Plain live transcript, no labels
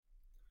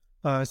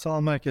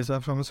Salam hər kəsə,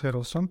 axşamınız xeyir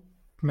olsun.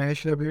 Məni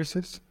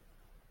eşidə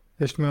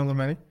eşitmək olur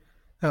məni?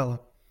 Hələ.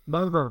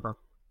 Bəli.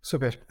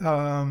 Super.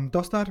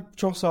 Dostlar,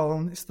 çox sağ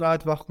olun.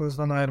 İstirahət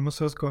vaxtınızdan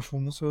ayırmısınız,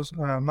 qoşulmusunuz.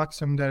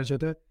 Maksimum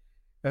dərəcədə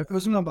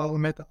özümlə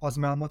bağlı az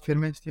məlumat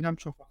vermək istəyirəm.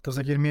 Çox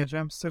vaxtınıza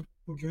girməyəcəm. Sırf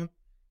bugün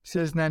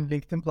sizlə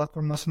LinkedIn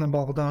platformasıyla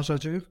bağlı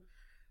danışacağıq.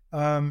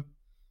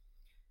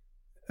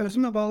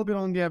 Özümlə bağlı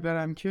bir onu deyə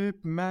bilərəm ki,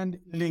 mən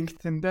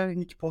LinkedIn-də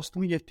ilk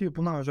postumu 7 il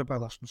bundan öncə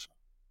paylaşmışam.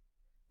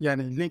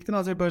 Yəni LinkedIn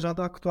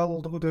Azərbaycanda aktual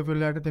olduğu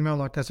dövrlərdə demək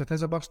olar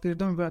təzə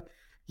başlayırdım və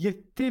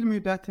 7 il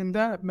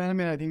müddətində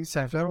mənim elədiyim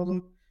səhvlər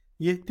olub.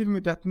 7 il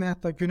müddətində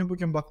hətta günü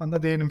bugün baxanda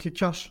deyirəm ki,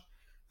 kaş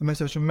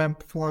məsəl üçün mən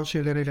falan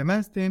şeyləri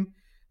eləməzdim.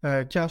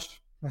 Kaş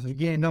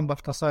məsələn yenidən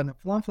başlasaydım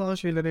falan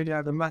şeyləri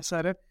eləyərdim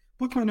məsələ.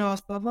 Bu kimi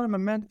nüanslar var,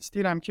 amma mən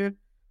istəyirəm ki,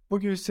 bu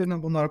gün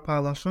sizinlə bunları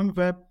paylaşım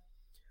və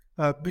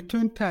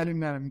bütün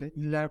təlimlərimdə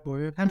illər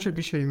boyu həmişə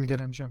bir şey ümid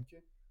eləmişəm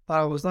ki,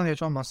 aramızdan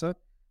heç olmasa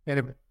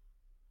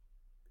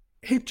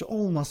heç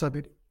olmasa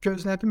bir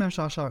gözləntim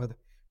həmişə aşağıdır.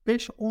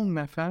 5-10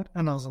 nəfər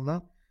ən azından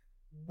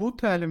bu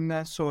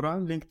təlimdən sonra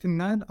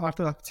LinkedIn-dən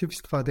artıq aktiv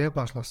istifadəyə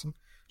başlasın.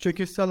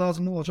 Çünki sizə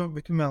lazım olacaq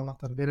bütün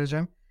məlumatları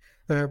verəcəm.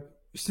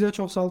 Sizə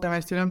çox sağ ol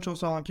demək istəyirəm. Çox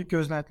sağ olun ki,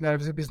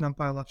 gözləntilərinizi bizlə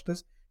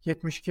paylaşdınız.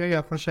 72-yə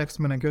yaxın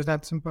şəxs mənə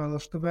gözləntisini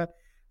paylaşdı və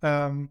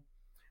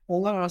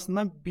onlar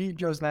arasından bir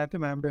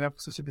gözlənti mənim belə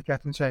xüsusi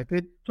diqqətimi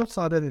çəkdi. Çox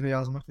sadə dillə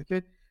yazmışdı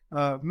ki,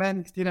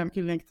 mən istəyirəm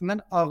ki,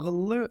 LinkedIn-dən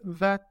ağıllı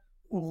və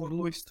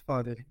uğurlu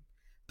istifadə edin.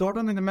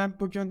 Doğrudan indi mən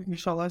bugün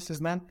inşallah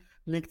sizlə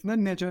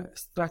LinkedIn-dən necə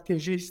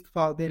strateji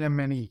istifadə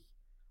eləməliyik.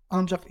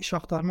 Ancaq iş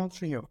axtarmaq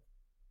üçün yox.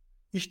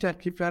 İş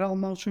təklifləri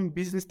almaq üçün,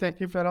 biznes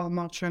təklifləri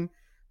almaq üçün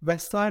və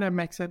s.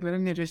 məqsədlərə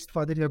necə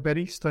istifadə edə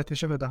bilərik,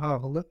 strateji və daha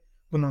ağıllı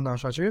bundan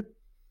danışacağıq.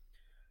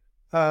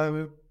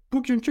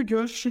 Bugünkü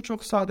görüş üçün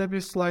çox sadə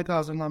bir slayd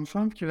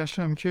hazırlamışam.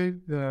 Fikirləşirəm ki,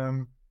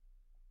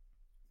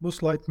 bu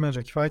slayd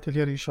məncə kifayət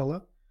eləyər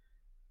inşallah.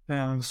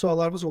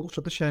 Suallarınız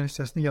olduqca da şərh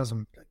hissəsini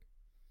yazın mütləq.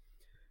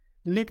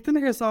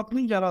 LinkedIn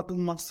hesabının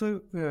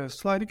yaradılması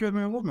slaydı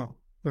görmək olur mu?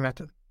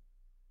 Ümumiyyətlə.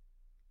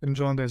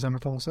 Birinci onu da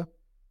zəhmət olsa.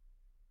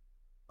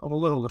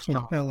 Olur.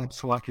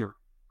 Slide here.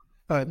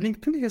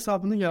 LinkedIn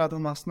hesabının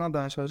yaradılmasından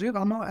danışacağıq,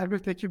 amma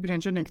əlbəttə ki,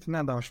 birinci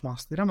LinkedIn-dən danışmaq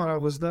istəyirəm.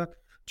 Aramızda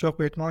çox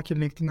böyük ehtimal ki,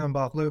 LinkedIn-lə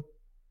bağlı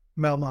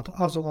məlumatı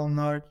az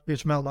olanlar,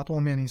 heç məlumatı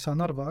olmayan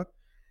insanlar var.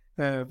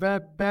 Və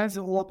bəzi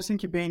ola bilsin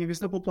ki,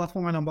 beyninizdə bu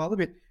platforma ilə bağlı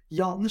bir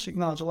yanlış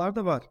inancılar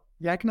da var.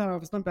 Yəqin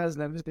aranızdan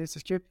bəziləriniz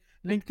deyirsiniz ki,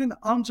 LinkedIn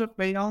ancaq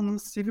və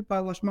yalnız CV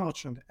paylaşmaq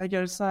üçündür.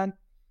 Əgər sən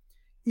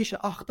iş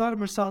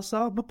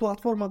axtarmırsansa, bu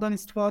platformadan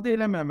istifadə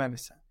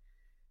eləməməlisən.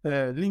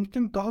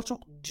 LinkedIn daha çox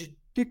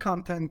ciddi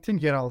kontentin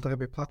yer aldığı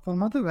bir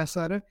platformadır və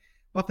s.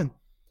 Baxın,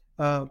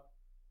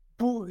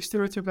 bu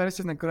stereotipləri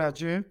sizlə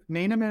qıracağıq.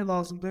 Nə etmək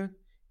lazımdır?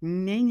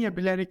 Nə edə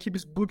bilərik ki,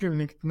 biz bugün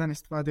LinkedIn-dən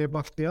istifadəyə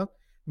başlayaq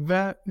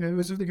və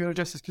özünüz də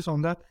görəcəksiniz ki,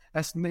 sonda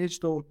əslində heç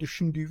də o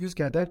düşündüyünüz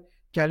qədər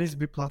gəliz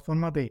bir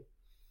platforma deyil.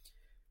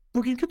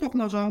 Bugünkü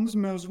toxunacağımız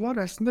mövzular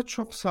əslində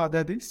çox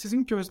sadədir.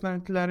 Sizin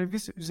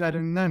gözləntiləriniz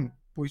üzərindən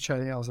bu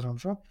içəriyə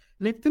hazırlamışam.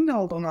 LinkedIn nə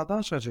olduğuna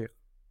danışacağıq.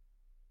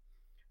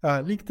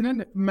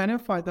 LinkedIn-in mənə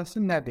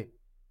faydası nədir?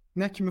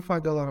 Nə kimi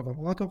faydaları var?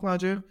 Ona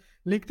toxunacağıq.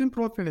 LinkedIn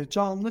profili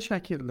canlı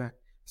şəkildə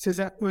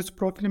sizə öz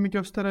profilimi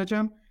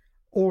göstərəcəm.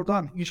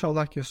 Oradan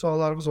inşallah ki,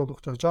 suallarınız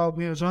olduqca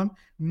cavablayacağım.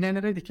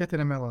 Nələrə diqqət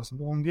etmək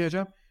lazımdır? Onu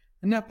deyəcəm.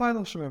 Nə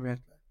paylaşım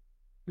ümumiyyətlə?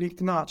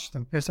 LinkedIn-i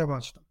açdım, hesab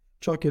açdım.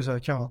 Çox gözəl,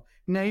 Kəmal.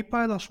 Nəyi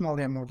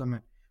paylaşmalıyam orada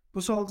mən?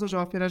 Bu sualıza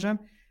cavab verəcəm.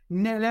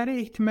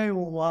 Nələri etmək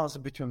olmaz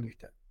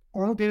bütünlükdə?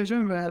 Onu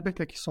deyəcəm və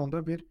əlbəttə ki,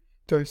 sonda bir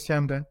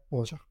tövsiyəm də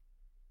olacaq.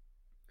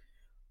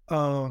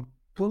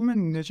 Bunu mən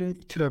necə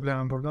itirə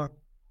bilərəm burada?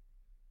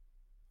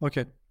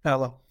 Okey,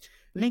 əla.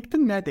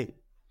 LinkedIn nədir?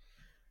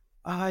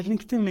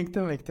 LinkedIn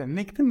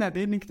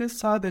nədir? LinkedIn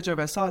sadəcə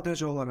və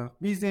sadəcə olaraq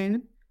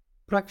bizim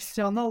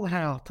profesional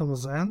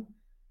həyatımızın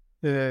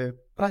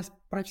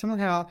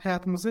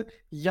həyatımızı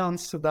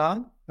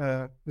yansıdan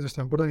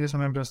burada deyəsəm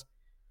mən biraz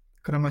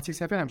qrammatik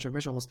səhv eləmişəm,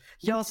 heç olmaz.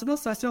 Yansıdan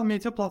sosial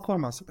media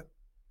platformasıdır.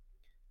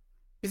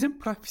 Bizim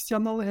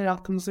profesional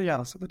həyatımızı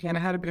yansıdır. Yəni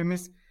hər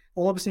birimiz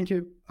ola bilsin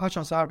ki,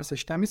 haçansa hardasa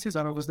işləmişsiniz,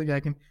 aranızda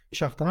yəqin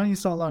iş axtaran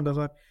insanlar da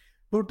var.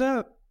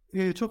 Burada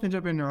çox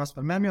incə bir nüans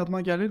var. Mənim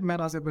yadıma gəlir, mən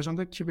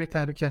Azərbaycanda kiber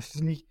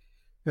təhlükəsizlik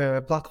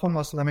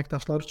platformasının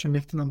əməkdaşları üçün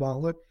LinkedIn-ilə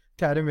bağlı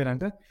təlim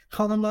verəndə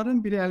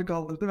xanımların biri əl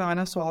qaldırdı və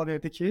mənə sual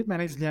verdi ki,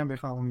 mənə izləyən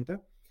bir xanım idi.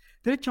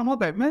 Dedi, Kamal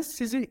bəy, mən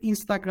sizi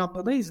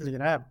Instagramda da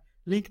izləyirəm,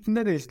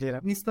 LinkedIn-də də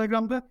izləyirəm.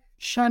 Instagramda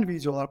şən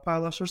videolar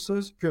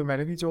paylaşırsınız,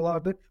 görməli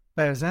videolardır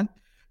bəzən.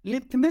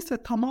 LinkedIn-də isə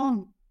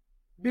tamam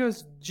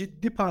biraz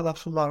ciddi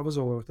paylaşımlarımız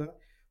olurdu.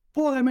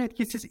 Bu demək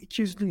ki, siz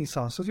ikiyüzlü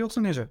insansınız,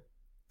 yoxsa necə?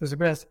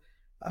 Biraz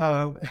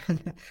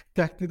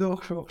təklidə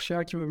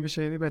oxşayan kimi bir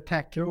şeydir və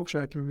təhkirə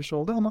oxşayan kimi bir şey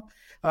oldu, amma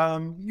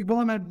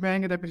buna mən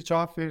müəyyən qədər bir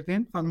cavab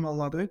verdim, xanım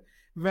anladı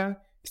və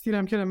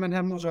istəyirəm ki, mən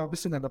həmin o cavabı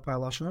sizinlə də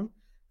paylaşım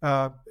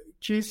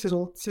ki,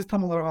 siz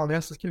tam olaraq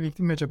anlayasınız ki,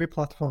 LinkedIn necə bir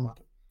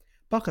platformadır.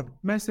 Baxın,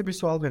 mən sizə bir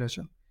sual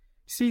verəcəm.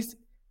 Siz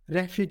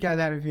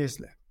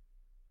rəfiqələrinizlə,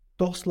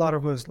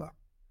 dostlarınızla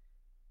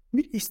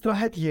bir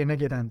istirahət yerinə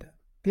gedəndə,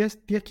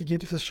 deyək ki,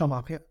 gedirsiniz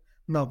Şamaxıya,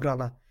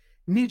 Nabrana.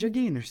 Necə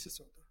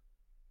geyinirsiniz orada?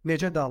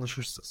 Necə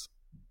danışırsınız?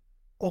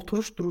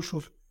 Oturuş,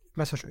 duruşunuz,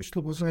 məsələn,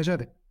 üslubunuz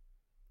necədir?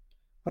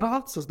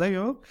 Rahatsınız da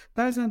yox?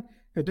 Bəzən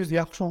düz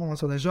yaxşı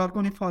olmasa da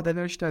jargon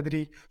ifadələr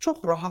işlədirik,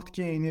 çox rahat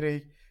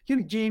geyinirik.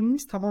 Yəni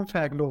geyimimiz tamam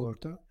fərqli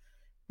olurdu.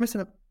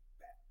 Məsələn,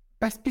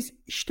 bəs biz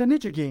işdə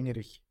necə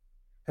geyinirik?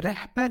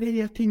 Rəhbər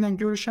heyəti ilə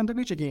görüşəndə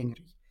necə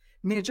geyinirik?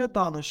 Necə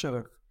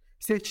danışırıq?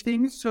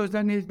 Seçdiyimiz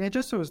sözlər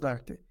necə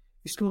sözlərdir?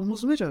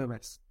 Üslubumuz necədir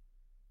bəs?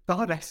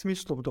 Daha rəsmi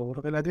üslubda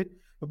olur, elədir?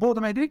 Bu o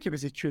demək deyil ki,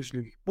 biz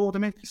ikiyüzlüyük. Bu o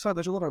demək ki,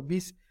 sadəcə olaraq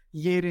biz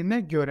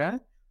yerinə görə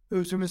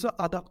özümüzü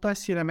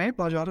adaptasiya etməyi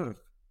bacarırıq.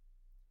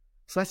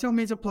 Sosial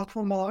media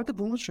platformaları da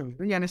bunun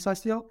üçündür. Yəni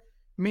sosial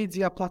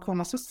media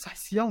platforması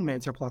sosial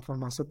media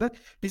platformasıdır.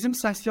 Bizim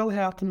sosial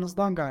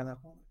həyatımızdan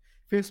qaynaqlanır.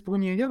 Facebook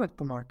niyə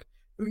yaratdı Mark?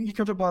 İlk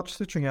öncə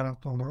bağışçısı üçün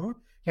yaratdı onu.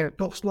 Yəni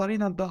dostları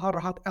ilə daha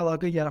rahat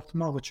əlaqə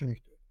yaratmaq üçün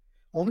idi.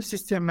 Onu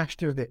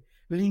sistemləşdirdi.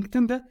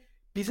 LinkedIn də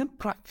bizim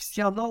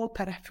professional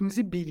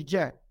tərəfimizi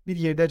birgə bir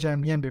yerdə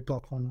cəmləyən bir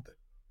platformadır.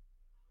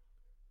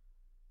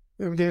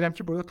 Deyirəm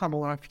ki, burada tam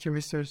olaraq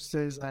fikrimi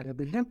sizə izah edə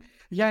bildim.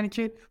 Yəni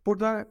ki,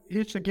 burada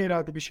heç də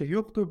qeyri-adi bir şey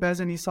yoxdur.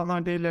 Bəzən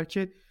insanlar deyirlər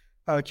ki,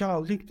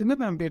 LinkedIn-də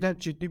mən birdən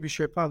ciddi bir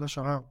şey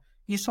paylaşaram.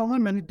 İnsanlar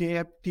məni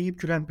deyib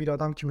gülən bir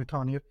adam kimi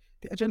tanıyır.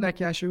 Deyəcəklər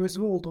ki, hər şey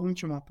özü olduğun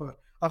kimi apar.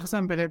 Axı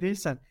sən belə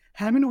deyilsən.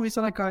 Həmin o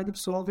insana qayıdıb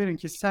sual verin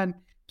ki, sən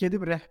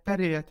gedib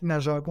rəhbər heyətinə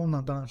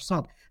jargonla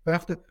danışsan və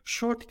yaxud da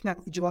şortiklə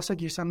iclasa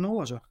girsən nə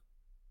olacaq?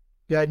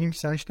 Yəqin ki,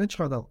 səni işdən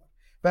çıxardarlar.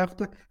 Və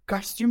yaxud da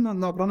kostyumla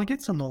Nabrana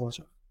getsən nə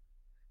olacaq?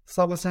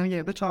 Sabah səni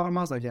yerdə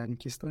çağırmazlar, yəni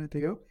ki, istirahətə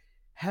yox.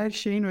 Hər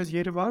şeyin öz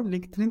yeri var.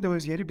 LinkedIn-in də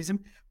öz yeri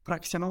bizim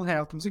professional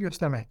həyatımızı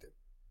göstərməkdir.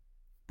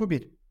 Bu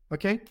bir.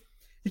 Okay?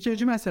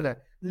 İkinci məsələ.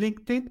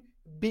 LinkedIn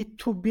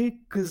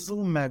B2B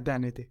qızıl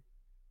mədənidir.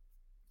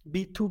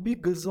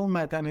 B2B qızıl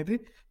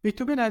mədənidir.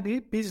 B2B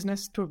nədir?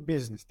 Business to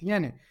business.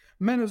 Yəni,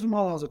 mən özüm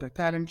hal-hazırda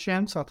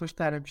təlimçiyəm, satış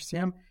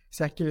təlimçisiyəm.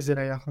 8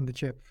 ilə yaxındır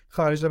ki,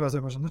 xaricdə və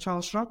Azərbaycanda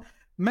çalışıram.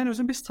 Mən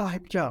özüm bir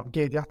sahibkaram,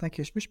 qeydiyyatdan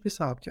keçmiş bir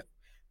sahibkaram.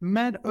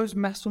 Mən öz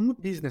məhsulumu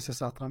biznesə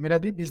satıram,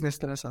 elədir,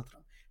 bizneslərə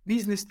satıram.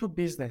 Business to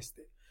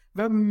businessdir.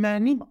 Və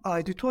mənim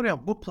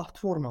auditoriyam bu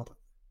platformadır.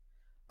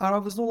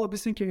 Aranızda ola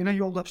bilsin ki, yine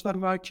yoldaşlar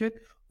var ki,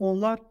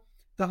 onlar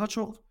daha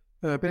çox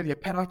belə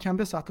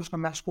pərakəndə satışla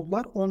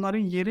məşğullar,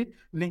 onların yeri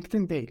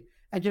LinkedIn deyil.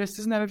 Əgər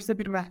sizin əlinizdə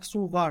bir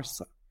məhsul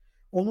varsa,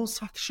 onun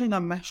satışı ilə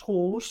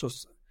məşğul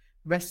olursunuzsa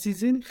və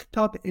sizin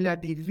xitab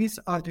elədiyiniz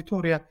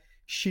auditoriya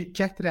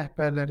şirkət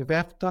rəhbərləri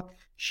və yaxud da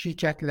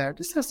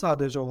şirkətlərdirsə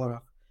sadəcə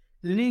olaraq,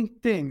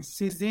 LinkedIn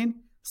sizin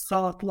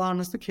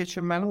saatlarınızı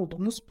keçirməli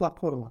olduğunuz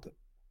platformadır.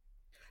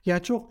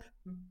 Yəni çox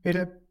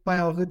belə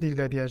bayağı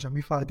dillə deyəcəm,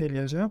 ifadə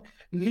eləyəcəm.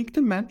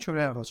 LinkedIn mənim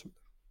çörək ağacımdır.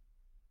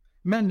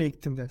 Mən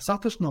LinkedIn-də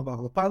satışla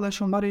bağlı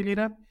paylaşımlar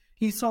eləyirəm.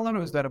 İnsanlar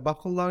özləri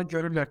baxırlar,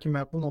 görürlər ki,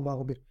 mən bununla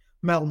bağlı bir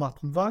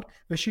məlumatım var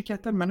və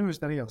şirkətlər mənə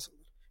özləri yazırlar.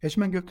 Heç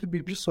mən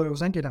götürüb bir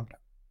soyuzdan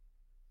gedəmirəm.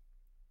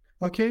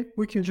 Okay,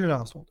 bu ikinci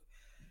nüans oldu.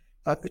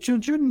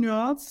 Üçüncü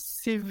nüans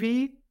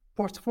CV,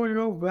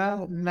 portfolio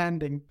və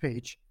landing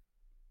page.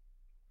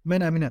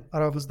 Mən əminəm,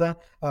 aramızda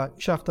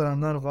iş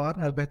axtaranlar var,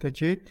 əlbəttə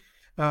ki.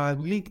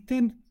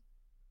 LinkedIn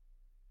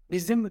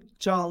bizim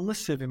canlı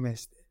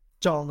CV-mizdir.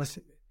 Canlı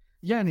CV.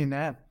 Yəni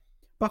nə?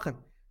 Baxın,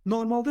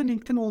 normalda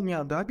LinkedIn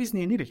olmayanda biz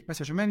nə edirik?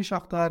 Məsələn, mən iş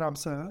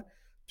axtarıramsa,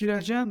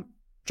 girəcəm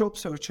job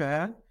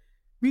search-ə,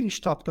 bir iş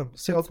tapdım,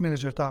 sales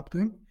manager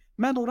tapdım.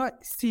 Mən ora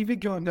CV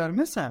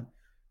göndərməsəm,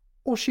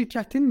 o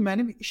şirkətin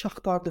mənim iş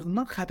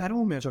axtardığından xəbəri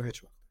olmayacaq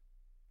heç vaxt.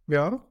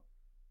 Yox,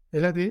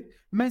 elədir.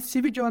 Mən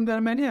CV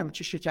göndərməliyəm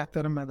ki,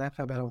 şirkətlərin məndən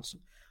xəbəri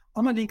olsun.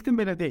 Amma LinkedIn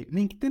belə deyil.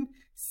 LinkedIn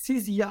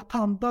siz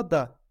yatanda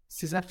da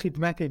sizə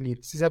xidmət edir,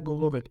 sizə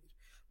qulluq edir.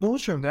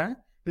 Bunun üçün də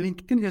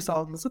LinkedIn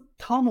hesabınızı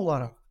tam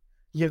olaraq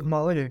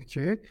yığmalıyıq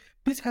ki,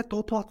 biz hətta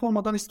o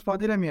platformadan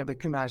istifadə eləməyəndə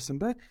gün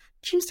ərzində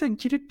kimsə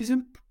girib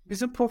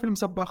bizim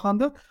profilimizə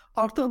baxanda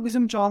artıq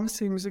bizim canlı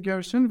CV-mizi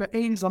görsün və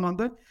eyni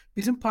zamanda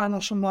bizim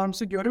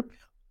paylaşımlarımızı görüb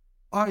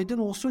aydın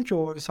olsun ki,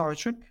 o insan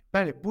üçün,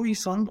 bəli, bu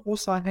insanın o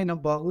sahə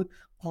ilə bağlı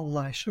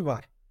anlayışı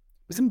var.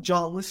 Bizim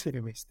canlı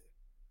CV-mizdir.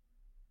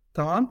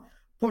 Tamam.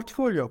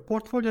 Portfolio.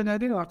 Portfolio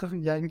nədir? Artıq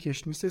yəqin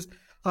keçmişsiniz.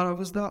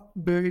 Aranızda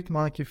böyük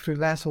ihtimal ki,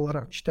 freelance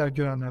olaraq işlər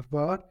görənlər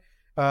var.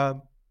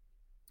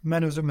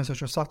 Mən özüm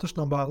məsələn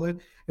satışla bağlı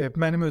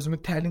mənim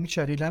özümün təlim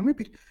içəriklərimi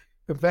bir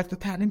və ya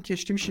təlim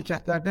keçdiyim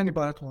şirkətlərdən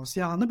ibarət olan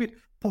siyahını bir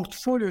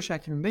portfolio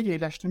şəklində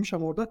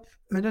yerləşdirmişəm. Orada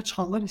önə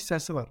çıxanlar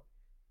hissəsi var.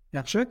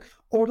 Yaxşı.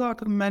 Orada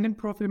artıq mənim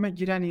profilimə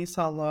girən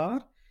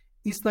insanlar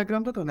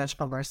Instagramda da önə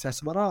çıxanlar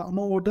hissəsi var.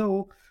 Amma orada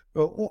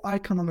o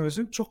ikonun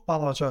özü çox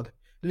balacadır.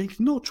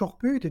 LinkedIn-də o çox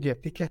böyükdür deyə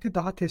diqqəti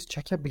daha tez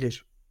çəkə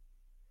bilir.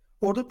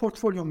 Orada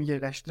portfolyomu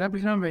yerləşdirə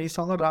bilirəm və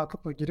insanlar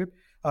rahatlıqla girib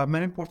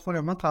mənim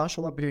portfolyomla tanış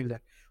ola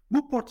bilirlər.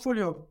 Bu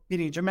portfolyo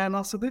birinci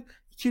mənasıdır.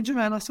 İkinci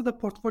mənası da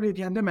portfolyo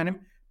deyəndə mənim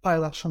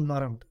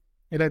paylaşımlarımdır.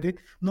 Elədir.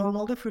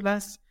 Normalda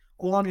freelance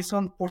olan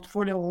insan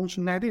portfolyo onun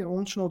üçün nədir?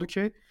 Onun üçün odur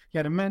ki,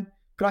 yəni mən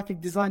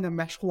qrafik dizaynla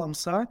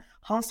məşğulamsa,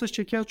 hansı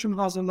şirkət üçün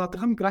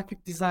hazırladığım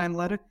qrafik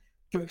dizaynları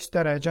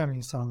göstərəcəm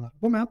insanlara.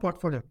 Bu mənim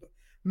portfolyomdur.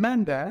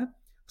 Mən də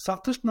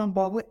satışla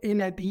bağlı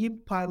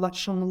elədiyim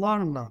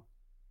paylaşımlarla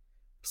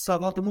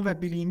savadımı və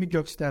biliyimi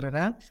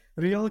göstərirəm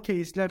real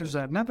case'lər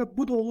üzərinə və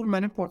bu da olur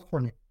mənim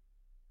portfolyom.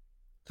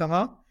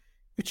 Tamam.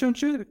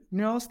 Üçüncü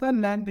nüans da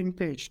landing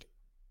page'dir.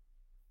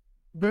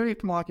 Böyük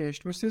ihtimal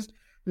geçmişsiniz.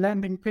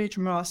 Landing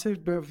page müasir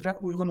dövrə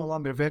uyğun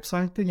olan bir web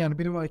saytdır. Yəni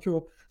biri var ki,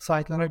 o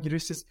saytlara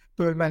girirsiniz,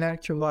 bölmələr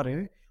ki var.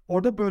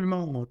 Orada bölmə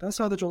olmur da.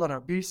 Sadəcə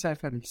olaraq bir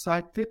səhifəlik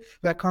saytdır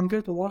və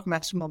konkret olaraq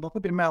məhsulla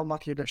bağlı bir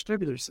məlumat yerləşdirə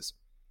bilirsiniz.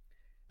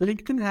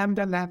 LinkedIn həm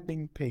də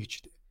landing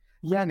page'dir.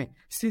 Yəni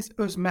siz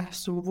öz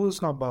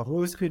məhsulunuzla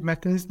bağlı, öz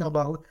xidmətinizlə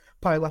bağlı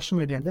paylaşım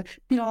edəndə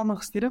bir almaq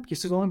istəyirəm ki,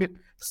 siz onu bir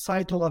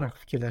sayt olaraq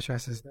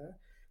fikirləşəsiniz də.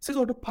 Siz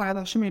orada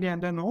paylaşım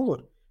edəndə nə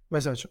olur?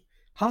 Məsələn,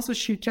 hansı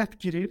şirkət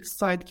girir,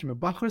 sayt kimi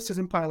baxır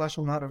sizin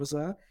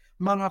paylaşımlarınıza,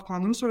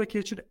 maraqlanır, sonra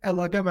keçir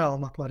əlaqə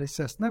məlumatları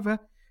hissəsinə və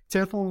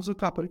telefonunuzu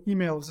tapır,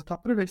 e-mailinizi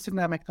tapır və sizin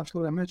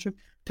əməkdaşlıq etmək üçün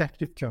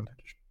təklif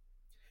göndərir.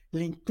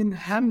 LinkedIn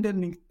həm də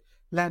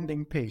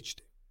landing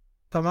page'dir.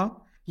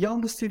 Tamam?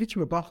 Yalnız CV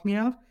kimi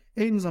baxmayaq,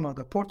 eyni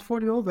zamanda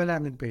portfolyo və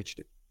landing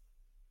page'dir.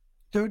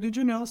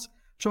 Dördüncü nüans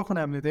çox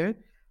önəmlidir.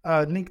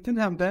 LinkedIn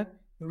həm də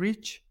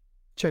reach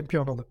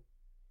çempionudur.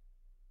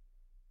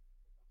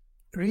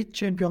 Reach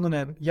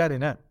çempionunun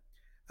yerinə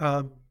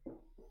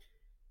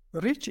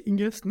reach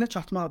ingiliscə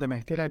çatmaq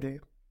deməkdir,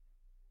 elədir.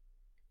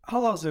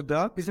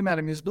 Hal-hazırda bizim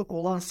əlimizdə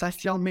olan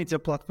sosial media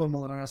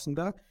platformaları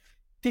arasında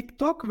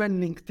TikTok və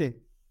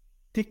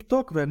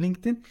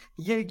LinkedIn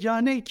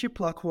yeganə iki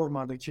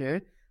platformadır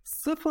ki,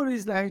 sıfır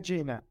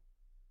izləyici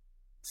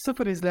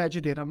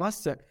deyirəm,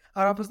 sizə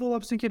aranızda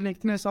ola bilsin ki,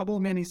 LinkedIn hesabı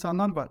olmayan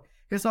insanlar var.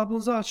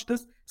 Hesabınızı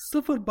açdınız,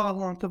 sıfır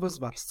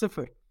bağlantınız var,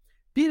 sıfır.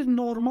 Bir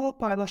normal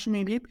paylaşım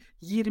edib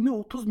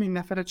 20-30 min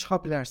nəfərə çıxa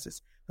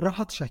bilərsiniz,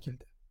 rahat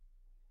şəkildə.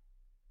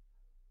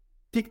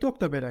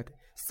 TikTok da belədir.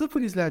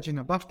 Sıfır izləyici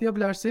ilə başlaya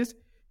bilərsiniz,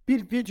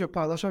 bir video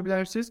paylaşa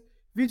bilərsiniz,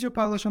 video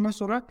paylaşandan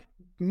sonra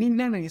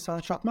minlərlə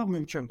insana çatmaq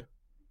mümkündür.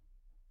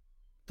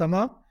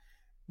 Tamam?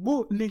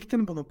 Bu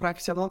LinkedIn bunun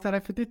profesional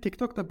tərəfidir,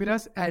 TikTok da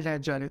biraz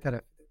əyləncəli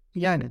tərəfidir.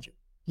 Yəni ki,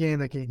 yenə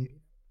də qeyd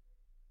edirəm.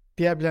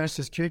 Deyə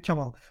bilərsiniz ki,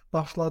 Kamal,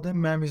 başladım,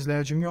 mənim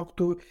izləyicim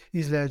yoxdur,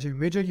 izləyicim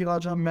necə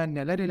yığacam, mən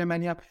nələr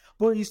eləməliyəm.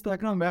 Bu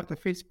Instagram və ya da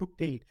Facebook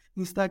deyil.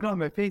 Instagram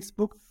və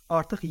Facebook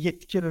artıq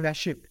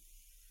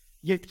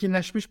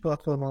yetkinləşmiş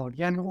platformalar.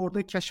 Yəni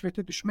orada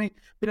kəşfiyyata düşmək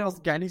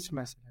biraz gəliz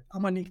məsələdir.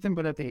 Amma LinkedIn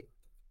belə deyil.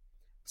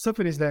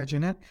 Sıfır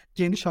izləyicinin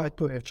geniş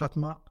auditoriyaya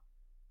çatmaq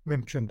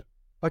mümkündür.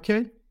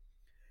 Okay?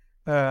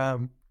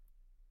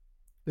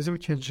 Bizim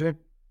ikinci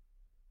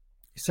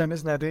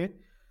hissəmiz nədir?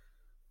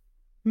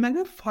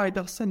 Mənə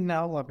faydası nə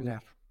ola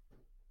bilər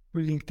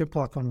bu LinkedIn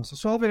platforması?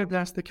 Sual verə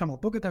bilərsiniz ki, Kamal,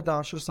 bu qədər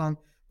danışırsan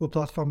bu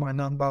platforma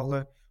ilə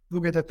bağlı, bu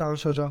qədər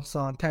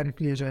danışacaqsan,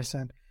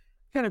 tərifləyəcəksən.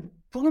 Yəni,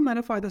 bunun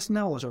mənə faydası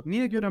nə olacaq?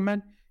 Niyə görə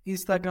mən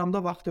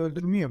Instagramda vaxt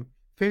öldürməyim,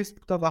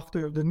 Facebookda vaxt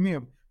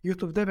öldürməyim,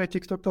 YouTube'da və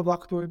TikTok'da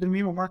vaxt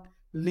öldürməyim, amma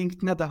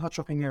LinkedInə daha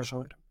çox enerji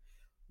ayırım.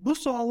 Bu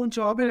sualın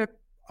cavabı elə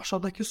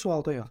aşağıdakı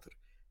sualda yatır.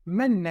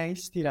 Mən nə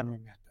istəyirəm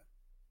ümumiyyətlə?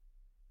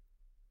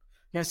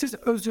 Yəni, siz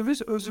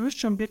özünüz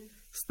üçün bir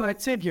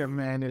strategiya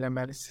müəyyən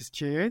eləməlisiniz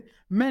ki,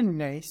 mən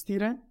nə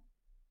istəyirəm,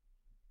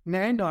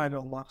 nəyə nail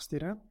olmaq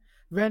istəyirəm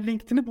və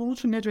LinkedIn'i bunun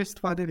üçün necə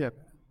istifadə edə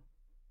bilərəm.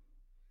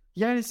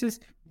 Yəni, siz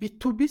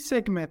B2B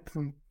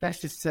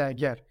segmentindəsinizsə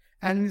əgər,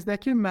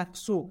 əlinizdəki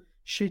məhsul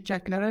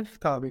şirkətlərə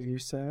xitab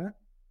edirsə,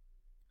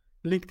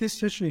 LinkedIn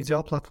sizin üçün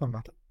ideal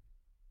platformadır.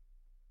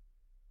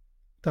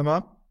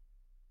 Tamam.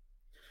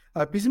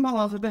 Bizim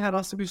hal-hazırda hər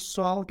hansı bir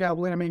sual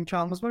qəbul etmə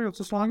imkanımız var,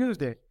 yoxsa sual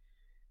gözləyək?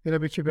 Elə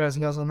bir ki, biraz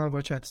yazanlar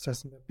var chat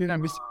hissəsində.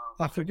 Bilirəm, biz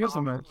axır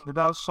gözləmək. Bir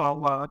daha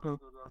suallara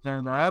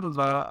gələnlər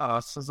və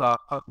siz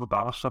bu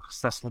danışıq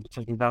hissəsini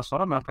bitirdikdən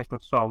sonra mən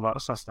tək-tək sualları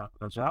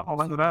səsləndirəcəm.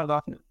 Ona görə də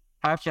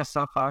hər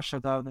kəsdən xahiş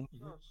edərdim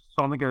ki,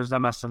 sonu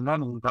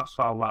gözləməsinlər, indi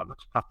suallarını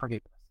tapaq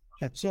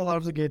edin.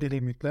 Suallarımızı qeyd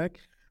edeyim mütləq.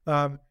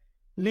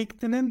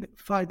 LinkedIn'in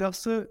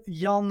faydası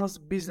yalnız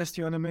biznes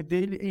yönümü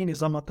deyil, eyni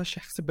zamanda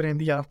şəxsi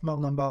brendi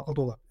yaratmaqla bağlı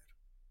da ola bilər.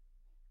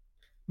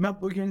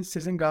 Mən bugün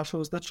sizin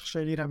qarşınızda çıxış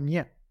edirəm.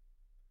 Niyə?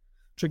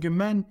 Çünki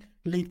mən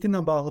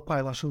LinkedIn-lə bağlı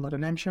paylaşımları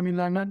həmişə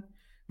illərlə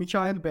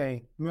Mikail bəy,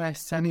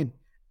 müəssisənin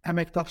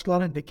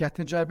əməkdaşlarının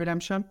diqqətini cəlb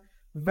eləmişəm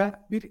və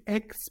bir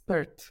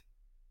ekspert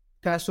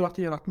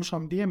təəssüratı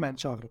yaratmışam deyə məni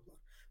çağırıblar.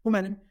 Bu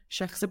mənim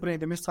şəxsi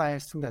brendimin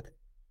sayəsindədir.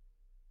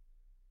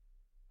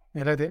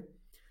 Elədir.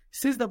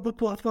 Siz də bu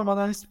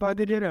platformadan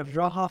istifadə edərək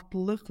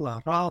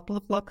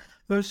rahatlıqla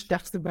öz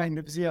şəxsi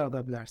brendinizi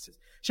yarada bilərsiniz.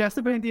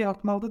 Şəxsi brendi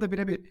yaratmaqda da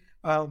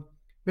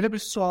belə bir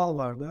sual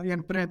var da.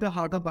 Yəni brendə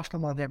hardan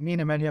başlamalıyam, nə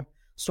etməliyəm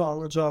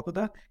sualının cavabı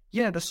da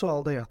yenə də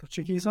sualda yatır.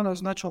 Çünki insan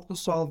özünə çoxlu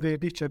sual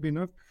verdikcə bir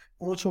növ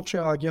ona çox şey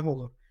agah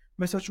olur.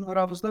 Məsəl üçün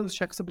aranızda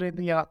şəxsi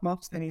brendini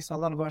yaratmaq istəyən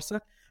insanlar varsa,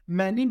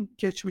 mənim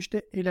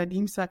keçmişdə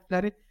elədiyim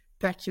səhvləri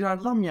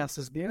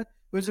təkrarlamayasınız deyə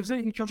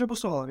özünüzə ilk öncə bu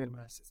sualı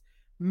verməlisiniz.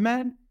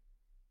 Mən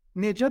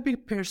necə bir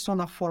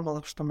persona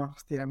formalaşdırmaq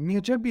istəyirəm?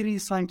 Necə bir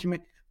insan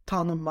kimi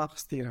tanınmaq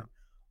istəyirəm.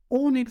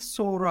 10 il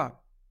sonra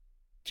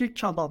ki,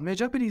 Kamal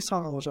necə bir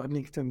insan olacaq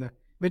LinkedIn-də?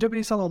 Necə bir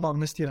insan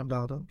olmağını istəyirəm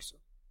daha doğrusu.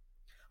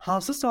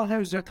 Hansı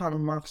sahə üzrə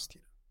tanınmaq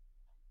istəyirəm?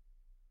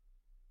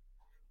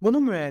 Bunu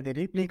müəyyən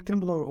edib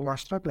LinkedIn buna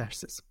ulaşdıra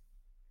bilərsiniz.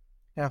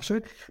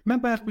 Yaxşı.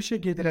 Mən bayaq bir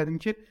şey qeyd elədim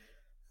ki,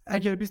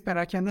 əgər biz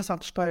pərakəndə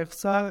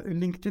satışdayıqsa,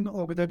 LinkedIn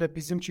o qədər də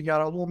bizim üçün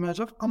yararlı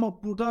olmayacaq, amma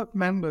burada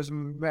mənim özüm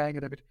müəyyən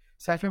edə bir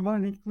səhvim var.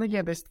 LinkedIn-də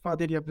yenə də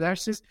istifadə edə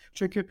bilərsiniz.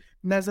 Çünki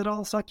nəzərə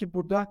alsaq ki,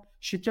 burada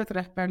şirkət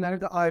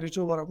rəhbərləri də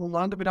ayrıca olaraq,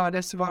 onların da bir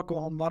ailəsi var,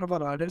 qohumları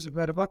var, ailə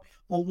üzvləri var.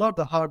 Onlar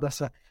da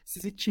hardasa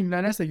sizi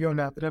kimlərəsə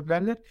yönləndirə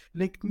bilərlər.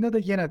 LinkedIn-də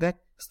də yenə də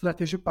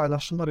strateji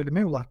paylaşımlar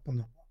eləmək olar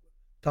bunu.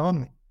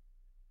 Tamam mı?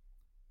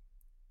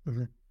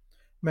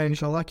 Mən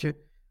inşallah ki,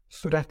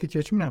 sürətli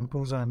keçmirəm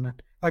bu üzərindən.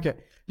 Okay.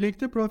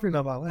 LinkedIn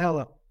profilinə bağlı.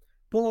 Hələ.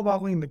 Buna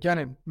bağlı indi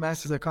gəlin, mən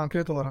sizə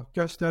konkret olaraq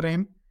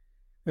göstəreyim.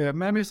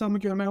 Mənim hesabımı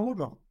görmək olur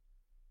mu?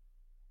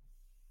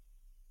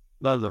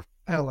 Olur.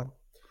 Hələ.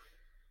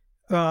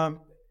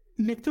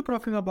 LinkedIn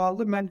profilinə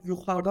bağlı mən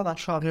yuxarıdan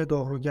aşağıya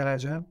doğru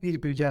gələcəm.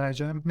 Bir-bir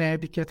gələcəm.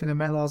 Nəyə diqqət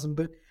etmək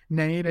lazımdır?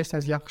 Nəyə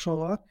eləsəz yaxşı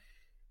olar?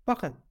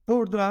 Baxın,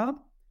 burada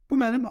bu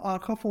mənim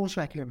arxa fon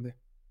şəklimdir.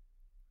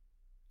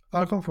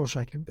 Arxa fon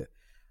şəklimdir.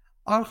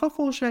 Arxa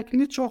fon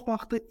şəklini çox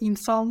vaxtı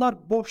insanlar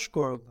boş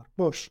qoyurlar,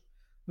 boş.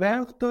 Və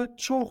yaxud da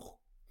çox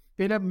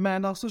belə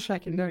mənasız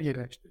şəkillər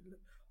yerləşdirilir.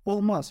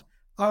 Olmaz.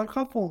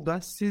 Arxa fonda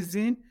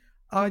sizin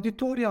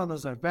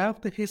auditoriyanıza və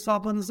yaxud da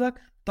hesabınıza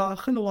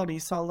daxil olan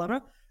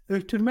insanlara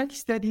ötürmək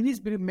istədiyiniz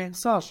bir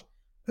mesaj,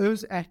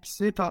 öz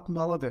əksini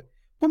tapmalıdır.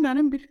 Bu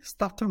mənim bir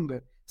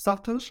statımdır.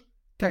 Satış,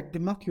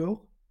 təqdimat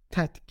yox,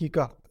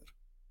 tədqiqatdır.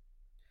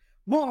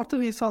 Bu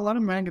artıq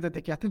insanların müəyyən qədər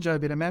diqqətini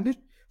cəlb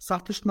eləməlidir.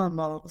 Satışla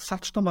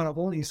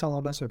maraqlı olan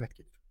insanlardan söhbət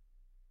gedir.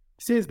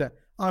 Siz də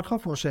arxa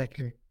fon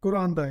şəkli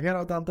quranda,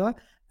 yaradanda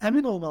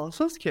əmin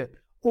olmalısınız ki,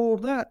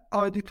 orada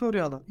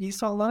auditoriyanın,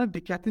 insanların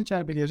diqqətini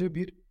cəlb edəcək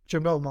bir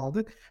cümlə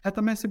olmalıdır.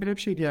 Hətta mən sizə belə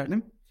bir şey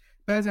deyərdim.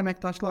 Bəzi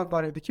əməkdaşlar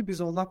var idi ki,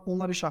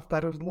 onlar iş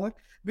axtarırdılar.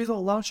 Biz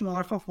onlar üçün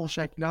arxa fon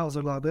şəkli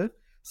hazırladıq.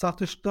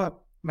 Satışda,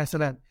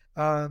 məsələn,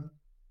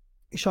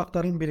 iş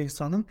axtaran bir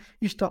insanın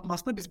iş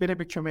tapmasına biz belə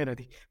bir kömək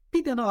elədik.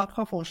 Bir dənə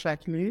arxa fon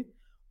şəkli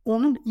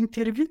onun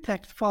intervyu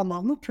təklifi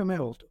almağına kömək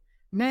oldu.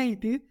 Nə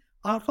idi?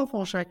 Arxa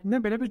fon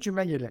şəklində belə bir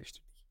cümlə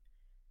yerləşdirdik.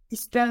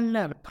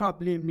 İstənilən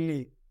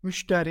problemli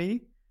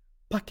müştəri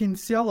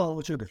potensial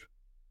alıcıdır.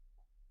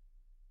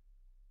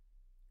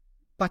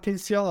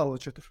 Potensial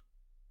alıcıdır.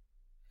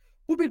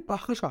 Bu bir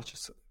baxış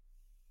açısıdır.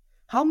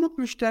 Hamı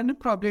müştərinin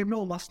problemli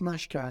olmasından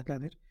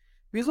şikayətlənir.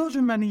 Biz o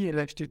cümləni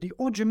yerləşdirdik.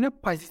 O cümlə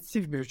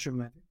pozitiv bir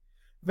cümlədir.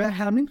 Və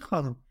həmin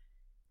xanım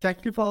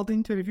təklif aldı,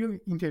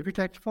 intervyu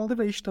təklif aldı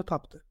və iş də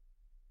tapdı.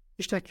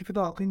 İş təklifi də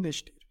altında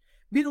işləyir.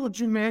 Bir o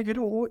cümləyə görə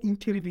o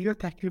intervyuya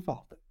təklif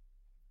aldı.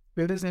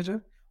 Bildiniz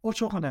necə? O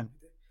çox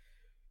önəmlidir.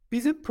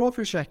 Bizim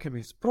profil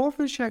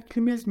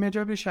şəklimiz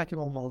necə bir şəkil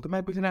olmalıdır?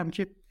 Mən bilirəm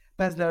ki,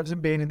 bəzilərimizin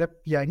beynində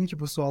yəqin ki,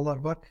 bu suallar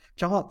var.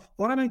 Kamal,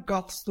 ora mən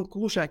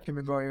qalstıqlı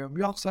şəklimi qoyuyorum,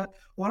 yoxsa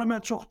ora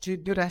mən çox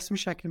ciddi rəsmi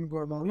şəklimi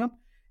qoymalıyam?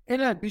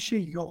 Elə bir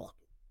şey yoxdur.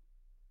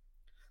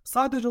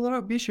 Sadəcə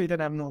olaraq bir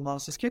şeydən əmin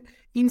olmalısınız ki,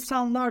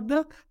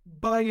 insanlarda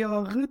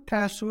bayağı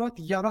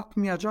təəssürat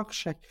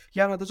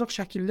yaradacaq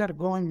şəkillər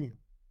qoymayın.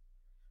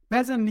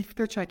 Bəzən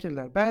liftə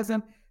çəkirlər,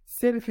 bəzən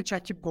selfie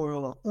çəkib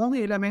qoyurlar. Onu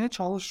eləməyə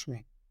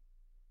çalışmayın.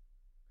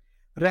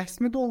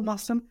 Rəsmi də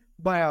olmasın,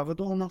 bayağı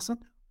da olmasın,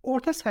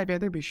 orta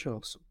səviyyədə bir şey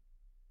olsun.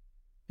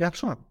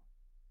 Yaxşı mı?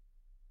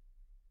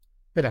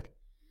 Belə.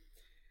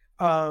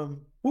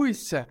 Bu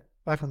hissə,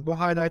 baxın, bu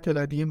highlight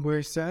elədiyim bu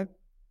hissə,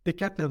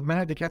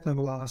 mənə diqqətlə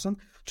qulaq asın.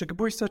 Çünki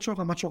bu hissə çox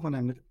amma çox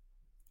önəmlidir.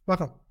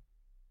 Baxın,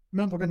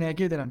 mən burada nəyə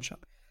qeyd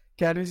eləmişəm?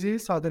 Gəlirizi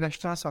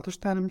sadələşdirən satış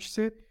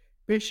təlimçisi,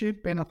 5 il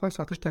beynəlxalq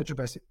satış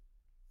təcrübəsi.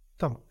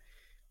 Tamam.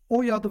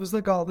 O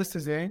yadınızda qaldı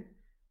sizin.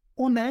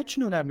 O nə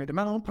üçün önəmlidir?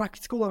 Mən onu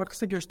praktik olaraq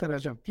sizə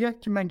göstərəcəm. Deyək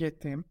ki, mən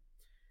getdim.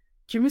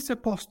 Kimisə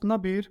postuna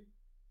bir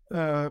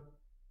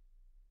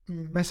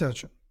məsəl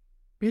üçün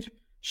bir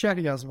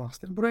şərh yazmaq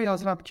istəyirəm. Buraya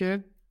yazıram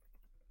ki,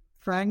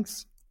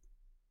 thanks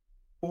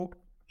for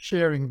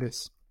sharing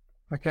this.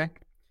 Okay?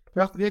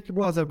 Və yaxud deyək ki,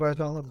 bu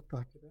Azərbaycanlıdır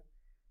takibə.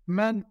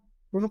 Mən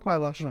bunu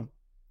paylaşıram.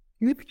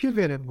 İndi fikir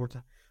verin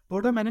burada.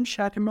 Burada mənim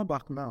şərhimə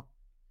baxın.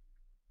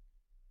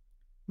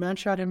 Mənim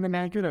şərhimdə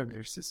nəyə görə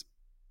bilirsiniz?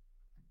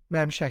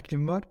 Mənim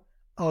şəklim var,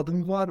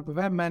 adım var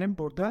və mənim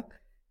burada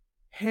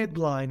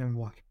headline'ım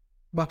var.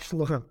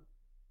 Başlığım.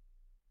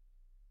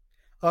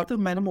 Artıq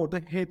mənim orada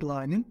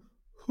headline'im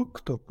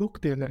hook'dur. Hook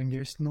deyirlər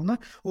ingiliscəsində ona.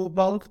 O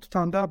balıq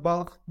tutanda,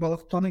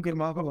 balıq tutanı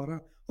qırmağı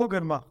var. O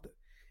qırmaqdır.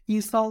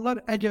 İnsanlar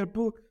əgər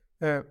bu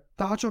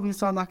daha çox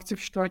insanın aktiv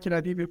iştirak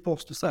elədiyi bir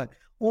postdursa,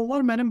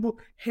 onlar mənim bu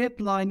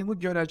headline'ımı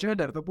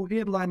görəcəklər və bu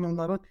headline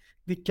onların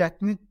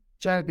diqqətini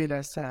cəlb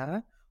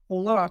eləsə,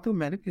 onlar artıq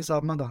mənim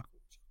hesabıma daxil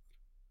olacaqlar.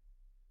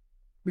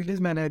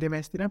 Bildiniz mən nə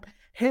demək istəyirəm?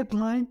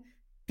 Headline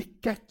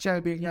diqqət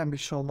cəlb edən bir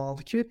şey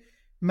olmalıdır ki,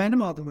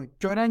 mənim adımı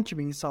görən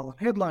kimi insanlar,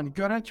 headline'ı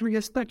görən kimi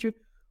yesinlər ki,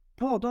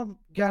 bu adam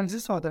gəlinizi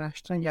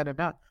sadələşdirən yəni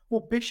mən,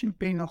 o 5 il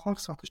beynəlxalq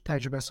satış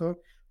təcrübəsi var,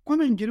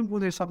 Qoyun girin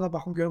bu hesabına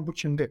baxım görün bu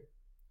kimdir.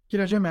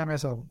 Girəcəm mənim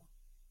hesabıma.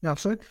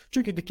 Yaxşı?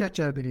 Çünki diqqət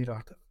cəlb edir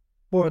artıq.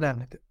 Bu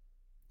önəmlidir.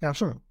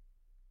 Yaxşı?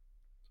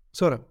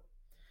 Sonra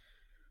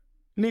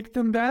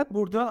LinkedIn-də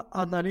burada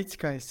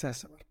analitika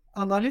hissəsi var.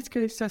 Analitika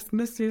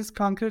hissəsində siz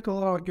konkret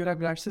olaraq görə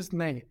bilərsiniz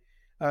nəyi?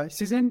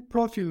 Sizin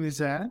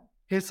profilinizə,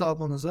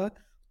 hesabınıza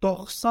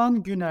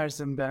 90 gün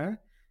ərzində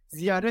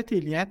ziyarət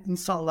edən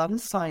insanların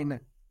sayını,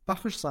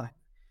 baxış sayını.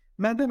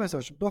 Məndə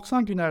məsəl üçün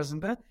 90 gün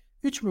ərzində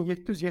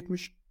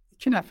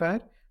 3772 nəfər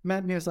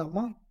mənim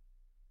hesabıma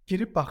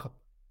girib baxıb.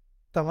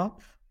 Tamam.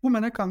 Bu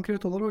mənə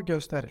konkret olaraq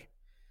göstərir.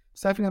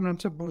 Səhv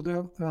eləmirəmsə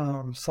burada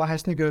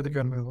sahəsinə görə də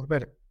görmək olur.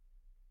 Bəli.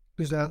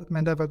 Güzel.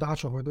 Məndə əvvəl daha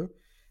çox idi.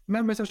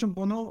 Mən məsəl üçün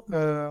bunu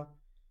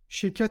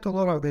şirkət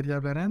olaraq da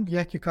edə bilərəm.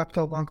 Deyək ki,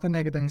 Kapital Bankda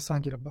nə qədər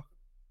insan girib bax.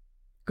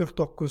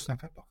 49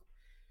 nəfər bax.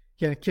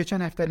 Yəni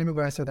keçən həftəli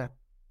müqayisədə.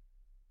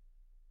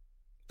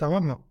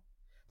 Tamam mı?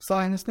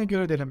 Sahəsinə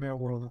görə də eləmək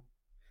olur onu.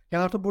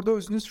 Yəni artıq burada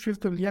özünüz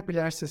filtrləyə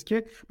bilərsiniz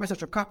ki, məsəl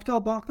üçün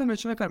Kapital Bankdan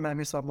neçə nəfər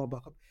mənim hesabıma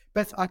baxıb.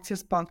 Bəs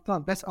Access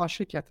Bankdan, bəs A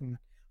şirkətindən.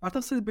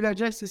 Artıq siz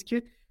biləcəksiniz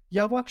ki,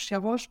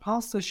 yavaş-yavaş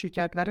hansısa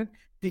şirkətlərin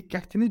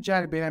diqqətini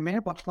cəlb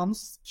etməyə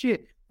başlamısınız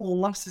ki,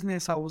 onlar sizin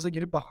hesabınıza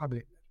girib baxa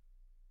bilirlər.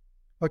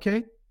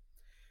 Okay?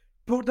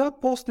 Burada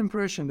post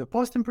impression'dır.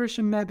 Post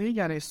impression nədir?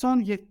 Yəni son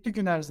 7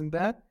 gün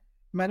ərzində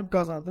mənim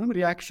qazandığım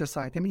reaction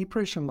saytım,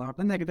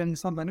 impressionlarda nə qədər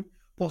insan mənim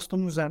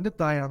postumun üzərində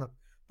dayanıb.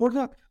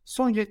 Burada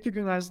son 7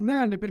 gün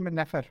ərzində 51.000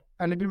 nəfər,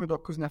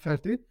 51.900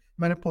 nəfərdir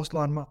mənim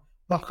postlarıma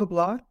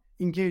baxıblar,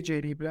 engage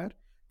ediblər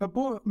və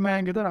bu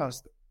müəyyən qədər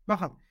azdır.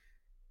 Baxın,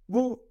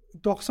 bu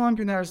 90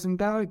 gün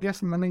ərzində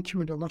deyəsən məndən 2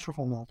 milyondan çox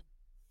olmalıdır.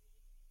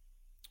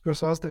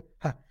 Yoxsa azdır?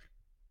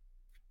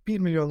 1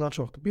 milyondan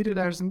çoxdur. Bir il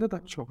ərzində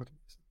də çoxdur.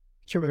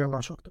 2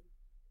 milyondan çoxdur.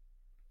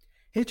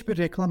 Heç bir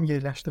reklam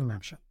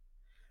yerləşdirməmişəm.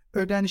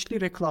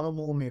 Ödənişli reklamım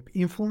olmayıb,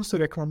 influencer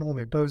reklamı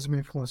olmayıb, da özüm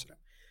influencerəm.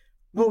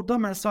 Burada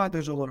mən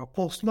sadəcə olaraq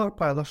postlar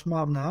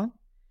paylaşmamla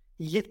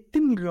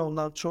 7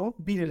 milyondan çox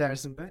bir il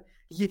ərzində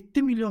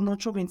 7 milyondan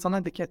çox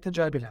insana diqqətini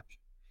cəlb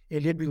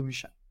eləyə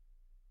bilmişəm.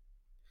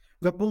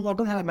 Və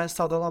bunlardan hələ mən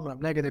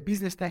sadalamıram. Nə qədər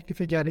biznes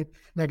təklifi gəlib,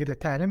 nə qədər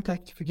təlim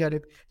təklifi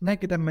gəlib, nə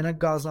qədər mənə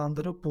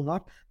qazandırıb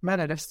bunlar,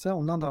 mən hələ sizə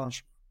ondan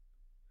danışmıram.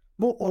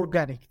 Bu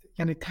organikdir.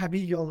 Yəni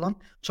təbii yolla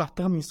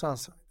çatdığım insan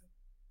sayıdır.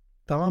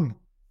 Tamam mı?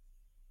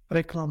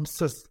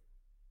 Reklamsız.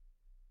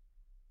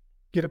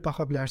 Girib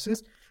baxa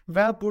bilərsiniz.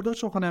 Və burada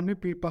çox önəmli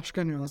bir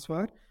başqa nüans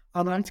var.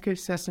 Analitika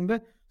hissəsində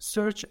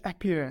search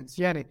appearance,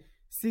 yəni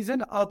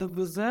sizin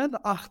adınızın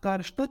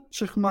axtarışda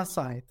çıxma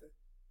sayıdır.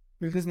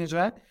 Bildiniz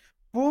necə?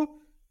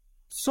 Bu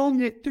son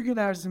 7 gün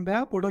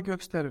ərzində burada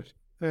göstərir.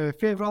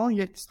 Fevralın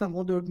 7-dən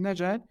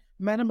 14-əcən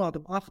mənim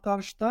adım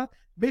axtarışda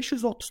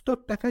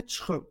 534 dəfə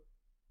çıxıb.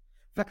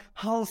 Və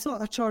hansı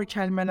açar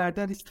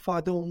kəlmələrdən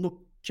istifadə olunub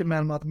ki,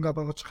 mənim adım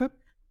qabağa çıxıb?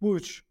 Bu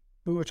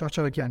üç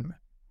açar kəlmə.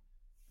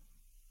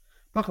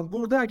 Baxın,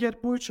 burada əgər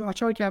bu üç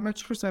açar kəlmə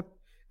çıxırsa,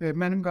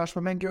 mənim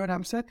qarşıma mən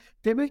görəmsə,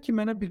 demək ki,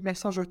 mənə bir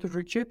mesaj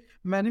ötürür ki,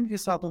 mənim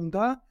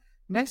hesabımda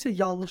nəsə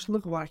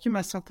yanlışlıq var ki,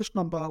 mən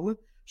satışla bağlı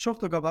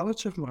çox da qabağa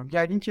çıxmıram.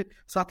 Yəqin ki,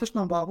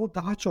 satışla bağlı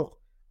daha çox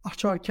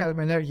açar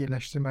kəlmələr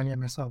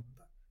yerləşdirməliyəm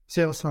hesabımda.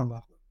 Salesla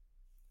bağlı.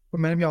 Bu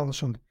mənim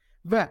yanlışımdır.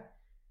 Və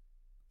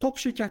top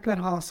şirkətlər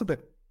hansıdır?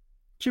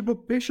 Ki,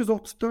 bu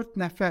 534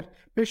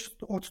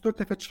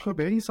 dəfə çıxıb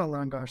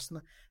insanların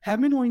qarşısına.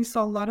 Həmin o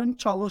insanların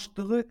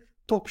çalışdığı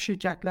top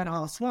şirkətlər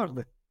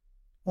hansılardır?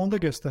 Onu da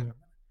göstərirəm.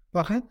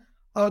 Baxın,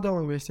 Adam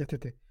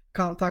Universitetidir,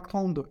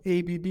 Contact.com'dur,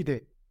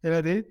 ABB'dir.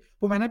 Elə deyil?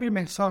 Bu mənə bir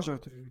mesaj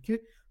ötürür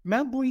ki,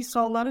 mən bu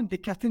insanların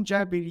diqqətini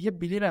cəlb edə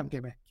bilirəm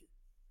demək ki.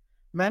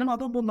 Mənim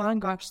adım bunların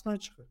qarşısına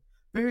çıxır.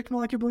 Böyük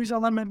ehtimal ki, bu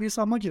insanlar mənim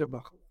hesabıma girib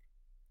baxırlar.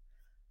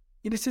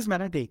 İndi siz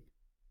mənə deyin.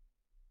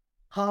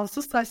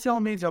 Hansı sosial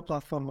media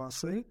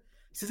platforması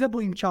sizə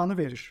bu imkanı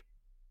verir?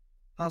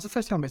 Hansı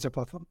sosial media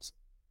platforması?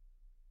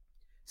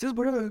 Siz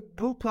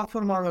bu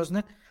platformanın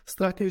özünə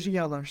strateji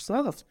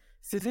yanaşsanız,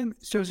 sizin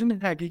sözün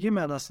həqiqi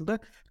mənasında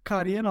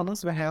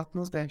karyeranız və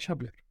həyatınız dəyişə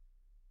bilər.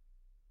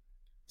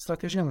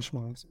 Strateji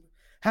yanaşmalısınız.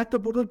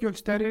 Hətta burada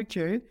göstərir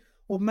ki,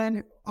 o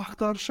mən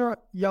axtarışa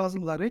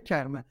yazıları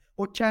kəlmə,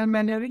 o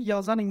kəlmələri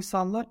yazan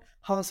insanlar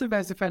hansı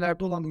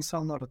vəzifələrdə olan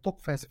insanlardır, top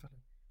vəzifələr.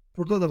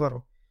 Burada da var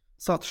o.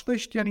 Satışda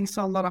işləyən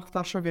insanlar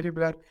axtarışa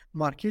veriblər,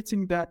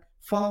 marketingdə,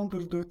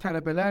 founderdur,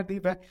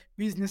 tələbələrdir və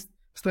biznes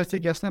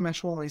strategiyasına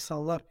məşğul olan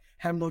insanlar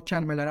həm də o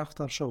kəlmələri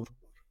axtarışa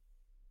vururlar.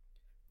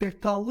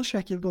 Detallı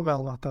şəkildə o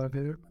məlumatları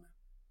verir mənə.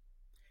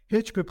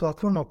 Heç bir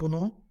platforma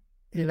bunu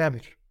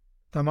eləmir.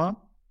 Tamam?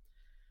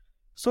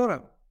 Sonra,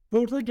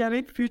 burada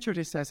gəlib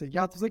future hissəsi.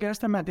 Yadınıza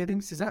gəlirsə mən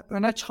dedim sizə,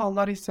 önə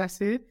çıxanlar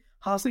hissəsi,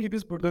 hansı ki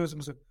biz burada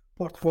özümüzün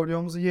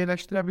portfolyomuzu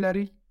yerləşdirə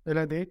bilərik,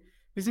 elə deyil.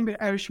 Bizim bir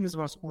erişimiz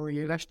varsa onu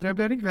yerləşdirə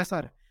bilərik və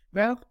s.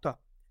 Və yaxud da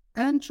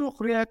ən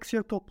çox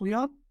reaksiya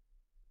toplayan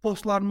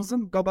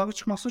postlarımızın qabağı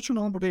çıxması üçün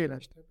onu burada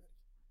yerləşdirə bilərik.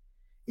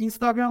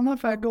 Instagramdan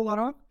fərqli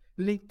olaraq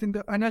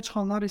LinkedIn-də önə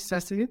çıxanlar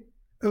hissəsi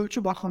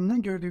ölçü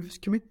baxımından gördüyünüz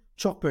kimi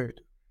çox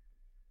böyükdür.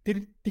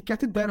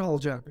 Diqqəti dərhal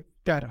cəlb edir.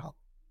 Dərhal.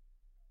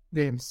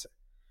 Deyim sizə.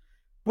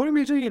 Bunu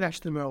necə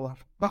yerləşdirmək olar?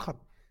 Baxın,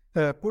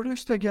 burada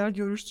üstəgəl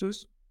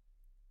görürsünüz.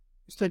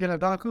 Üstəgələ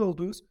daxil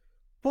oldunuz.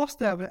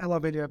 Post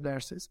əlavə edə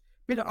bilərsiniz.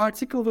 Bir də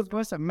artikeliniz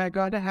varsa,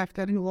 məqalə,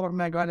 həftəlik olaraq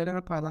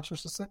məqalələri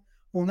paylaşırsınızsa,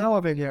 onu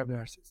əlavə edə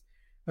bilərsiniz.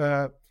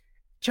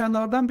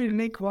 Kənardan bir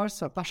link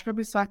varsa, başqa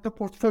bir saytda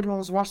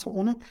portfolyonuz varsa,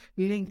 onu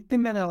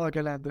LinkedIn-lə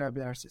əlaqələndirə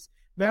bilərsiniz.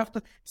 Və yaxud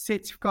da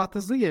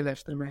sertifikatınızı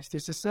yerləşdirmək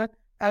istəyirsinizsə,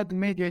 Add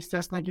Media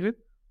hissəsinə girib,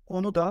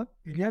 onu da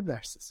eləyə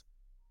bilərsiniz.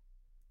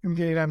 Ümid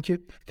edirəm ki,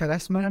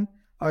 tələsmərəm,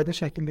 aydın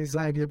şəkildə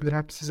izah edə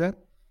bilirəm sizə.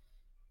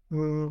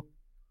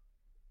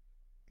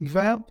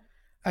 Və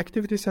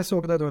activity hissəsi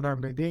o qədər də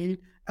önəmli deyil.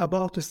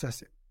 About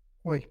hissəsi.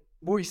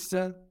 Bu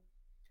hissə,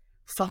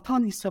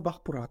 satan hissə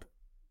bax buradır.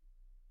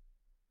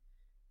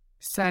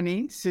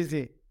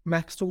 Sizi,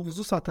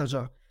 məhsulunuzu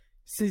satacaq,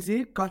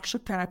 sizi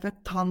qarşı tərəfə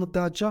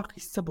tanıdacaq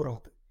hissə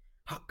buradır.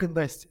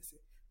 Haqqında hissəsi.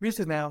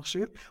 Bilirsiniz nə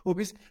yaxşı?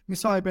 Biz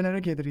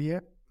müsahibələrə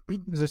gedirik.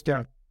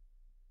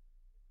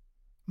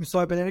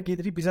 Müsahibələrə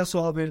gedirik, bizə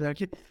sual verirlər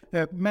ki,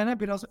 mənə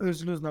biraz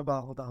özünüzlə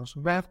bağlı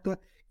danışın. Və yaxud da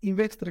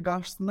investor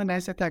qarşısında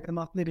nəyisə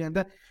təqdimatını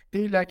eləyəndə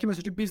deyirlər ki,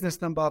 məsələn,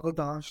 bizneslə bağlı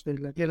danış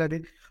deyirlər. Elə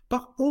deyil.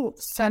 Bax, o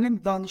sənin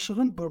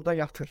danışığın burada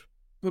yatır.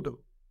 Budur.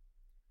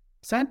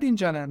 Sən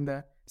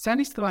dincələndə,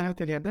 sən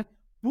istirahət eləyəndə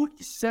bu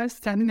hissə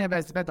sənin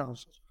əvəzinə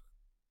danışacaq.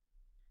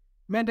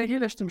 Mən də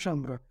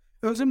yerləşdirmişəm bura.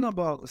 Özümlə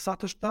bağlı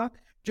satışda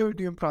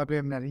gördüyüm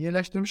problemləri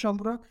yerləşdirmişəm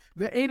bura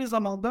və eyni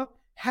zamanda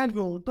həll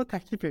yolunu da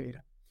təklif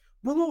edirəm.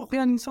 Bunu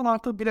oxuyan insan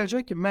artıq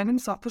biləcək ki, mənim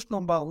satışla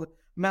bağlı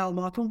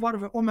məlumatım var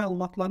və o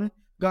məlumatların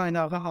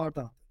qaynağı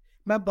hardadır.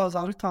 Mən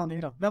bazarı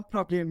tanıyıram, mən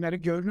problemləri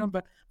görürəm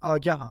və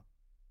agaham.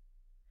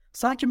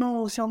 Sanki mən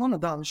o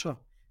insanlarla danışıram.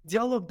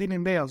 Dialoq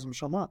dilində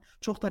yazmışam, amma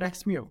çox da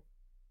rəsmi yox.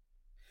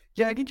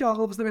 Yəqin ki,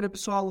 ağlınızda belə bir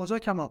sual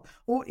olacaq, Kəmal.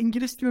 O,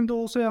 ingilis dilində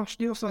olsa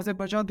yaxşı, yoxsa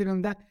Azərbaycan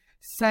dilində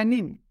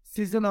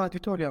sizin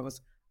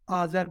auditoriyamız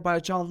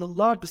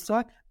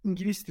Azərbaycanlılardırsa,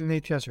 ingilis dilinə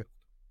ehtiyac yoxdur.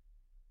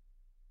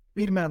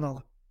 Bir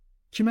mənalı.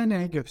 Kimə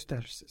nəyi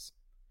göstərirsiniz?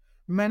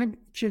 Mənim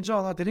ikinci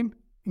ana dilim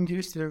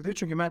ingilis dilidir,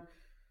 çünki mən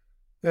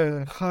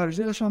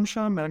xaricdə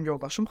yaşamışam, mənim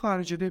yoldaşım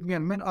xaricidir,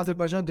 yəni mən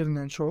Azərbaycan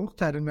dilindən çox,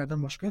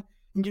 təlimlərdən başqa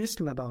ingilis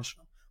dilində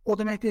danışıram. O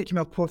demək deyil ki,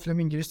 mən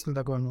profilimi ingilis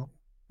dilində qoymalıyım.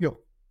 Yox.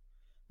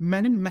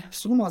 Mənim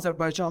məhsulum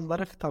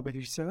Azərbaycanlılara xitab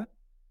edirsə,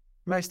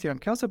 mən istəyirəm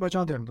ki,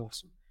 Azərbaycan dilində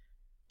olsun.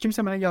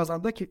 Kimsə mənə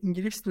yazanda ki,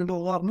 ingilis dilində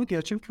olarmı,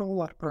 deyəcəm ki,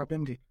 olar,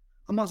 problem deyil.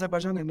 Amma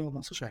Azərbaycan dilində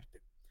olması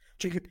şərtdir.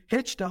 Çünki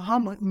heç də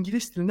hamı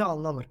ingilis dilini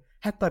anlamır.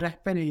 Hətta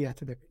rəhbər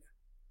heyəti də belə.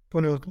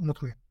 Bunu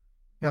unutmayın.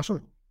 Yaxşı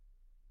mı?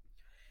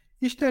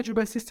 İş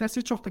təcrübəsi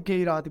hissəsi çox da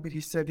qeyri-adi bir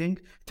hissə deyil.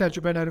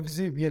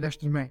 Təcrübələrinizi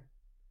yerləşdirmək.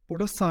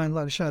 Burada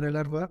sayınlar,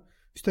 işarələr var.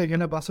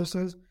 Üstəgələ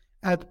basırsınız,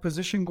 add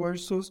position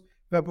qoyursunuz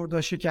və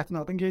burada şirkətin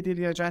adını qeyd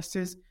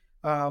edəcəksiniz.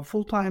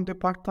 Full time'da,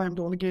 part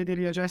time'da onu qeyd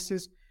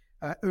edəcəksiniz.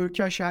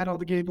 Ölkə, şəhər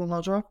adı qeyd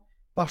olunacaq.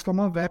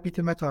 Başlama və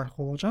bitirmə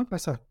tarixi olacaq və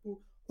s. Bu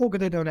o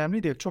qədər də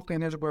önəmli deyil. Çox da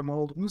enerji qoymalı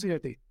olduğunuz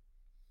yer deyil.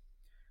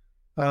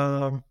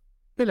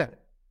 Belə.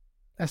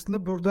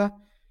 Əslində burada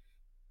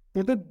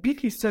bir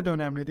hissə də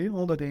önəmlidir.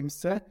 Onu da deyim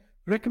sizə.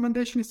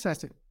 Recommendation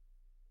hissəsi.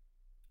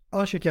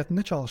 A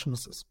şirkətində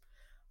çalışmısınız.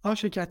 A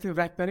şirkətin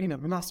rəhbəri ilə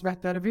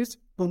münasibətləriniz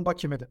bomba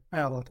kimidir.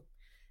 Əladır.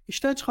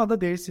 İşdən çıxanda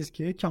deyirsiniz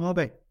ki, Kəmal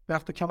bəy, və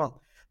yaxud da Kəmal,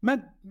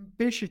 mən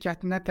 5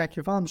 şirkətindən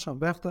təklif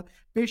almışam və yaxud da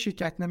 5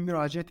 şirkətindən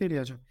müraciət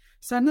edəcəm.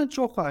 Səndən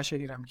çox xahiş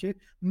edirəm ki,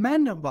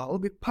 mənlə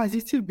bağlı bir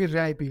pozitiv bir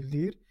rəy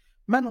bildir.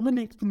 Mən onu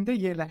LinkedIn-də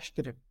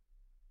yerləşdirim.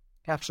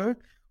 Yaxşı?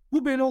 Bu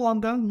belə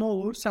olanda nə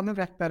olur? Sənin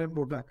rəhbərin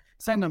burada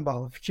sənlə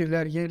bağlı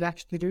fikirlər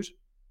yerləşdirir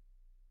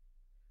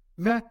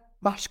və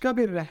başqa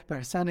bir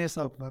rəhbər sənin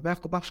hesabına və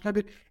yaxud da başqa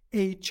bir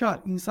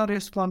HR, insan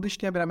resurslarında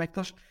işləyən bir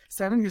əməkdaş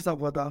sənin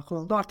hesabına daxil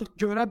olanda artıq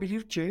görə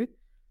bilir ki,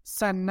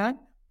 səndən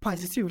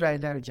pozitiv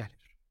rəylər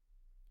gəlir.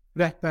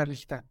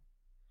 Rəhbərlikdən.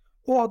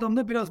 O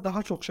adamda biraz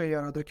daha çox şey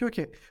yaradır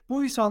ki,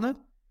 bu insanı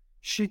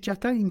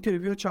şirkətə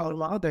intervyu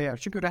çağırmağa dəyər.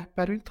 Çünki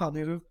rəhbərini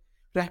tanıyırıq,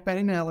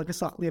 rəhbəri ilə əlaqə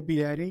saxlaya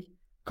bilərik,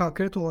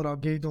 konkret olaraq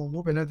qeyd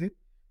olunub, belədir.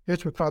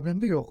 Heç bir problem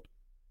də yoxdur.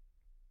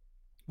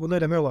 Bunu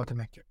eləmək olar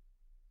demək ki.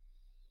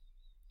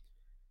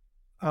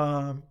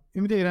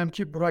 Ümid edirəm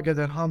ki, bura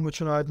qədər hamı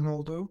üçün aydın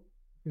oldu.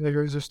 Bir də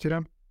göz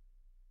istəyirəm.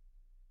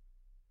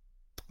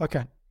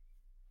 Okay.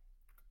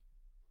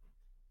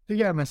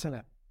 Digər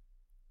məsələ.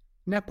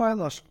 Nə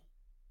paylaşım?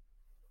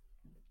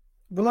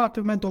 Bunu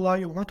artıq mən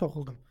dolayı yoluna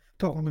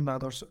toxundum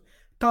daha doğrusu.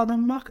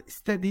 Tanınmaq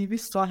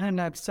istədiyiniz sahə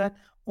nədirsə,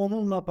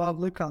 onunla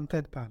bağlı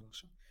kontent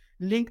paylaşın.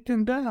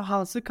 LinkedIn-də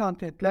hansı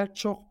kontentlər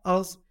çox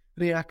az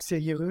reaksiya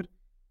yığır?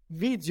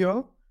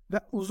 Video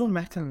və uzun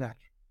mətnlər.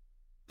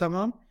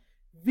 Tamam?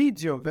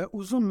 Video və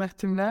uzun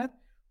mətnlər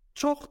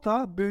çox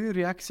da böyük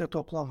reaksiya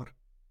toplamır.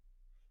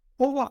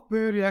 O vaxt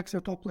böyük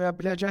reaksiya toplaya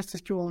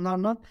biləcəksiniz ki,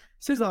 onlarla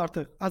siz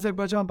artıq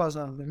Azərbaycan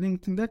bazarında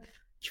LinkedIn-də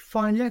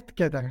kifayət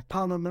qədər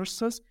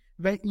tanınırsınız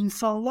və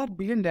insanlar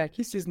bilirlər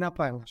ki, siz nə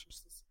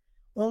paylaşırsınız.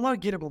 Onlar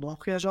girib onu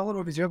oxuyacaqlar,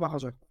 o videoya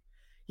baxacaqlar.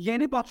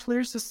 Yeni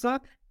başlayırsınızsa,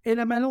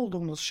 eləməli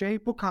olduğunuz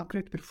şey bu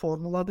konkret bir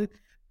formuladır.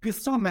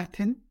 Qısa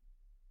mətn,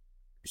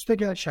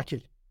 üstəgəl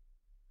şəkil.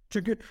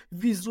 Çünki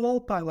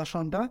vizual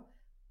paylaşanda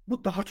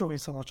bu daha çox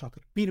insana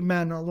çatır. Bir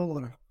mənalı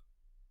olaraq.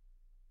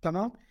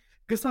 Tamam?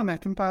 Qısa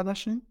mətn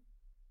paylaşın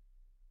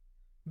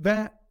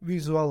və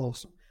vizual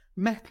olsun.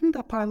 Mətni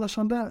də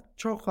paylaşanda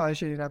çox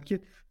xahiş edirəm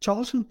ki,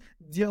 çalışın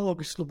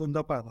dialoq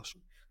üslubunda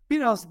paylaşın.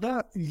 Biraz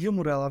da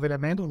yumor əlavə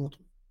eləməyi də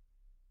unutmayın.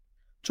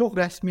 Çox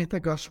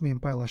rəsmiyyətə qaçmayın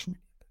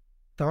paylaşmayın.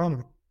 Tamam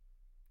mı?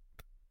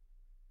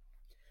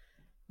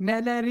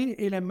 Nələri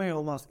eləmək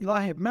olmaz?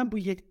 İlahi, mən bu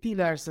 7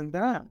 il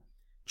ərzində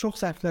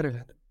çox səhvlər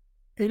elədim.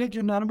 Elə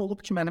günlərim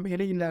olub ki, mənim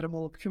elə illərim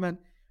olub ki, mən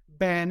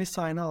bəyəni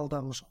sayına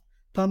aldanmışam.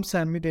 Tam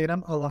səmimi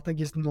deyirəm, Allahdan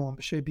gizli olan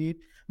bir şey deyil.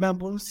 Mən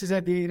bunu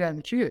sizə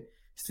deyirəm ki,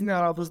 sizin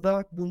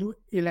aranızda bunu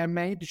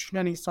eləməyi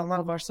düşünən insanlar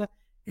varsa,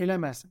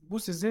 eləməsin. Bu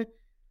sizi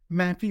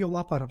mənfi yola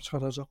aparıb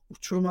çıxaracaq,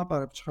 uçuruma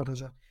aparıb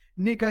çıxaracaq.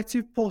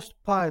 Negativ post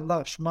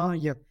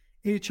paylaşmayın.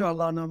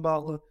 HR-larla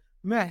bağlı,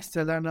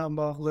 müəssisələrlə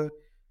bağlı,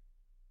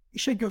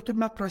 işə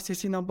götürmə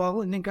prosesi ilə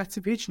bağlı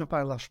negativ heç nə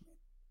paylaşmayın.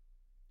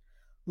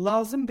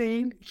 Lazım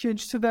deyil,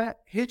 ikincisi də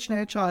heç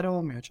nəyə çarə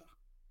olmayacaq.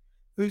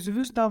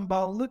 Özünüzlə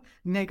bağlı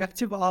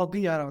negativ algı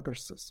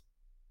yaradırsınız.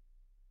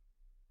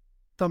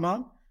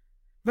 Tamam?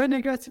 Və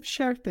negativ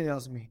şərt də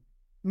yazmayın.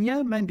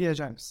 Niyə? Mən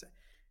deyəcəm sizə.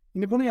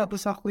 İndi bunu yadda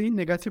saxlayın,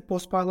 negativ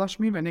post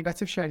paylaşmayın və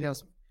negativ şərt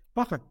yazmayın.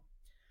 Baxın,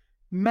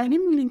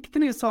 mənim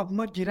LinkedIn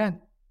hesabıma girən,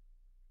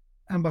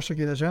 ən başa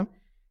gedəcəm,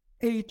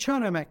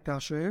 HR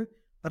əməkdaşı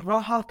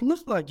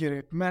rahatlıqla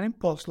girib mənim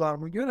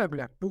postlarımı görə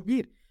bilər. Bu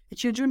bir.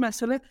 İkinci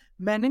məsələ,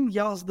 mənim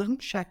yazdığım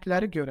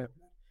şərtləri görə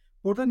bilər.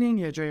 Burada nə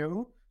edəcək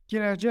o?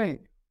 Girəcək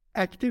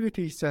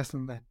activity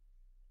hissəsində.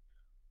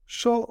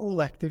 Show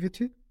all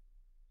activity.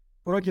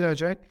 Bura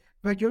girəcək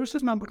və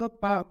görürsünüz, mən burada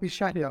bir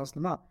şərh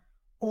yazdım.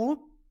 O,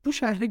 bu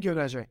şərhi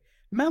görəcək.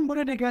 Mən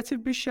bura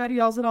negativ bir şərh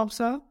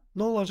yazıramsa,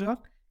 nə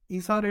olacaq?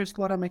 İnsan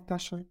resursları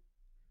əməkdaşı,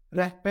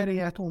 rəhbər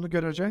heyəti onu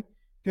görəcək.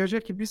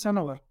 Görəcək ki, bir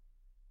sənə var.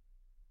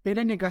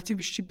 Belə negativ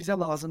işçi bizə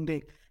lazım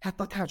deyil.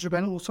 Hətta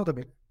təcrübəli olsa da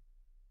belə.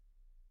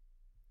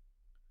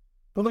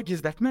 Bunu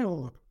gizlətmək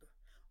olur.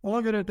 Ona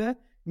görə də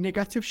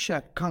negativ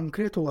şərt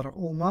konkret olaraq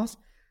olmaz.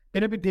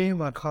 Belə bir deyim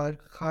var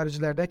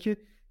xaricilərdə ki,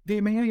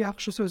 deməyə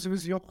yaxşı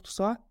sözünüz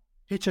yoxdursa,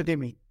 heç nə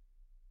deməyin.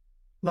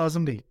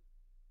 Lazım deyil.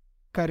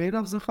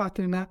 Karyeranızın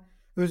xatirinə,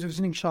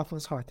 özünüzün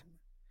inkişafınız xatirinə.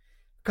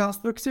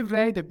 Konstruktiv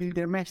rəy də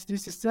bildirmək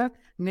istəyirsinizsə,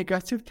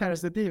 negativ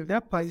tərzdə deyil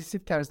də,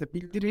 pozitiv tərzdə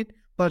bildirin.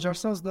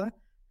 Bacarsaz da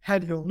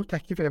hər yolunu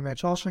təklif etməyə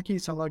çalışın ki,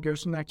 insanlar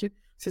görsünlər ki,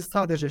 siz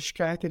sadəcə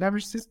şikayət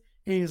eləmirsiniz,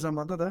 eyni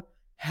zamanda da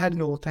hər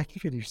yolu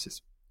təklif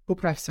edirsiniz. Bu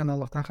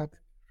professionallıqdan xəbər.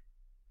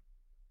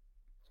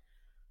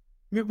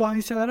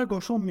 Mübahisələrə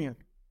qoşulmayın.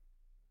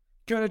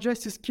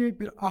 Görəcəksiniz ki,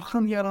 bir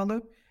axın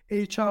yaranıb,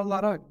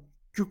 HR-lara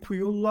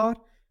güpüyürlər,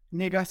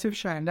 negativ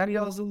şərhlər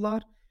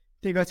yazırlar,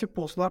 negativ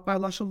postlar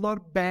paylaşırlar,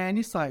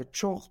 bəyəni sayı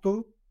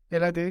çoxdur,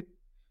 elədir.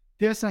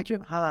 Deyirsən ki,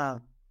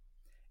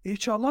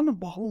 HR-larla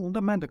bağlı olanda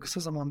mən də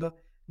qısa zamanda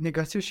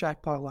negativ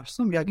şərh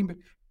paylaşsam, yəqin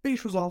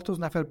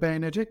 500-600 nəfər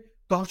bəyənəcək,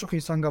 daha çox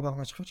insan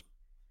qabağına çıxacaq.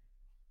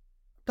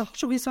 Daha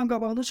çox insan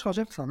qabağına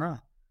çıxacaqsan,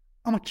 ha?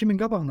 Amma kimin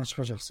qabağına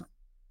çıxacaqsan?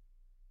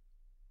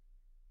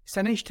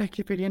 Sənə iş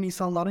təklif edən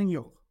insanların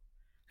yox,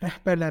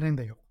 rəhbərlərin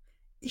də yox.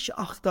 İş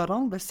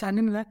axtaran və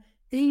səninlə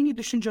eyni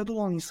düşüncədə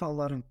olan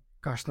insanların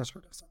qarşına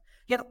çıxacaqsan.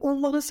 Yəni,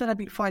 onların sənə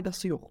bir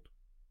faydası yoxdur.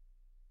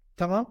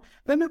 Tamam?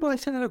 Və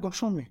mübahisələrə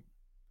qoşulmayın.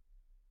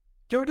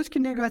 Gördünüz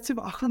ki, negativ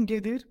axın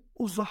gedir,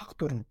 uzaq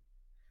durun.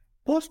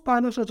 Post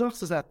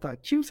paylaşacaqsınız hətta.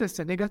 Kimsə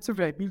sizə negativ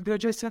rəy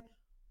bildirəcəksə,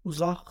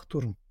 uzaq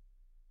durun.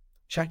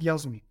 Şərh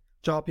yazmayın,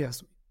 cavab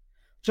yazmayın.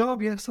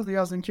 Cavab yazsa da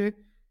yazın ki,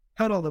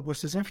 hər halda bu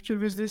sizin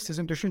fikrinizdir,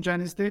 sizin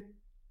düşüncənizdir.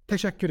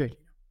 Təşəkkür edin.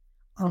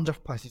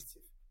 Ancaq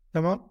pozitiv.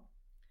 Tamam?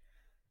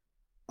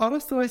 Ara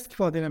sıra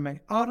istifadə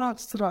eləmək. Ara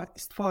sıra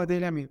istifadə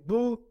eləmək.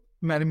 Bu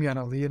mənim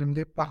yaralı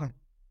yerimdir. Baxın.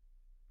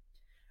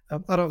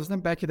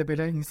 Aramızdan bəlkə də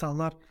belə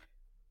insanlar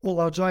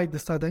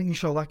olacaqdısa da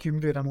inşallah ki,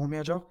 ümid edirəm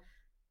olmayacaq.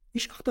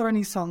 İş axtaran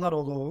insanlar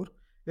olur.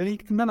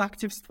 LinkedIn-dən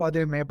aktiv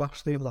istifadə etməyə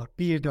başlayırlar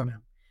bir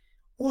dönəm.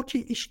 O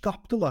ki, iş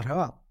tapdılar,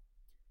 ha.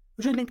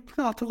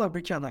 LinkedIn-i atırlar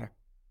bir kənara.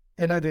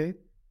 Elədir.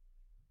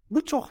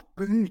 Bu çox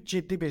böyük,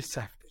 ciddi bir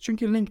səhvdir.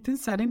 Çünki LinkedIn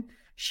sənin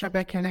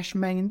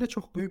şəbəkələşməyində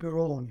çox böyük bir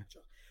rol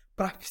oynayacaq.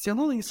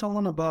 Professional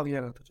insanlarla bağ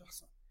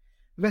yaradacaqsan.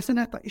 Və sən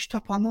hətta iş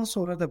tapandan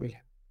sonra da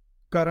belə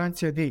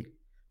qarantiya deyil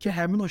ki,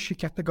 həmin o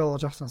şirkətdə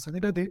qalacaqsan sən.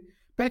 Elədir.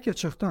 Bəlkə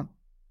çıxdan.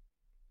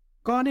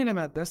 Qane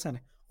eləmədi də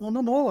səni. Onda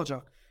nə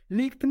olacaq?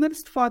 LinkedIn-dən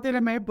istifadə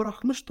eləməyi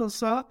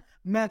buraxmışdınsa,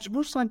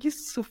 məcbursan ki,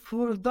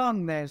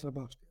 sıfırdan nəyisə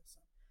başlayasan.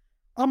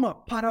 Amma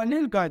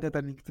paralel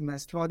qaydada LinkedIn-dən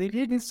istifadə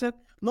edirdinsə,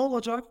 nə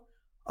olacaq?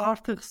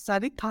 Artıq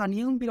səni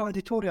tanıyan bir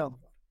auditoriyan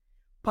var.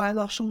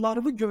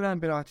 Paylaşımlarını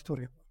görən bir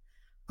auditoriyan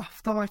var.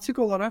 Avtomatik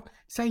olaraq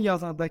sən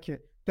yazanda ki,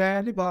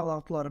 dəyərli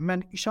bağlantıları,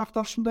 mən iş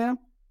axtarışındayam,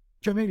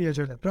 kömək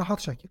edəcəklər,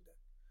 rahat şəkildə.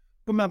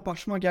 Bu mən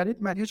başıma gəlib,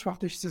 mən heç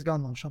vaxt işsiz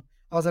qalmamışam.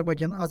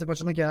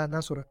 Azərbaycana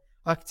gələndən sonra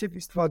aktiv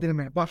istifadə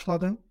etməyə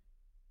başladım,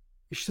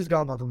 işsiz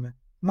qalmadım mən.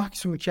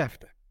 Maksimum 2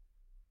 həftə.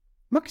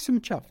 Maksimum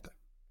 2 həftə.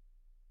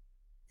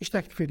 İş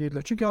təklif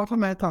edirlər. Çünki artıq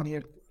məni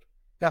tanıyırdılar.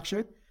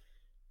 Yaxşı.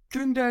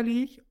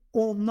 Gündəlik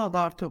ondan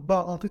artıq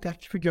bağlantı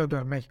təklifi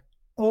göndərmək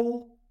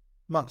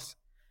olmaz.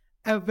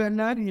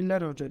 Əvvəllər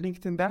illər öncə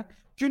LinkedIn-də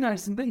gün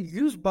ərzində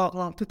 100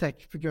 bağlantı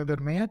təklifi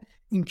göndərməyə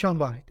imkan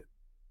var idi.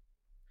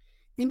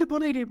 İndi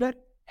bunu eləyiblər,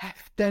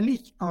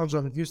 həftəlik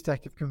ancaq 100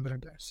 təklif göndərə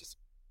bilərsiniz.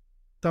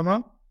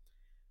 Tamam?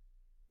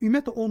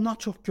 Ümumiyyətlə ondan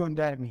çox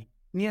göndərməyin.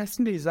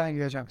 Niyəsini də izah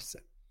edəcəm sizə.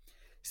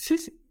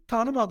 Siz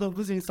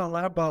tanımadığınız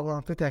insanlara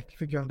bağlantı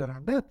təklifi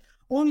göndərəndə,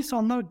 o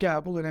insanlar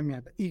qəbul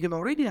eləməyəndə,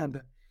 ignore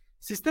edəndə,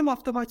 sistem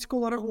avtomatik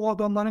olaraq o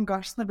adamların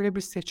qarşısına belə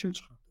bir seçim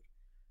çıxardır.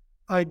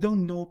 I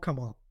don't know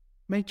Kamal.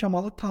 Mən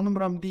Kamalı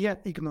tanımıram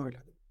deyə ignore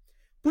elədim.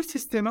 Bu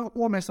sistemə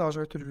o mesaj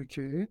ötürür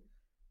ki,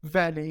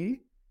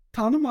 Vəli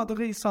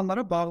tanımadığı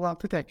insanlara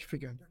bağlantı təklifi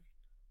göndərir.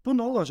 Bu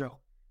nə olacaq?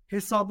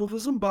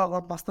 Hesabınızın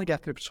bağlanmasına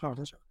gətirib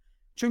çıxardacaq.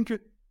 Çünki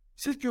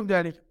siz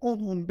gündəlik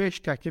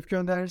 10-15 təklif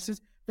göndərirsiniz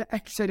və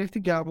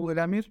əksəriyyəti qəbul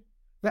eləmir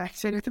və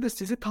əksəriyyəti də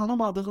sizi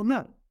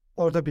tanımadığını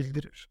orada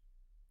bildirir.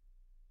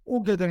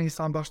 O qədər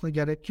insan başına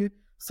gəlir ki,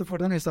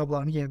 sıfırdan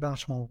hesablarını yenidən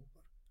açmalı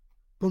olurlar.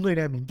 Bunu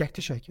eləməyin,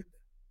 qəti şəkildə.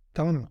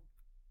 Tamam mı?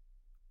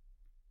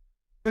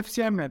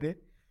 Tövsiyəm nədir?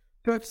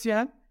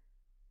 Tövsiyəm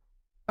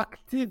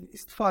aktiv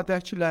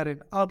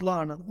istifadəçilərin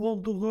adlarının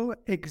olduğu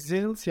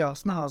Excel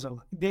siyahısını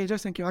hazırla.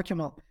 Deyəcəksən ki,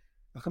 Kemal,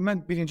 baxın,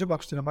 mən birinci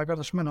başlayıram,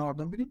 qardaşım, mən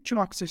oradan bilin, kim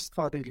aktiv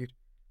istifadə edir?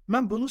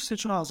 Mən bunu sizin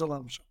üçün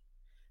hazırlamışam.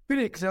 Bir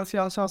Excel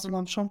siyahısı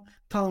hazırlamışam,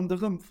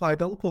 tanıdığım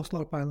faydalı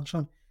postlar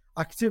paylaşan,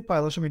 aktiv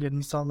paylaşım edən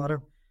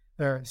insanların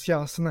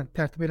siyahısını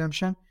tərtib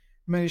eləmişəm.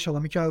 Mən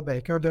inşallah Mikail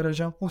bəyə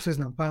göndərəcəm, o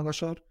sizlə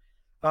paylaşar.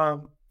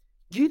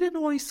 Girin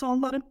o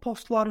insanların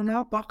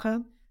postlarına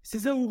baxın,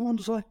 sizə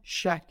uyğundursa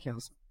şərh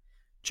yazın.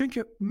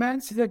 Çünki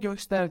mən sizə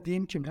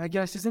göstərdiyim kimi,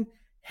 əgər sizin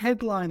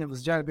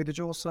headline-ınız cəlb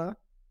edici olsa,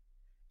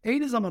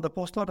 eyni zamanda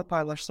postlarda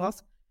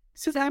paylaşsaz,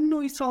 siz həmin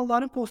o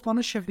insanların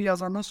postlarını şərhli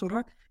yazandan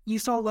sonra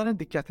insanların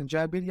diqqətini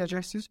cəlb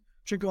edəcəksiniz.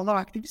 Çünki onlar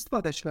aktiv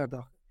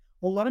istifadəçilərdir.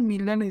 Onların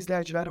minlərlə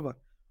izləyiciləri var.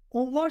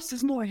 Onlar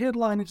sizin o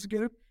headline-ınızı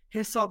görüb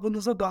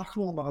hesabınıza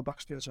daxil olmağa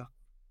başlayacaq.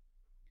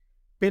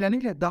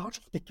 Beləliklə daha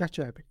çox diqqət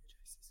cəlb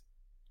edəcəksiniz.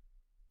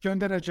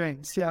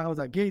 Göndərəcəyin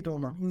siyahıda qeyd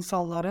olunan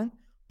insanların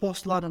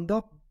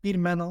postlarında bir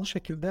mənalı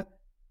şəkildə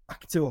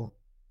aktiv olun.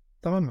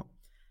 Tamam mı?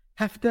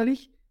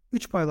 Həftəlik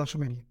 3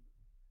 paylaşım edin.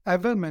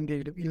 Əvvəl mən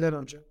deyildim, illər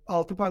öncə.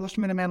 6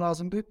 paylaşım eləmək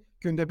lazımdır.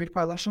 Gündə bir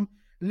paylaşım.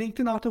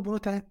 LinkedIn artıq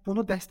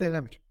bunu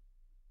dəstəkləmir.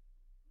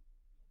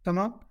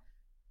 Tamam?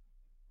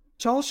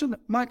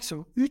 Çalışın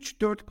maksimum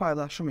 3-4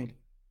 paylaşım edin.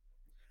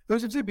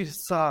 Özünüzə bir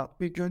saat,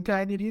 bir gün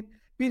təyin edin.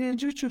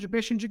 Birinci, üçüncü,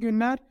 beşinci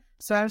günlər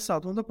səhər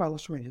saat 10'da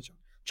paylaşım edəcəm.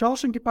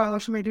 Çalışın ki,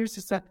 paylaşım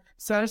edirsinizsə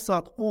səhər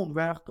saat 10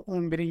 və yaxud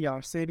 11'in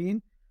yarısı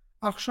edin.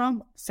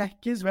 Axşam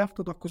 8 və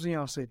yaxud 9'un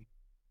yarısı edin.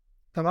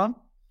 Tamam?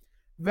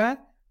 Və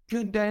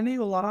gündəlik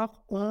olaraq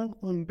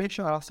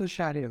 10-15 arası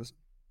şərh yazın.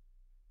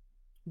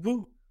 Bu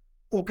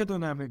o qədər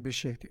önəmli bir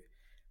şeydir.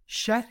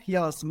 Şərh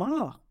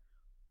yazmaq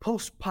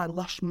post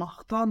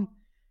paylaşmaqdan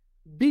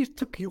bir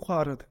tık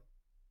yuxarıdır.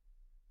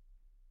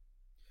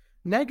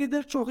 Nə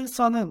qədər çox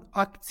insanın,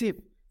 aktiv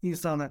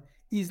insanın,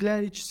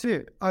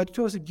 izləyicisi,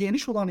 auditoriyası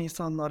geniş olan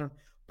insanların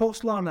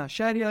postlarına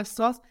şərh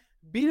yazsaz,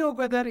 bir o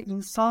qədər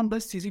insan da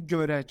sizi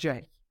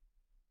görəcək.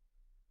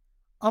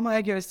 Amma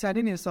əgər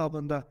sənin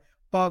hesabında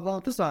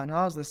bağlantı sayını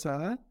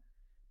azdırsa,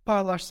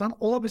 paylaşsan,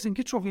 ola bilsin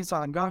ki, çox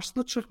insanın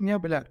qarşısına çıxmaya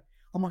bilər.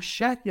 Amma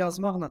şərh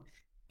yazmaqla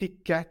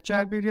diqqət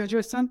cəlb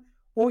edəcəksən,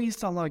 o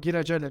insanlar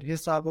girəcəklər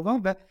hesabına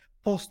və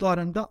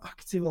postlarında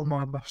aktiv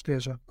olmağa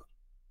başlayacaqlar.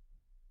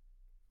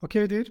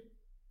 Okeydir?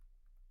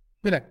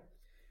 Belə.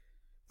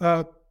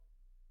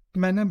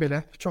 Məndən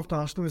belə çox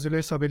danışdım, üzrlə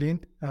hesab eləyin.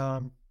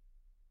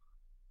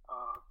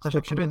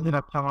 Təşəkkür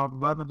edirəm Kamal.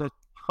 Mən də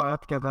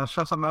kifayət qədər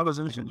şəxsən mənim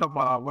özüm üçün çox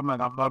maraqlı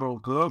məqamlar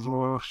oldu.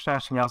 Bu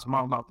şərh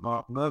yazmaqla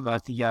bağlı və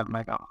digər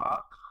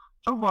məqamlar.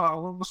 Çox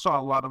maraqlı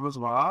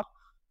suallarımız var.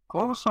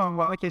 O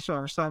suallara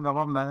keçməmişdən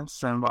qabaq mənim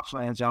sizə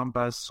başlayacağım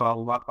bəzi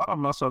suallar var.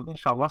 Ondan sonra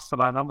inşallah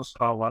sırayla bu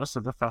sualları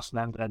sizə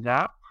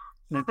fərqləndirəcəm.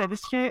 Siz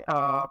dediniz ki,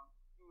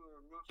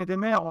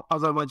 demək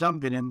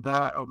Azərbaycan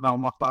dilində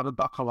məlumatları,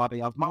 dataları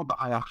yazmaq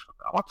daha yaxşıdır.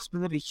 Amma biz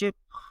bilirik ki,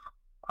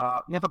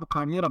 ya da bu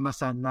karyera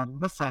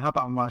məsələlərində sərhəd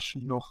anlayışı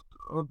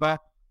yoxdur və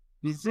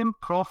bizim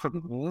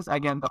profilimiz,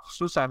 əgər də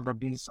xüsusən də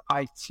biz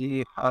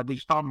IT,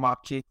 digital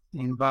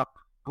marketing və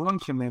bunun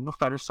kimi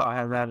müxtəlif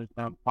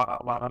sahələrdən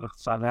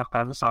maraqlararıqsa və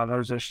fərqli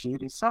sahələr üzrə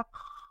işləyiriksə,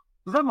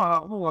 bizə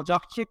maraqlı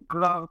olacaq ki,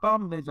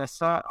 qıraqdan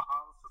necəsə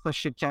hansısa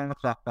şirkətin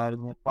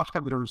rəhbərini,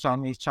 başqa bir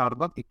ölçənin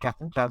içərdə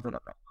diqqətini cəlb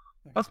eləmək.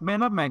 Bəs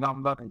belə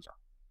məqamda necə?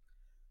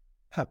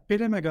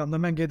 Belə məqamda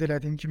mən qeyd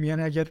elədiyim kimi,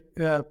 yəni əgər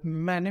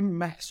mənim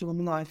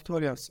məhsulumun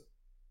auditoriyası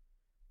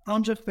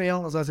ancaq və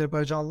yalnız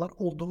Azərbaycanlılar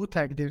olduğu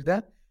təqdirdə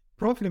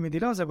profilimin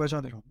dili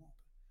Azərbaycan dili olmalıdır.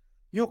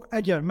 Yox,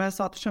 əgər mən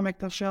satış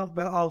əməkdaşıyam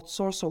və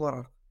outsource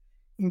olaraq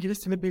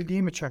İngilis dili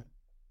bildiyim üçün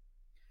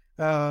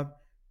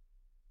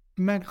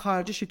mən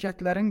xarici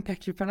şirkətlərin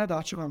təkliflərinə də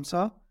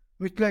açığamsa,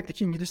 mütləqdir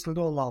ki, İngilis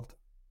dildə olmalıdır.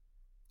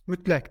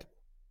 Mütləqdir.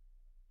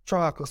 Çox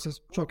haqlısınız,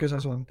 çox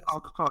gözəl sorundur.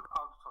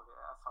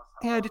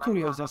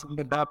 Auditoriya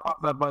yazasında da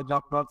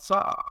Azərbaycanlılarsa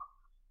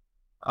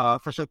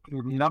Teşekkür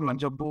edirəm.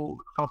 Məncə bu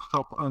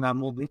çox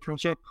önəmli oldu.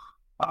 Çünki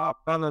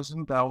mən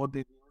özüm də o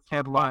dediyiniz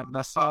headline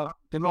məsəl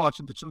demək olar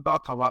ki, bütün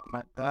data var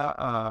məndə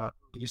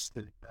ingilis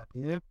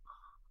dilindədir.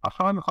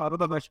 Aşağı yuxarı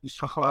da bəlkə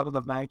uşaqları da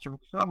mənim kimi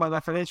düşünür, amma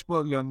məsələ heç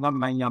bu yöndən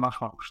mən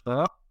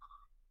yanaşmamışdım.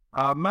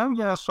 Mənim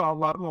yenə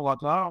suallarım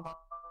olacaq.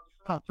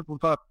 Çünki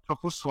burada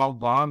çoxlu sual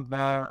var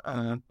və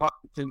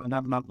vaxt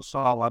itirmədən mən bu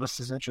sualları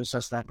sizin üçün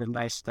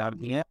səsləndirmək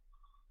istərdim.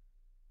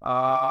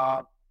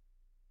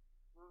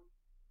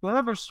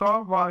 Belə bir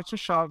sual var ki,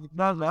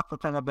 şagirdlər və yaxud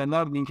da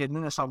tələbələr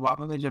LinkedIn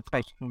hesablarını necə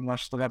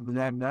təkmilləşdirə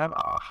bilərlər?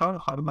 Aşağı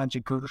yuxarı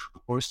məncə görüş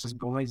qoyursunuz,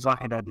 bunu izah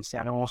edərdiniz.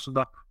 Yəni onsuz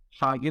da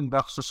şagird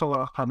və xüsusi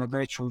olaraq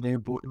tələbə üçün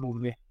bu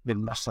ümumi bir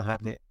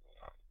məsələdir.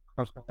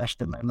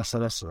 Təkmilləşdirmək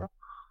məsələsi.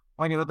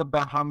 Ona görə də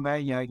Bəhram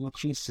bəy yəqin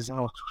ki, sizin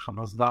o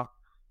çıxışınızda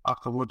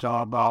akıllı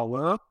cavabı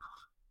alıb.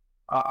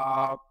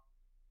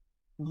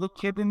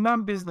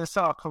 LinkedIn-dən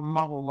biznesə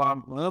atılmaq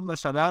olarmı?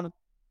 Məsələn,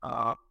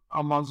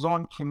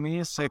 Amazon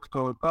kimi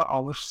sektorda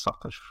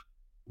alış-satış.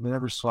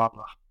 Belə bir sual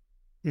var.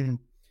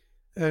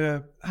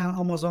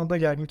 Amazonda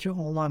yəqin ki,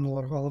 onlayn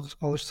olaraq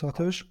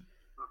alış-satış.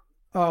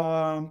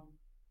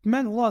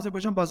 Mən onu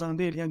Azərbaycan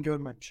bazarında eləyən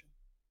görməmişəm.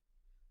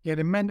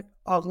 Yəni, mən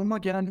ağlıma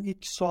gələn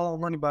ilk sual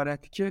ondan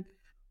ibarətdir ki,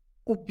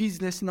 o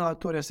biznesin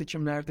auditoriyası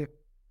kimlərdir?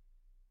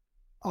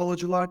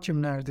 Alıcılar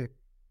kimlərdir?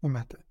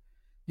 Ümumiyyətlə.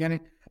 Yəni,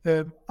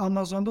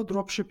 Amazonda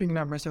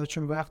dropshippinglə məsəl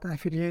üçün və yaxud da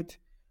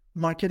affiliate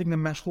marketinqlə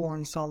məşğul olan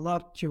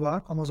insanlar ki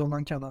var,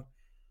 Amazondan kənar.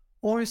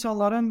 O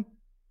insanların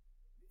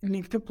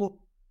LinkedIn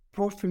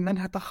profilindən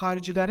hətta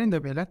xaricilərin də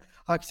belə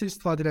aktiv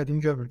istifadə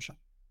edildiyini görmüşəm.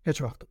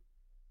 Heç vaxt.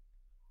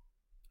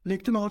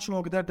 LinkedIn onun üçün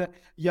o qədər də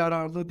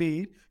yararlı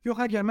deyil. Yox,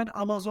 əgər mən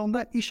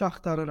Amazonda iş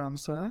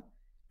axtarıramsa,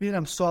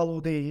 bilirəm sual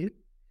o deyil,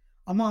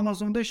 amma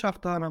Amazonda iş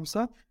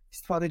axtarıramsa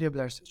istifadə edə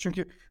bilərsiniz.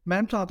 Çünki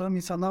mənim tanıdığım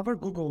insanlar var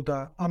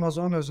Google'da,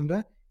 Amazonun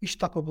özündə iş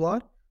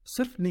tapıblar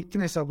sırf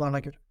LinkedIn hesablarına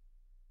görə.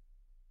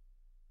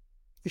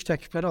 İş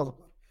təklifləri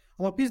alıblar.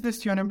 Amma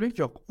biznes yönümlülük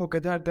yox. O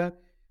qədər də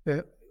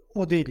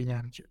o deyil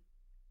yəni ki.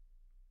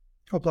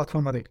 O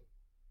platforma deyil.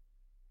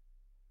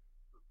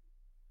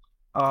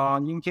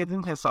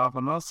 LinkedIn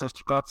hesabına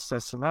sertifikat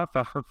hissəsinə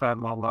fəxri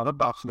fərmanları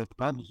daxil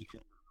etmək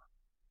mümkün.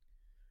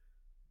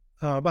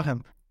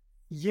 Baxın,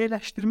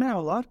 yerləşdirmək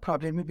olar,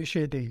 problemli bir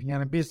şey deyil.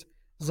 Yəni biz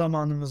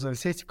zamanımızı,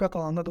 sertifikat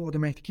alanda da o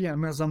deməkdir ki,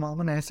 yəni mən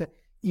zamanımı nəyəsə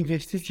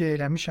investisiya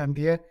eləmişəm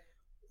deyə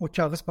o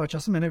kağız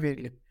parçası mənə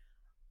verilib.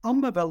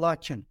 Amma və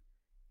lakin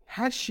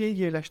hər şeyi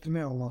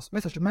yerləşdirmək olmaz.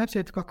 Məsələn, mənim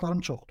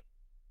sertifikatlarım çoxdur.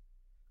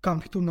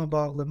 Kompüterlə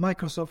bağlı,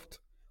 Microsoft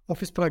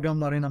Office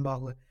proqramları ilə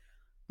bağlı.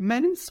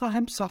 Mənim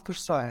sahəm satış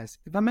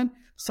sahəsidir və mən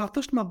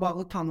satışla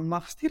bağlı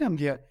tanınmaq istəyirəm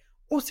deyə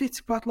o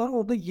sertifikatları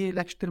orada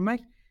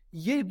yerləşdirmək,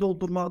 yer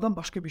doldurmaqdan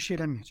başqa bir şey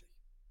eləməyəcək.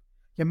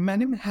 Yəni,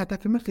 mənim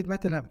hədəfimə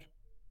xidmət eləmir.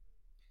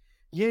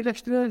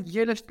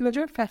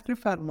 Yerləşdiriləcək fəxri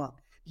fərman,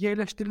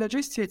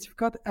 yerləşdiriləcək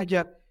sertifikat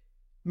əgər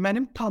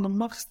mənim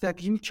tanınmaq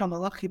istədiyim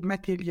kanala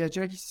xidmət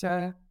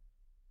eləyəcəksə,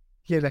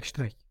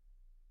 yerləşdirək.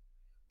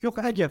 Yox,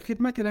 əgər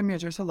xidmət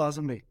eləməyəcəksə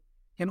lazım deyil.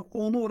 Yəni,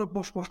 onu ora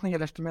boş-boşuna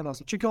yerləşdirmək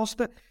lazım. Çünki onsuz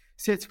da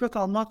sertifikat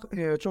almaq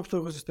çox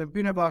uyğun sistem.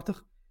 Bir növ artıq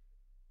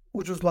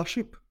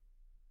ucuzlaşıb.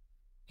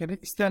 Yəni,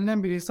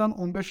 istənilən bir insan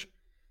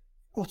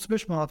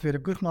 15-35 manat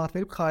verib, 40 manat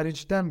verib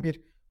xaricdən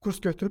bir kurs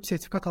götürüb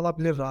sertifikat ala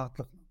bilir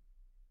rahatlıqla.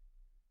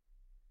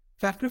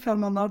 Fərqli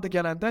fərmanları da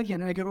gələndə,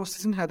 yəni əgər o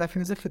sizin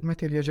hədəfinizə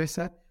xidmət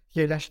eləyəcəksə,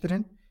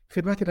 yerləşdirin.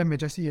 Xidmət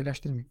eləməyəcəksə,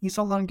 yerləşdirməyin.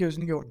 İnsanların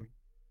gözünü yormayın.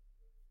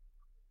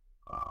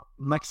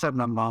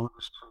 Məqsədlə bağlı.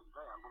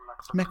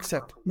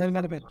 Məqsəd. Nə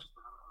belə?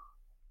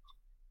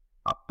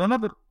 Belə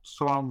bir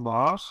sual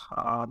var.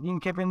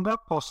 LinkedIn-də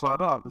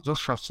postları ardıcıl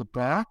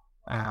şəkildə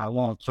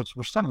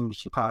keçmişdən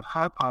indiki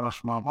tarixə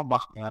paylaşmağıma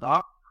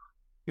baxmayaraq,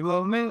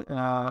 ümumi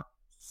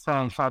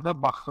səhifədə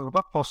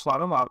baxdıqda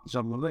postların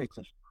ardıcıllığı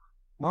itir.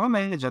 Bunu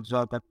necə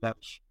düzəldə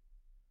bilərik?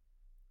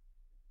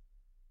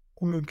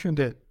 O mümkün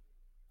deyil.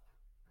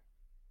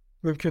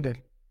 Mümkün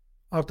deyil.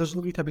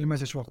 Ardıcılığı itə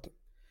bilməz heç vaxt.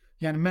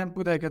 Yəni, mən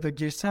bu dəqiqədə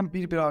girsəm,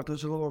 bir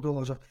ardıcılıq orada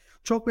olacaq.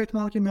 Çox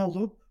ehtimal ki, nə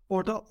olub?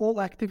 Orada all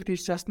activity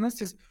hissəsindən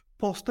siz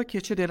posta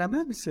keçid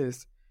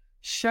eləməmisiniz.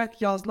 Şərh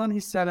yazılan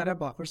hissələrə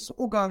baxırsınız.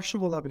 O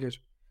qarışıq ola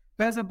bilir.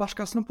 Bəzən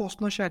başqasının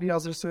postuna şərh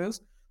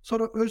yazırsınız.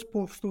 Sonra öz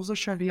postunuza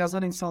şərh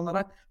yazan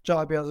insanlara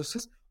cavab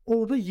yazırsınız.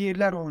 Orada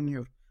yerlər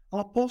oynayır.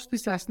 Amma post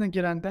hissəsinə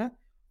girəndə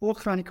o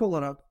xroniki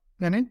olaraq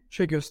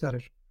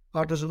göstərir.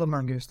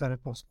 Ardıcılıqla göstərir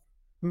post.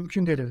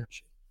 Mümkün deyil elə bir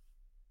şey.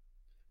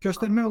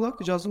 Göstərmək olar,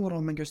 icazə var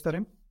onu mən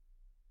göstərim.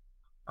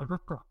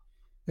 Əlbəttə.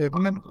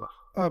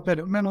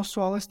 Mən o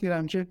sualı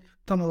istəyirəm ki,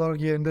 tam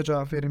olaraq yerində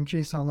cavab verim ki,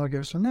 insanlar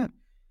görsünlər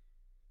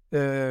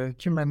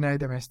ki, mən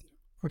nəyi demək istəyirəm.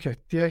 Okay,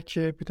 deyək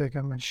ki, bir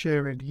dəqiqə mən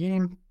share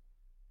edeyim.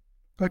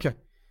 Okay.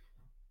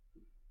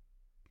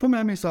 Bu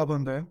mənim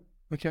hesabımdır.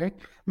 Okay.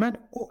 Mən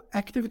o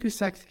activity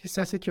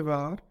hissəsi ki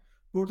var,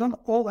 buradan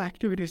all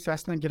activity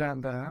hissəsinə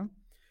girəndə,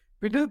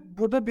 bir də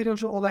burada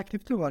birinci all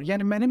activity var.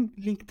 Yəni, mənim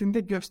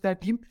LinkedIn-də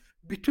göstərdiyim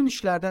bütün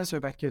işlərdən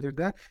söhbət gedir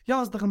də.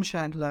 Yazdığım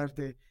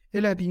şərhlərdir,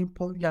 elədiyim,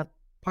 yəni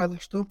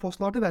paylaşdığım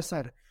postlardır və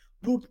s.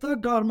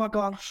 Burada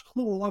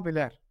qarmaqarışıqlıq ola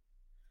bilər.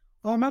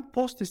 Amma mən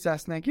post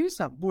hissəsinə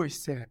girsəm bu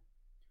hissəyə.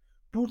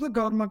 Burada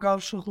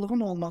qarmaqarışıqlığın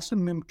olması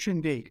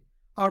mümkün deyil.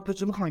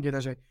 Ardıcılıqla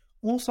gedəcək.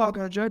 10 saat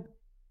öncə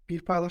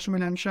bir paylaşım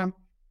eləmişəm.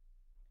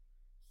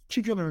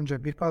 2 gün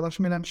öncə bir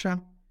paylaşım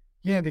eləmişəm.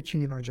 Yenə də 2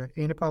 gün öncə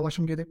eyni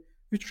paylaşım gedib.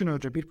 3 gün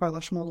öncə bir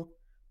paylaşım olub.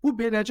 Bu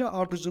beləcə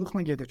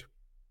ardıcılıqla gedir.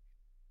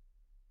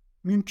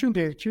 Mümkün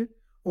deyil ki,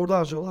 orada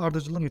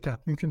ardıcılıq itər.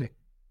 Mümkün deyil.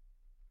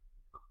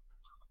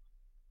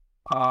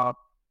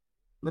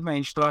 Demək,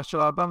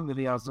 iştirakçılardan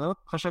biri yazıb.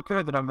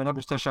 Təşəkkür edirəm belə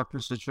bir təşəkkür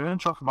üçün.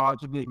 Çox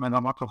vacib bir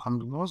mənama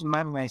toxundunuz.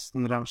 Mən nə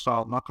istəyirəm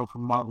sualına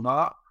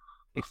toxunmaqla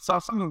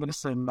ixtisasım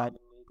ingilis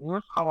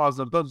müəllimliyidir.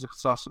 Hal-hazırda öz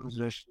ixtisasım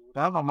üzrə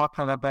işləyirəm, amma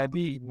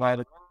tələbəlik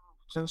illərinin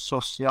bütün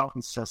sosial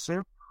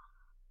hissəsi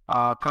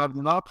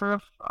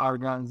koordinator,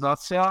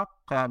 orqanizasiya,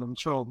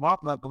 təlimçi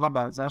olmaq və buna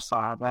bənzər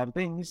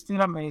sahələrdə. İndi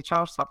istəyirəm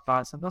HR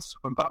sahəsində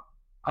sıfırda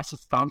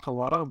assistant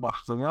olaraq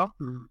başlayam.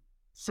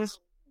 Siz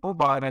bu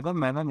barədə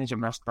mənə necə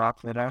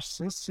məsləhət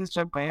verərsiniz?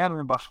 Sizcə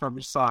bəyərmi başqa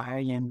bir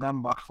sahəyə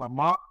yenidən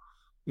başlamaq,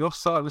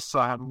 yoxsa öz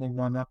sahəmdə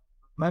öyrənmək?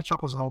 Mən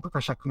çox uzun oldu,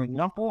 təşəkkür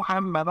edirəm. Bu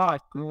həm mənə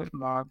aiddir,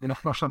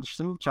 başa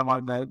düşdüm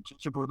Kəmal bəy,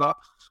 çünki burada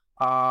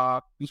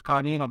bir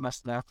karyera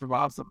məsləhəti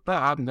lazımdır,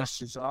 həm də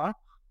sizə.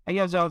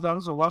 Əgər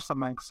cavablarınız olarsa,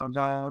 mən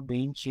qısaca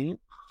deyim ki,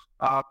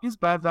 biz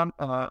bəzən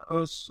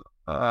öz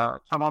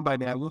Kəmal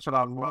bəylə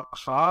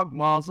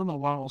lazım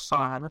olan o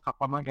sahəni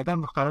tapana qədər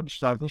müxtəlif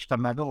işlərdə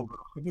işləməli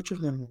oluruq.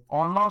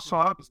 Ondan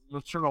sonra biz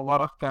ilkin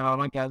olaraq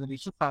qərara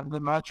gəlirik ki,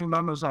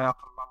 mən öz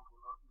həyatımdan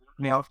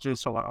bunu real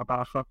cins olaraq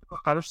danışmaq,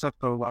 müxtəlif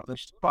sektorlarda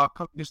işləyib,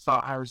 artıq bir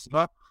sahə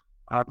üzrə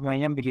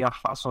müəyyən bir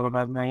yaşdan sonra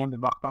və müəyyən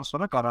bir vaxtdan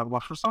sonra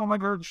qərarlaşırsa,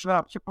 ona görə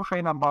düşünürəm ki, bu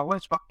şeylə bağlı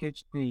heç vaxt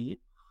gec deyil.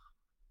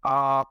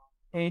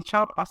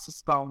 HR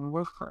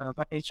asistanlıq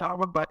və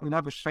HR-lıq da elə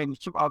bir şeydir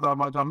ki,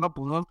 Azərbaycanda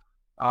bunun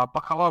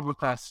bakalavr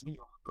təhsili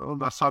yoxdur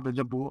və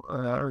sadəcə bu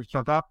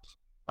ölkədə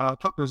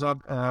çox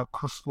gözəl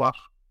kurslar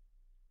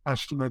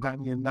təşkil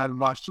edən yerlər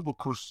var ki, bu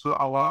kursu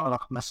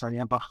alaraq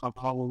məsələyə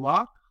başlamaq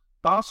olar.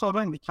 Daha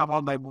sonra indi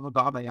Kəmal bəy bunu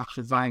daha da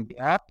yaxşı izah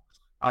edər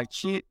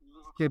ki,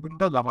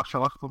 cebində də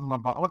başlayaq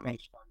bununla bağlı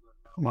məişlər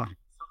var.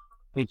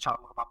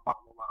 HR-lıqla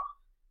bağlı olaraq.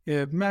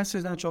 Mən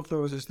sizdən çox da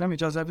özür istəyirəm.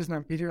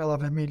 İcazənizlə bir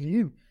əlavəmi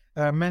eləyim.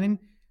 Mənim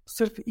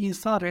sırf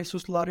insan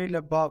resursları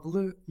ilə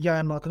bağlı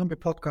yayınladığım bir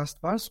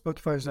podcast var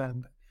Spotify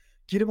üzərində.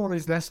 Girib onu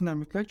izləsinlər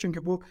mütləq,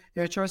 çünki bu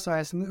HR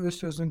sayəsində öz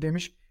sözünü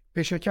demiş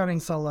peşəkar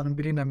insanların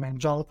biri ilə mənim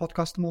canlı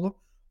podkastım olub.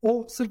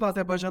 O sırf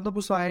Azərbaycanda bu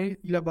sahə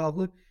ilə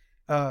bağlı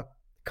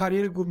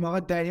karyera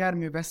qurmağa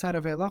dəyərmi və s.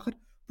 və ilaxır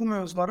bu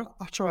mövzuları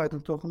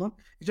açıq-aydın toxunur.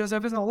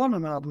 İcazənizlə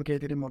olarmı mən adımı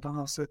qeyd edim oradan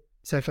hansı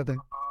səhifədə?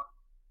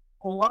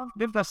 Olar,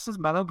 bir də siz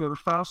mənə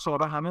görüşdən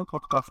sonra həmin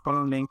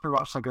podkastın linki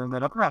varsa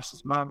göndərə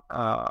bilərsiniz. Mən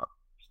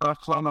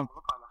iştirakçılarla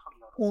bunu paylaşa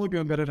bilərəm. Onu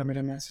göndərərəm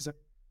elə mən sizə.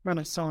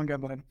 Mən sağ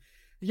qəbul edirəm.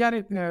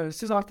 Yəni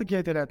siz artıq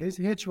qeyd elədiniz,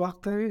 heç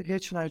vaxtı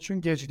heç nə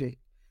üçün gec deyil.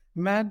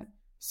 Mən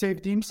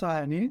sevdiyim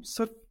sahəni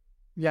sırf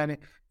yəni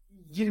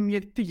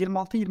 27,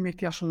 26,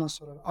 27 yaşından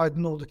sonra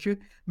aydın oldu ki,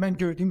 mən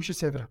gördüyüm işi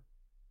sevirəm.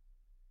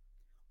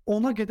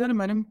 Ona qədər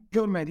mənim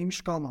görmədiyim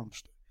iş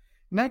qalmamışdı.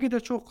 Nə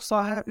qədər çox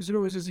sahə üzrə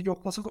özünüzü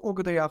yoxlasaq o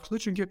qədər yaxşıdır.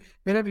 Çünki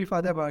belə bir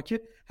ifadə var ki,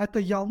 hətta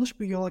yanlış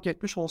bir yola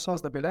getmiş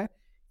olsanız da belə,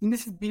 indi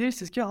siz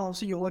bilirsiniz ki,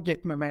 hansı yola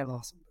getməmək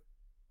lazımdır.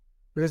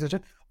 Beləcə,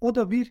 o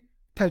da bir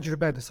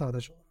təcrübədir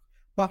sadəcə olaraq.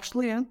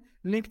 Başlayın,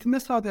 LinkedIn-də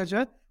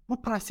sadəcə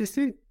bu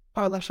prosesi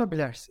paylaşa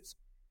bilərsiniz.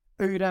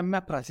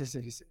 Öyrənmə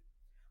prosesinizi.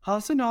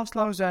 Hansı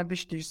nüanslar üzərində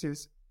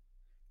işləyirsiniz?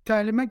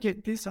 Təlimə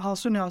getdiniz,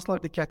 hansı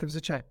nüanslar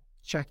diqqətinizi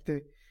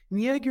çəkdi?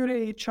 Niyə görə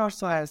HR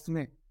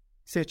sahəsini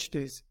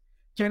seçdiniz?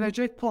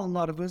 Gələcək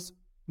planlarınız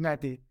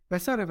nədir? Və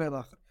s. və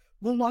ilaxır.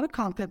 Bunları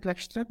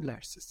kontentləşdirə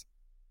bilərsiniz.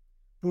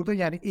 Burada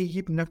yəni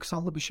eyib,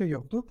 nöqsanlı bir şey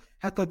yoxdur.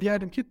 Hətta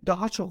deyərdim ki,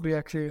 daha çox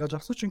reaksiya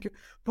yığacaqsınız. Çünki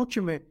bu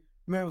kimi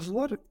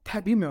mövzular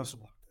təbii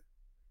mövzulardır.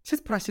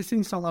 Siz prosesi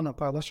insanlarla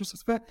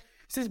paylaşırsınız və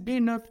siz bir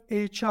növ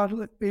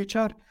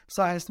HR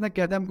sahəsində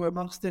qədəm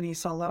qoymaq istəyən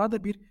insanlara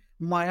da bir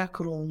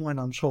mayak rolunu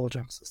oynamış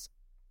olacaqsınız.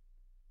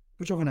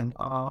 Bu çox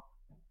önəmli.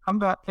 Həm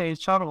də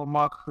HR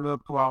olmaq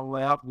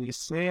planlaya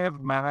birisi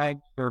mənə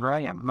görə,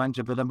 yəni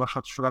məncə belə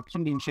başa düşürəm ki,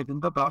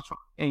 LinkedIn-də daha çox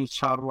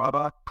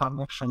HR-lara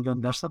connection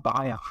göndərsə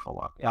daha yaxşı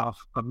olar.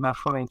 Yəni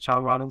məşhur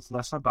HR-ları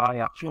izləsə daha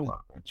yaxşı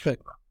olar.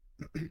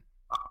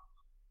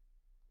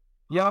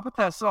 Yağı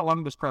təhsil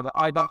alan bir tələbə,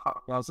 Aydan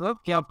xanım yazıb,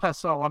 yağı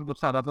təhsil alan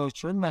bir tələbə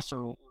üçün nəsə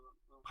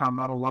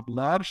imkanlar ola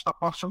bilər.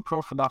 İşləmək üçün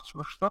profil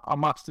açmışdır,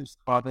 amma aktiv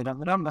istifadə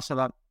edəmirəm.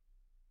 Məsələn,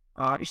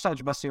 iş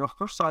təcrübəsi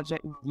yoxdur,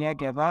 sadəcə indiyə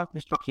qədər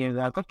bir çox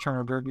yerlərdə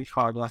könüllülük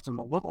fəaliyyətim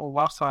olub.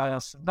 Onlar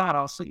sayəsində hər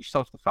hansı iş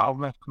təcrübəsi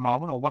alma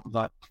ehtimalım ola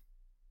bilər.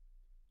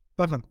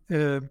 Baxın,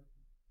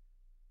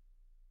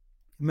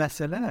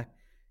 məsələ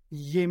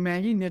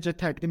yeməyi necə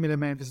təqdim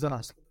eləməyinizdən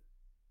asılıdır.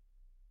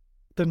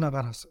 Dırnaq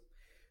arası.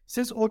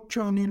 Siz o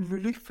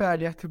könüllülük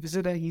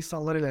fəaliyyətinizi də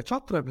insanlar ilə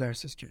çatdıra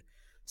bilərsiniz ki,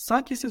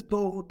 sanki siz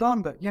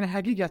doğrudan da, yəni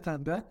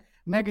həqiqətən də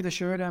nə qədər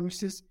şey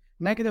öyrənmişsiniz,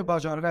 nə qədər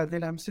bacarıq əldə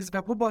eləmişsiniz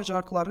və bu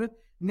bacarıqları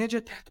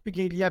necə tətbiq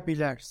eləyə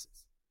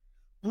bilərsiniz.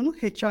 bunu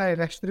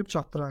hekayələşdirib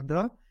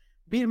çatdıranda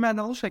bir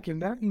mənalı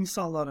şəkildə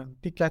insanların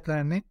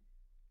diqqətlərini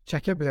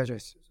çəkə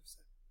biləcəksiniz.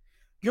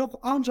 Yox,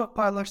 ancaq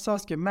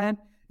paylaşsaz ki, mən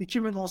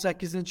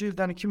 2018-ci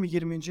ildən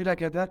 2020-ci ilə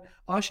qədər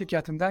A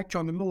şirkətində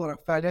könüllü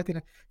olaraq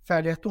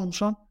fəaliyyətdə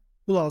olmuşam,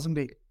 bu lazım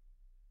deyil.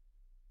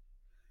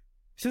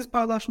 Siz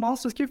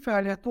paylaşmalısınız ki,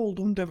 fəaliyyətdə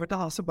olduğum dövrdə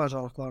hansı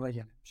bacarıqlara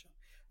gəlmişəm.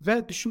 Və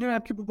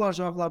düşünürəm ki, bu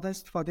bacarıqlardan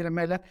istifadə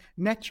etməklə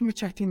nə kimi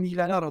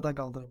çətinlikləri arada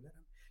qaldıra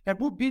bilərəm. Yəni,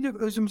 bu bir növ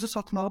özümüzü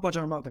satmağı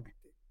bacarmaq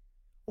deməkdir.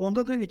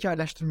 Onda da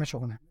hekayələşdirmə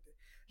çox önəmlidir.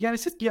 Yəni,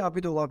 siz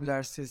qiyabi də ola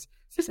bilərsiniz,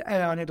 siz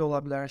əyani də ola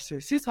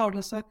bilərsiniz, siz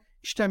haradasa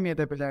işləməyə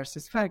də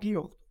bilərsiniz, fərqi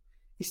yoxdur.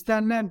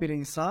 İstənilən bir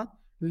insan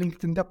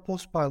LinkedIn-də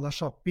post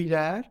paylaşa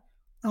bilər,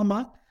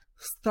 amma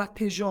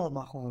strateji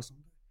olmaq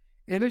lazımdır.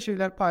 Elə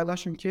şeylər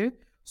paylaşın ki,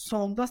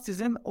 sonda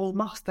sizin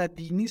olmaq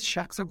istədiyiniz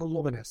şəxsə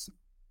qulluq eləsin.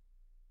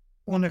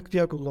 O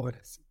nöqtəyə qulluq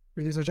eləsin.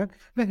 Bildiniz hocam?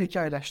 Və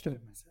hekayələşdirin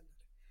məsələləri.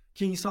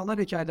 Ki, insanlar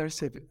hekayələri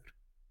sevirlər.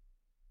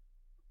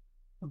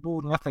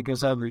 Bu ümumiyyətlə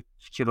gözəl bir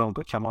fikir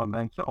oldu Kəmal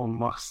bəy ki,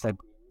 olmaq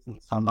istədiyiniz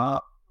insana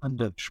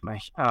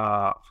dönüşmək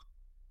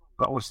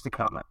və o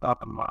istiqamətdə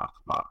adımlar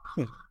atmaq.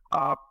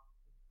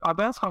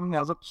 Aybəyaz xanım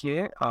yazıb ki,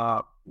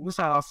 biz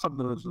hər hansısa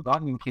mövzuda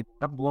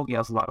LinkedIn-də blog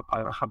yazıları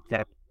paylaşa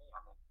bilərik.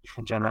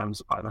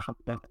 Düşüncələrimizi paylaşa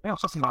bilərik.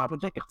 Yoxsa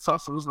sadəcə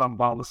ixtisasınızla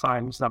bağlı,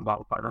 sahənizlə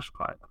bağlı paylaşıb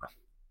paylaşmaq.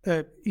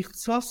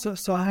 İxtisas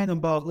sahə ilə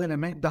bağlı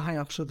eləmək daha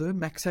yaxşıdır,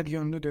 məqsəd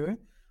yönlüdür.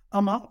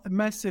 Amma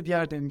mən sizə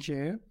deyərdim ki,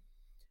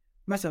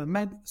 məsələn,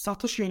 mən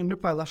satış yönümlü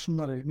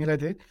paylaşımlar edirəm,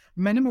 elədir.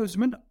 Mənim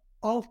özümün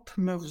alt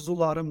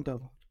mövzularım da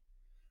var.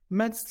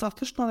 Mən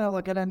satışla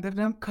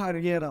əlaqələndirirəm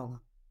karyeranı.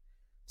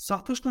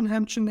 Satışla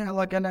həmçinin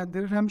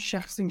əlaqələndirirəm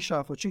şəxsi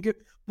inkişafı. Çünki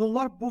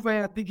bunlar bu və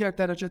ya digər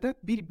dərəcədə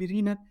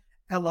bir-biri ilə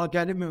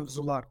əlaqəli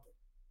mövzulardır.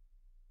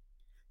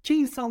 Ki,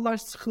 insanlar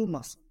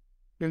sıxılmasın,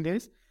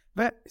 bildiniz?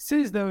 Və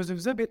siz də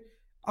özünüzə bir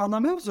ana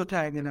mövzu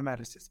təyin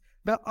eləməlisiniz.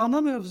 Və ana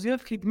mövzuya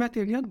xidmət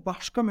edən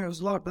başqa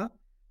mövzular da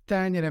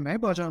təyin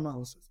eləməyi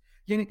bacarmalısınız.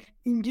 Yəni,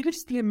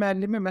 ingilis dili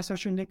müəllimi məsəl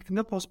üçün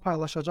LinkedIn-də post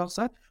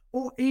paylaşacaqsa,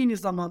 o eyni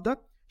zamanda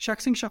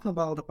şəxsi inkişafla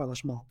bağlı da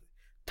paylaşmalıdır.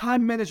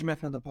 Time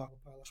managementlə də bağlı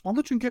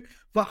paylaşmalıdır. Çünki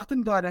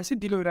vaxtın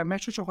dairəsi dil öyrənmək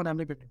üçün çox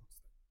önəmli bir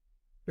nüansdır.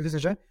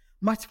 Bilirsiniz,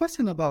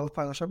 motivasiya ilə bağlı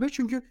paylaşa bilər.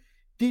 Çünki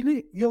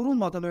dili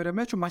yorulmadan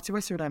öyrənmək üçün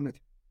motivasiya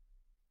önəmlidir.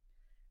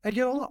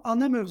 Əgər onu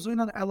ana mövzu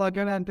ilə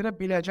əlaqələndirə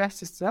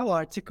biləcəksinizsə, o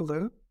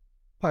artiklı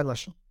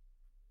paylaşın.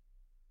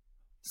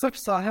 Sırf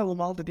sahə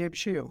olmalıdır deyə bir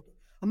şey yoxdur.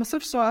 Amma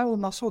sırf sahə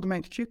olması o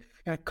deməkdir ki,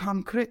 yəni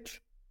konkret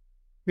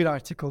bir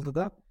artikldır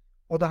da,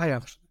 o daha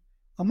yaxşıdır.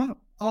 Amma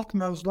alt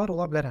mövzular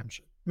ola bilər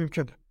həmişə.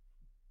 Mümkündür.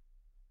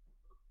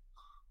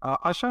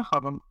 Ayşə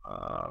xanım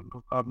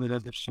bu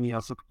belə bir şey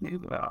yazıb ki,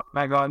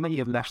 məqalə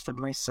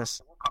yerləşdirmək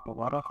hissəsini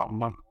qabılara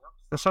almaq.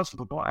 İstəsəz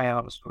bunu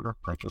ayarlı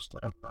surətlə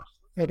göstərə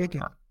bilərsiniz.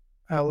 Elədir.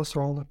 Əla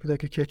suallar bir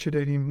dəqiqə keçid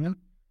edeyim mən.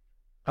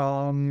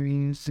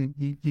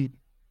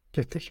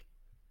 Getdik.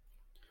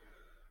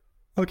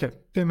 Okay.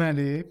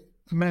 Deməli,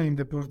 mən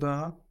indi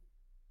burada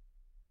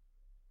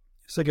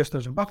sizə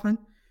göstərəcəm. Baxın,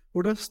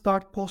 burada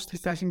start post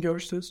hissəsini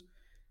görürsünüz.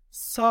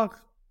 Sağ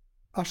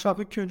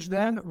aşağı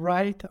küncdən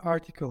write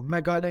article,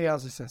 məqalə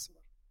yaz hissəsi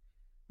var.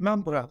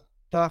 Mən bura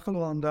daxil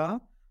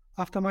olanda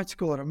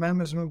avtomatik olaraq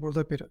mənim özümün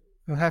burada bir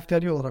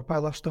həftəlik olaraq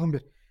paylaşdığım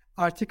bir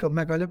article,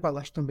 məqalə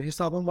paylaşdığım bir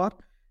hesabım var.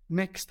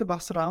 Next-i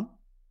basıram.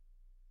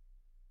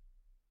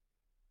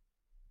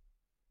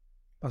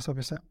 Basa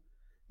bilsəm.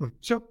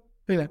 Çox,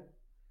 belə.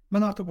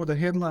 Mən artıq burada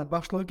headline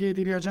başlığı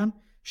qeyd edəcəm.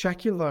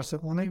 Şəkil varsa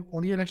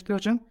onu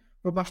yerləşdirəcəm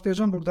və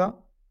başlayacağım burada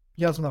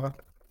yazmağa.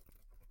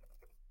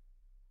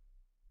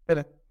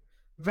 Belə.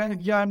 Və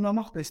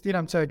yayınlamaq da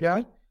istəyirəmsə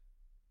əgər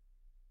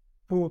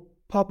bu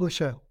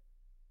publisher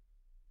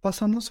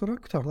basandan sonra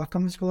qutarlar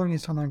avtomatik olaraq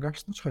insanların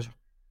qarşısına çıxacaq.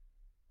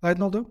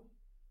 Aydın oldu?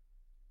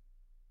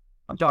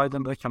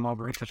 Aydın da Kəmal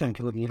bəy,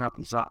 təşəkkür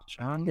edirəm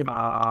zaten.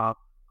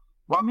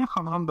 Vamiyə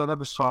xanımın belə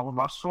bir sualı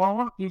var.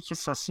 Sualın ilk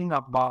hissəsi ilə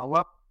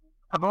bağlı.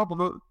 Amma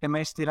bunu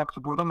demək istəyirəm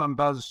ki, burada mən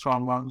bəzi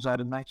sualların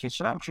üzərindən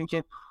keçirəm.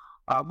 Çünki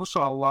bu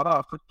sualları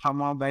artıq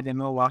Kəmal bəy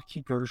demək olar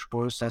ki, görüş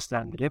boyu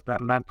səsləndirib və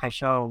mən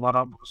təkrar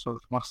olaraq bunu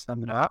soruşmaq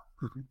istəmirəm.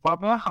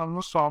 Vamiyə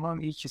xanımın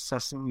sualının ilk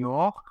hissəsini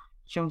yox,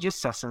 ikinci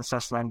hissəsini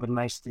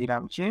səsləndirmək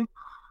istəyirəm ki,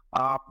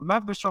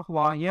 mən bir çox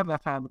layihə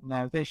və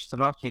fəaliyyətlərdə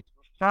iştirak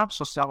etmişəm,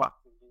 sosial aktivliklər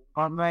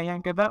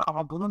müəyyən qədər,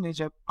 amma bunu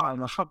necə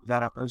paylaşa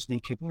bilərəm öz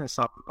LinkedIn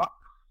hesabında?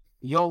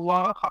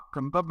 Yolları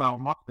haqqında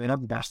məlumat verə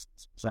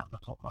bilərsiniz,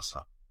 zəhmət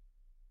olmasa.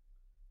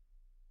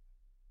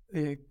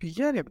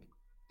 Yəni,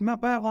 mən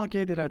bayaq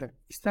qeyd edirəm.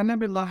 İstənilən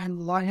bir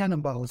layihə ilə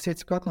bağlı,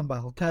 sertifikatla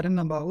bağlı,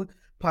 tərimlə bağlı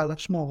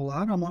paylaşmaq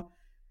olar, amma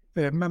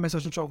mən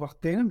məsəl üçün çox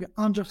vaxt deyirəm ki,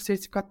 ancaq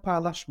sertifikat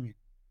paylaşmayın.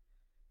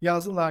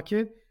 Yazırlar ki,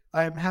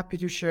 I am happy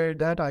to share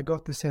that I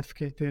got the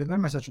certificate deyirlər.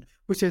 Məsəl üçün,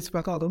 bu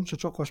sertifikatı aldığım üçün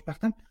çox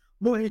xoşbəxtəm.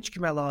 Bu heç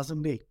kimə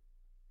lazım deyil.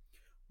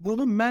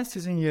 Bunu mən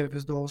sizin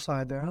yerinizdə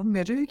olsaydım,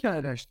 necə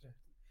hekayələşdirərdim?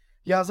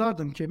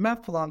 Yazardım ki,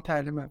 mən filan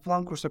təlimə,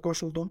 filan kursa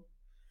qoşuldum.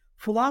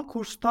 Filan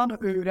kursdan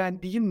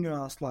öyrəndiyim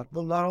nüanslar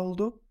bunlar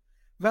oldu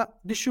və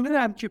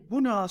düşünürəm ki,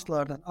 bu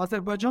nüanslardan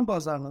Azərbaycan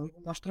bazarına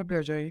uyğunlaşdıra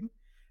biləcəyim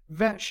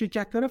və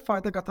şirkətlərə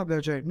fayda qata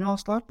biləcək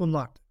nüanslar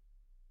bunlardır.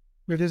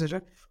 Bildiniz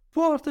necə?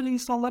 Bu artıq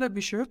insanlara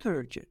bir şey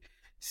ötürür ki,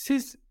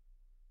 siz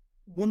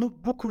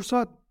bu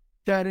kursa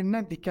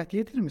dərindən diqqət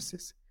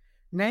yetirmisiniz.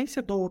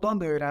 Nəyisə doğrudan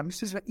da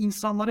öyrənmişsiniz və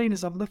insanlara eyni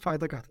zamanda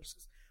fayda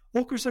qatırsınız.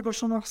 O kursa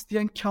qoşulmaq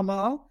istəyən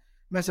Kamal,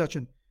 məsəl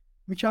üçün,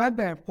 Mikail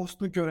bəyin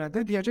postunu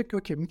görəndə deyəcək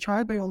ki,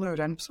 Mikail bəy onu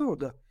öyrənibsə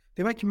orada.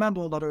 Demək ki, mən də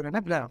onları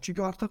öyrənə bilərəm.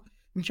 Çünki artıq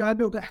Mikail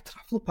bəy orada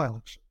ətraflı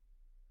paylaşır.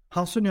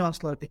 Hansı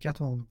nüanslara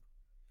diqqət olunur?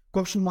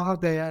 Qoşulmağa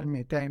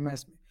dəyərmi,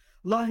 dəyməzmi?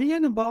 Layihə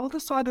ilə bağlı da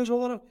sadəcə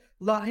olaraq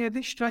layihədə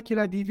iştirak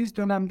etdiyiniz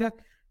dönəmdə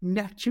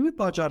nə kimi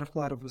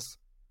bacarıqlarınız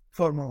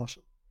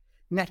formalaşır?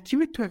 Nə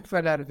kimi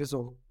töhfələriniz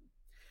olur?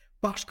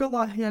 Başqa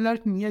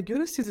layihələr niyə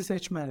görə sizi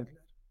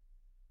seçməlidirlər?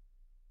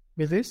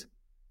 Bildiniz?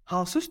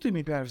 Hansı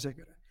üstünlüklərinizə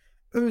görə?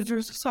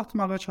 Özünüzü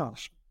satmağa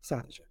çalışın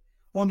sadəcə.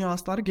 O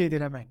nüansları qeyd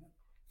eləməklə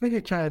və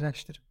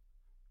hekayələşdirin.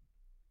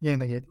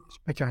 Yenə qeyd edilir,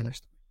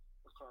 hekayələşdirin.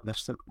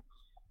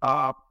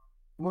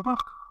 Burada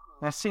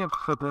Nəsib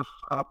Xıdır,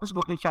 biz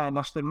bu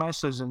hekayələşdirmək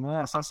sözünü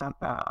əsasən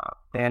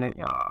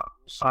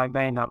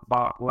müsahibə ilə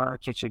bağlı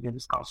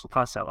keçirdiyimiz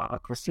konsultasiyalara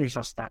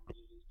göstəririk.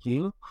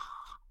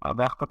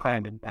 Və yaxud da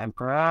təlimdən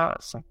görə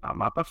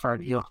sınamada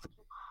fərqi yoxdur.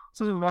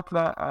 Siz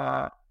ümumiyyətlə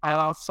hər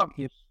hansısa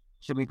bir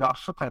kimi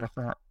qarşı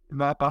tərəfə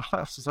və qarşı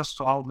tərəf sizə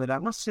sual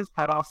verəndə siz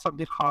hər hansısa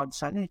bir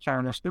hadisəni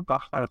hekayələşdirib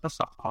qarşı tərəfə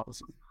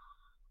satmalısınız.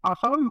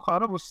 Aşağı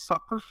yuxarı bu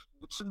satış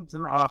bütün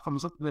bizim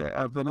həyatımızı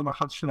belə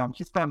başa düşürəm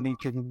ki, istər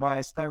LinkedIn-də,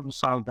 istər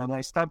müsahibədə,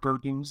 istər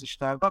gördüyümüz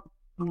işlərdə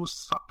bu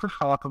satış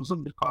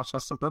həyatımızın bir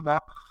parçasıdır və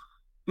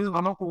biz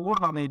bunu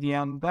uğurla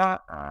edəndə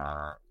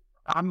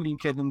həm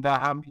LinkedIn-də,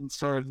 həm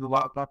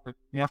interviewlarda,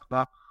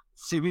 ümumiyyətlə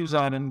CV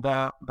üzərində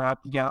və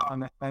digər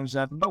alətlər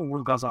üzərində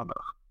uğur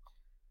qazanırıq.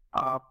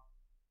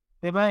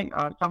 Demək,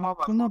 Kamal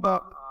bəy, buna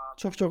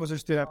çox üzr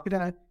istəyirəm. Bir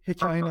dənə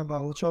hekayə ilə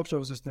bağlı çox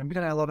üzr istəyirəm. Bir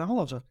dənə əlavəm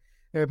olacaq.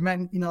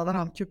 Mən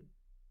inanıram ki,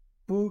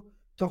 bu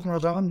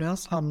toxunacağım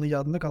nüans hamının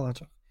yadında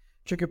qalacaq.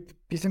 Çünki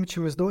bizim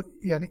içimizdə,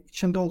 yəni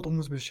içində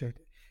olduğumuz bir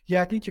şeydir.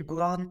 Yəqin ki,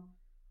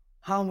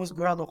 hamımız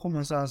Quran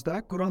oxumuyorsanız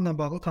da, Quranla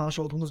bağlı tanış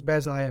olduğunuz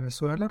bəzi ayə və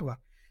surələr var.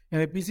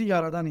 Yəni bizi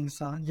yaradan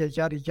insan,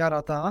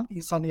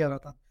 insanı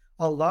yaradan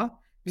Allah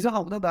bizi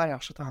hamıdan daha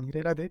yaxşı tanıyır,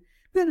 elədir.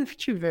 Bir dənə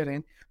fikir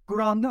verin,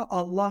 Quranda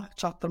Allah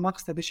çatdırmaq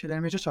istədiyi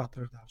şeyləri necə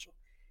çatdırır daha çox?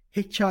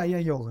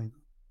 Hekayə yolu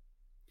ilə.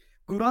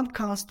 Quran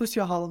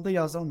konstitusiya halında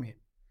yazılmayıb.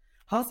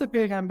 Hansısa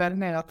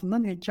peyğəmbərin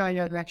həyatından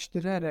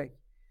hekayələşdirərək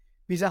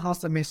bizə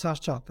hansısa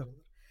mesaj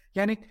çatdırılır.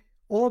 Yəni,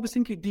 ola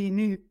bilsin ki,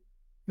 dini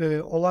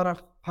olaraq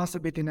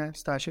hansısa bir dinə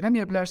sitayiş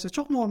eləməyə bilərsiniz.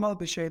 Çox normal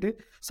bir şeydir.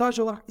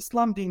 Sadəcə olaraq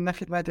İslam dininə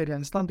xidmət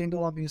edən, İslam dinində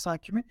olan bir insan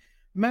kimi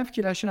mən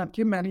fikirləşirəm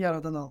ki, məni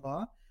yaradan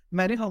Allah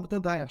məni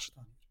hamıdan daha yaxşı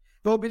tanıyır.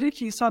 Və o bilir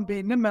ki, insan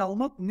beyninə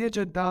məlumat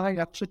necə daha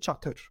yaxşı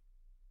çatır.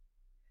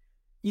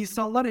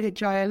 İnsanlar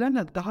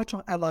hekayələrlə daha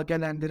çox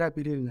əlaqələndirə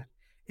bilirlər.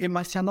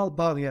 Emosional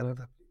bağ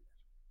yarada bilirlər.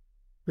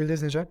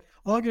 Bildiniz necə?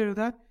 Ona görə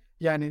də,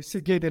 yəni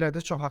siz qeyd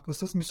elədiniz, çox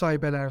haqlısınız,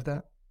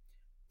 müsahibələrdə,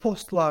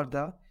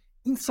 postlarda,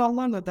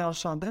 insanlarla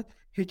danışanda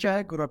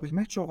hekayə qura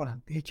bilmək çox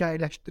önəmlidir.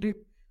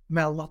 Hekayələşdirib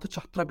məlumatı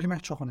çatdıra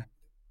bilmək çox önəmlidir.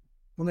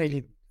 Bunu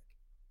eləyin.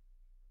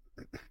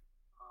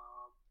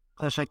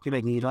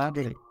 Təşəkkür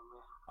edirəm.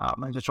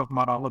 Məncə çox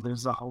maraqlı bir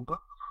izah oldu.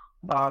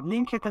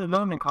 LinkedIn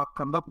Learning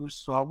haqqında bir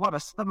sual var.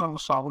 Əslində mən bu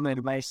sualı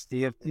vermək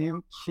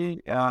istəyirdim ki,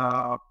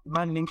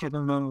 mən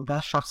LinkedIn Learning'də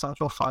şəxsən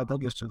çox fayda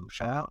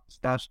götürmüşəm.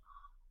 İstər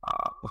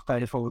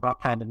müxtəlif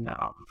olaraq təlimlər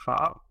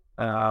almışam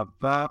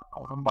və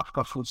onun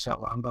başqa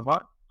funksiyaları da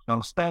var.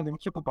 Yəni, istərdim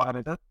ki, bu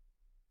barədə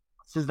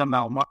siz də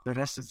məlumat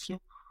verəsiniz ki,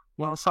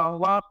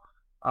 insanlar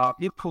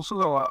bir pulsuz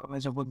olaraq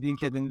necə bu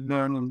LinkedIn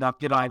Learning'dən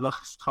bir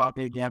aylıq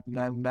istifadə edə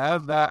bilərlər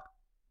və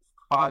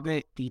istifadə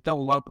etdikdə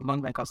onlar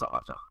bundan nə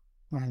qazanacaq?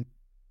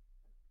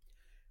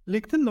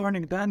 LinkedIn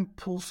Learning'dən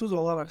pulsuz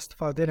olaraq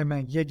istifadə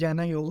etmək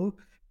yeganə yolu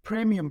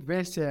premium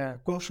versiyaya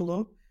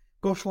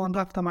qoşulanda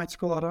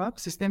avtomatik olaraq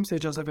sistem sizə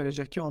icazə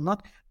verəcək ki, ondan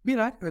bir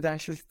ay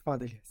ödənişli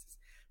istifadə edəsiniz.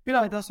 Bir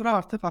aydan sonra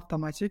artıq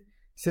avtomatik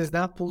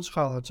sizdən pul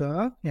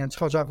çıxarılacaq, yəni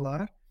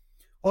çıxacaqlar.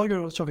 O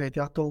görə çox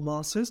ehtiyatlı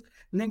olmalısınız.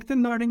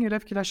 LinkedIn Learning elə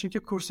fikirləşin ki,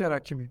 Coursera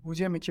kimi,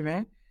 Udemy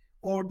kimi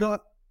orada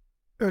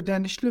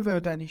ödənişli və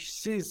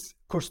ödənişsiz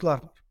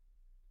kurslar var.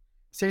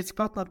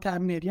 Sertifikatla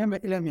təmin edən və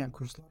eləməyən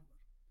kurslar var.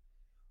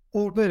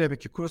 Orada elə bir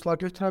ki, kurslar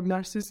götürə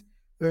bilərsiniz,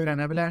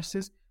 öyrənə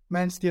bilərsiniz.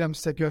 Mən istəyirəm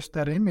sizə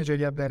göstərim, necə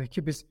eləyə bilərik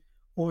ki, biz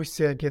o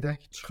hissəyə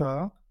gedək,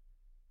 çıxaq.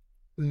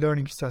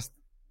 Learning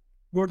hissəsidir.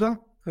 Burada,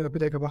 bir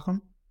dəqiqə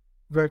baxın,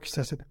 work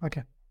hissəsidir.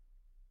 Okay.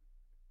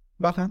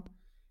 Baxın,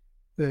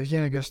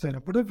 yenə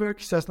göstərim. Burada work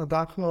hissəsinə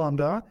daxil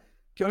olanda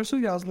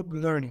görürsünüz yazılıb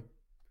learning.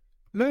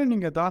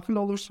 Learning'ə daxil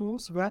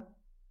olursunuz və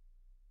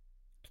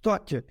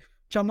tutaq ki,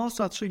 Kamal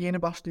satışı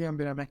yeni başlayan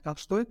bir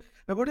əməkdaşdır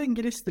və burada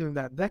ingilis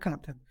dilindədir,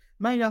 content.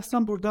 Mən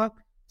yazsam burada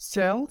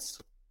sales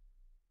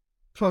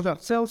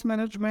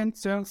management,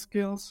 sales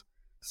skills,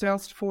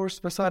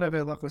 Salesforce və s.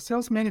 və ilaqlı.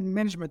 Sales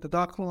management'ə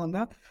daxil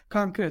olanda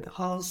konkret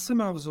hansı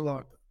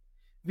mövzulardır?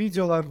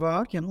 Videolar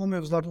var, yəni o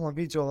mövzularda olan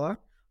videolar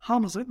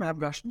hamısı mənim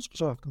qarşıma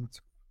çıxacaq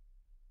avtomatik.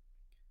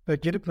 Və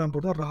girib mən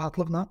burada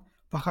rahatlıqla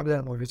baxa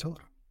bilərəm o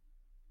videolara.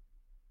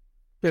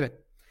 Belə.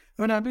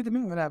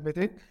 Önəmlidirmi?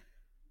 Önəmlidir.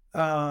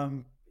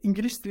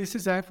 İngilis dilisi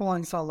zəif olan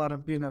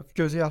insanların bir növ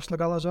gözü yaşlı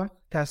qalacaq,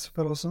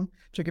 təəssüflər olsun.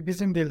 Çünki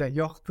bizim dildə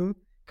yoxdur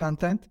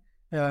content.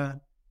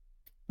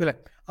 Belə.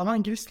 Amma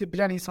ingilis dili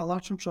bilən insanlar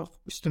üçün çox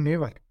üstünlüyü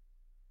var.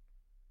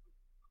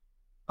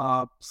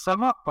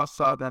 Səma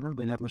Abbassadənin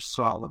belə bir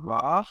sualı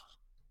var.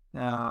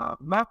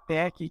 Mən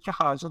deyək ki, iki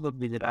xarici dil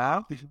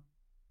bilirəm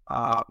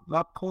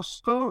və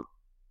postu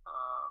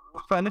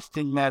müxtəlif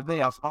dillərdə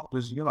yazmaq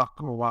düzgün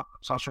haqqım var.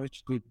 Çalışır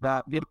üç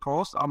dildə bir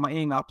post, amma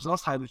eyni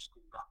abzas hər üç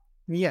dildə.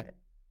 Niyə?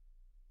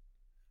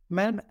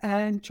 Mənim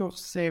ən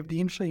çox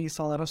sevdiyim şey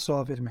insanlara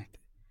sual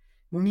verməkdir.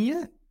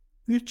 Niyə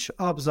 3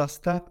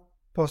 abzasda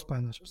post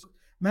paylaşırsın?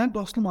 Mənim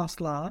dostum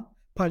Aslan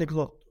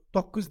poliglotdur,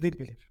 9 dil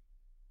bilir.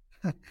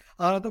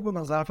 Arada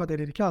buna zarafat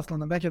edir ki,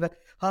 Aslan'dan bəlkə də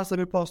hansısa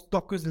bir post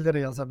 9 dildə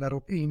yaza bilər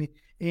o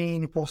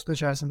eyni postun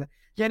içərisində.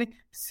 Yəni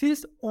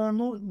siz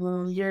onu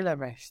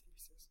yerləmək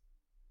istəyirsiniz.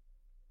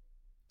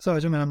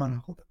 Sadəcə mənə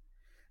maraqlıdır.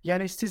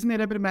 Yəni sizin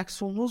elə bir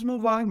məhsulunuz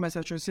mu var?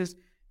 Məsəl üçün siz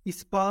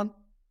İspan,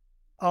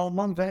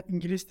 Alman və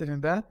İngilis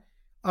dilində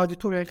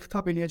auditoriyaya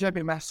xitab eləyəcək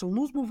bir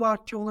məhsulunuz mu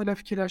var ki, onu elə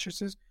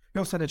fikirləşirsiniz?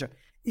 Yoxsa necə?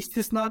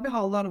 İstisnai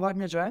hallar var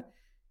necə?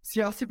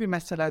 Siyasi bir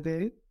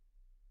məsələdir.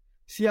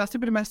 Siyasi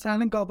bir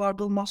məsələnin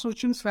qabardılması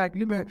üçün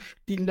fərqli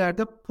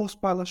dillərdə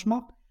post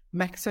paylaşmaq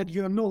məqsəd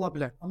yönlü ola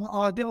bilər. Amma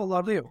adi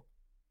hallarda yox.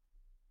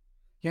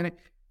 Yəni,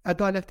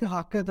 ədalətli,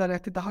 haqqı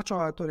ədalətli daha çox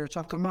auditoriyaya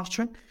çatdırmaq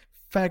üçün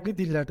fərqli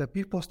dillərdə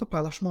bir postu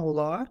paylaşmaq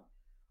olar.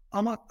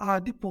 Amma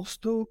adi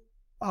postun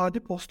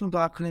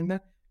daxilində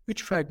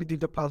 3 fərqli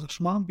dildə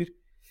paylaşmağın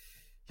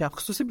yəni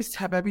xüsusi bir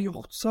səbəbi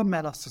yoxdursa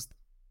mənasızdır.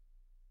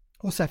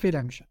 O səhv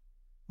eləmişəm.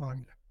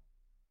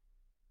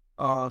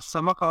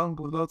 Səma xanım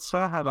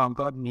buradadırsa, hər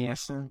anda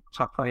niyəsin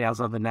çapda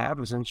yaza bilər,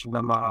 bizim üçün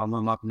də maraqlı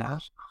ola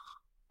bilər.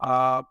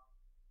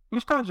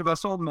 Bir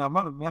təcrübəsi olmayan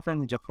var, ümumiyyətlə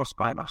necə post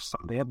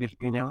paylaşsam deyə bir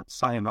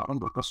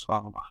sayıların burada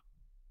sualı var.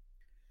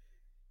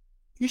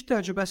 İş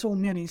təcrübəsi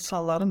olmayan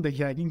insanların da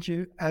yəqin ki,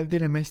 əldə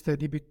eləmək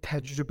istədiyi bir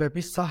təcrübə,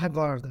 bir sahə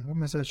vardır.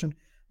 Məsəl üçün,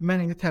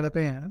 mən indi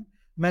tələbəyəm,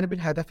 mənim bir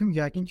hədəfim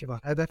yəqin ki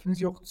var.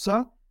 Hədəfiniz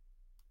yoxdursa,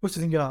 bu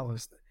sizin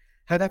qərarınızdır.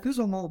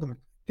 Hədəfiniz olmalıdır.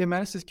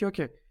 Deməli, siz ki,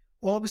 okey,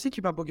 olabilir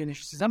ki, ben bugün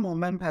işsizəm, ama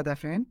mənim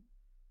hədəfim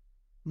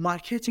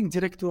marketing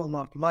direktoru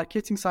olmaq,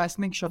 marketing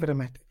sayəsində inkişaf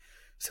etməkdir.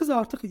 Siz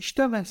artıq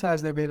işdə və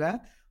səhəzdə belə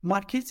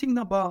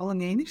marketinqlə bağlı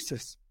nə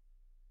edirsiniz?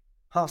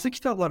 Hansı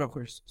kitablar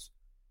oxuyursunuz?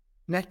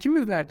 Nə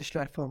kimi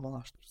vərdişlər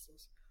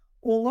formalaşdırırsınız?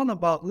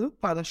 Onlarla bağlı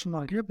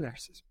paylaşımlar edə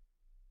bilərsiniz.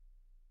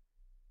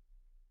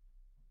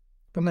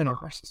 Bundan nə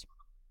edirsiniz?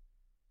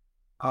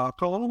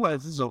 Toğrul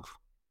Əzizov,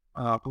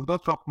 burada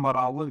çox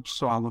maraqlı bir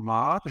sualı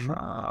var.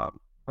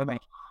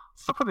 Demək,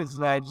 sıfır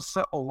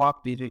izləyicisi olan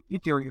biri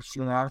video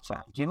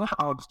yüklələrkən geniş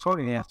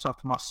auditoriyaya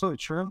çatması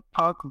üçün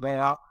tag və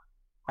ya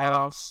hər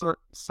hansı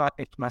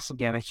etməsi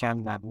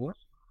gərəkənlərdir.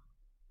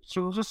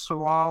 İkinci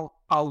sual,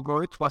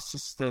 algoritma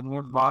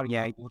sistemi var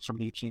yəqin ki,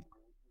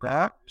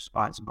 LinkedIn-də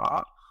 100%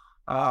 var.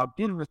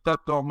 Bir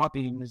müddət doğma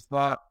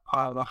dilimizdə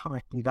paylaşım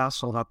etdikdən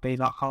sonra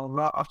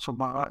beynəlxalqlara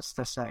açılmağa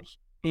istəsək,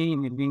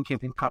 eyni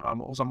LinkedIn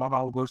kanalı o zaman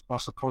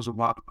algoritması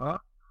pozulardı.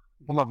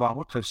 Buna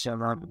bağlı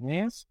tövsiyələr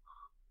biliniz.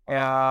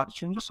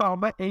 Üçüncü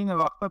sualda eyni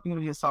vaxtda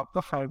bir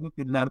hesabda fərqli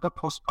dillərdə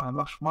post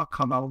paylaşma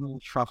kanalının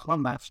inkişafına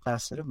mənfi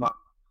təsiri var.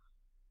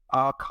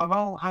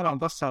 Kanal hər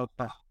anda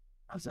sərdə.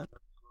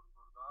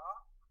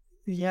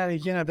 Yəni,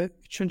 yenə də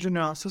üçüncü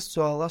nüansız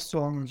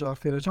sualına cavab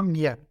verəcəm.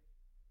 Niyə?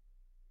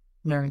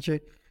 Yəni ki,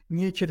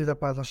 niyə iki dildə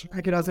paylaşır?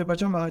 Əgər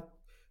Azərbaycan və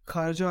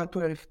xarici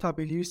auditoriyaya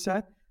xitab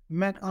edirsə,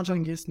 mən ancaq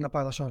ingilis dilində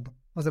paylaşardım.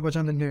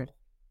 Azərbaycan dilində yox.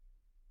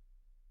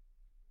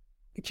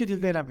 İki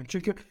dildə eləmir.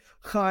 Çünki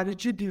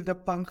xarici dildə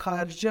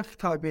xaricə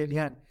xitab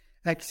edən,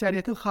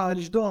 əksəriyyətin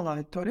xaricdə olan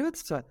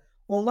auditoriyadırsa,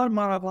 onlar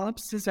maraqlanıb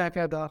sizin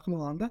səhifəyə daxil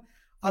olanda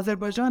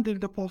Azərbaycan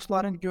dilində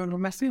postların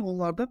görülməsi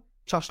onlarda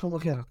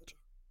çaşqınlıq yaradacaq.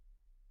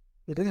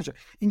 Necə?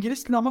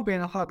 İngilis dili amma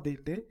beynəlxalq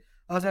dildir.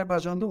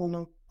 Azərbaycanda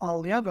onu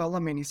anlayan və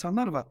anlamayan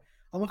insanlar var.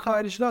 Amma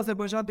xaricdə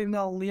Azərbaycan dilini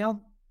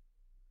anlayan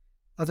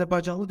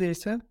Azərbaycanlı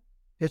deyilsə,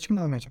 heç kim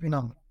anlamayacaq,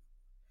 inanmıram.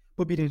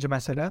 Bu birinci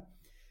məsələ.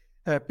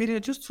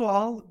 Birinci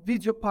sual,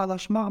 video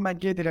paylaşmaq,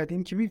 mən qeyd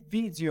elədiyim kimi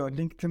video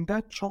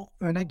LinkedIn-də çox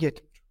önə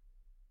getmir.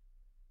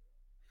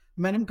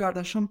 Mənim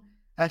qardaşım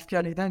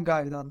əsgərlikdən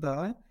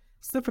qayıdanda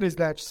 0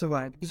 izləyicisi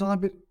var idi. Biz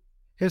ona bir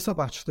hesab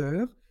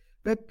açdıq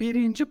və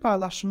birinci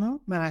paylaşımı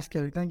mən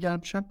əsgərlikdən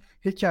gəlmişəm,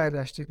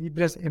 hekayələşdirdik,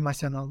 biraz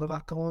emosionallıq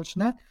atdıq onun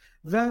içinə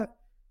və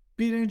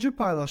birinci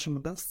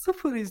paylaşımında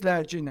 0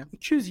 izləyici ilə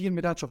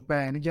 220-dən çox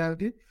bəyəni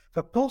gəldi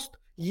və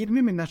post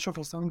 20.000-dən çox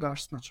insanın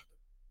qarşısına çıxdı.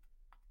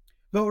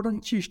 Və oradan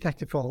 2 iş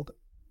təklifi oldu.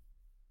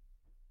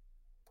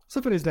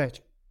 0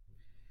 izləyici.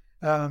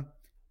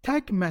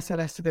 Tag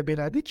məsələsi də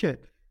belədir ki,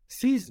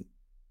 sizin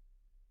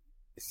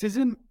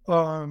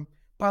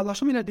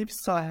paylaşım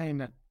elədiyiniz sahə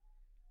ilə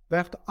və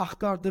yaxud da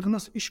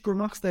axtardığınız, iş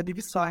qurmaq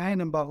istədiyiniz sahə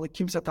ilə bağlı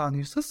kimsə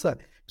tanıyırsınızsa,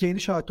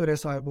 geniş auditoriyaya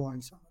sahib olan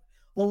insanlar.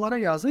 Onlara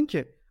yazın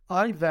ki,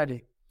 ay Vəli,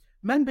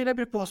 mən belə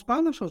bir post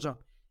paylaşacağım.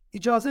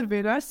 icazə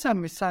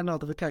verərsənmi sənin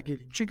adını təq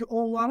edeyim? Çünki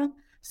onların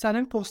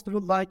sənin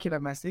postunu like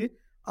eləməsi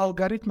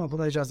alqoritma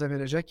buna icazə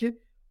verəcək ki,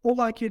 o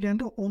like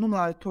edəndə onun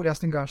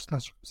auditoriyasının qarşısına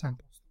çıxır sən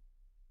postun.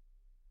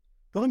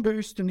 Bunun böyük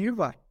üstünlüyü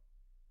var.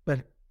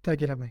 Bəli,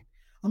 təq eləmək.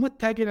 Amma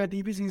təq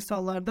elədiyimiz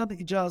insanlardan da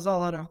icazə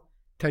alaraq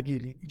təq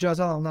eləyin.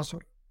 İcazə alandan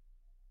sonra.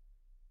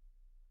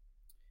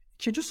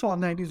 İkinci sual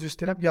nə idi? Üzr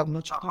istəyirəm,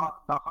 yadımdan çıxdı.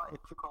 Daha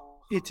etik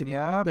olsun.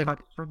 Etiniyə, bəli.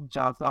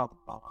 İcazə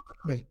alınmalıdır.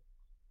 Bəli.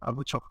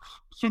 Bu çox.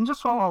 İkinci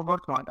sual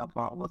algoritma ilə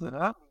bağlıdır.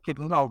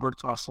 LinkedIn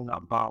algoritmasıyla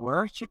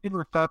bağlı ki, bir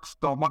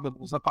müddət doğma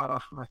qılımıza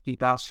paylaşım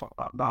etdikdən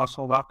sonra, daha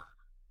sonra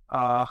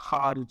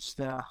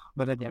xaricdə,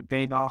 belə deyəm,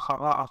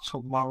 beynəlxalqa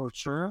açılmaq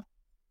üçün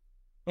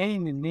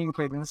eyni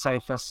LinkedIn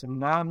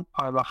səhifəsindən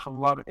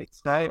paylaşımlar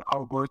etsək,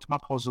 algoritma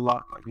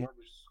pozular.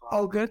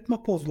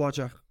 Algoritma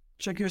pozulacaq.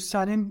 Çünki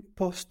sənin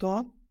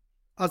postun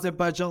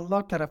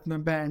Azərbaycanlılar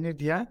tərəfindən bəyənilir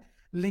deyə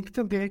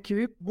LinkedIn deyir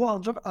ki, bu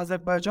ancaq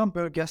Azərbaycan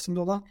bölgəsində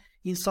olan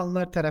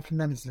insanlar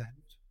tərəfindən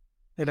izlənir.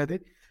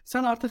 Elədir?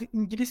 Sən artıq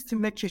ingilis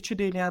dilinə keçid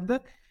eləyəndə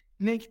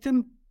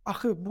LinkedIn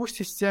axı bu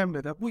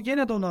sistemdir də. Bu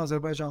yenə də onu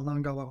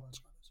Azərbaycanlıların qabağına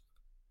çıxaracaq.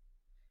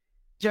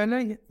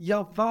 Gələk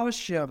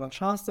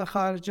yavaş-yavaş hansısa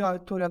xarici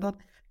auditoriyadan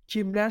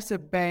kimlərsə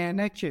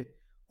bəyənə ki,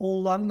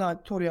 onların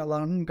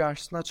auditoriyalarının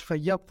qarşısına çıxır,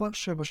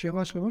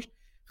 yavaş-yavaş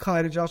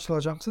xarici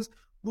açılacaqsınız.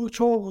 Bu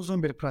çox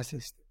uzun bir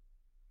prosesdir.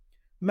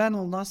 Mən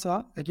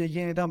ondansa, əgər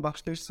yenidən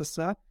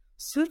başlayırsınızsa,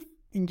 sırf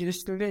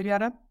ingilis dilində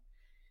eləyərəm.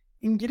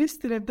 İngilis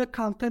dilində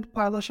kontent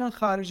paylaşan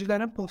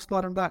xaricilərin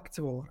postlarında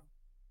aktiv olurum.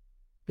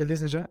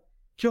 Bildiniz necə?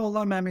 Ki,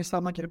 onlar mənim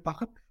hesabıma girib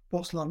baxıb,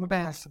 postlarımı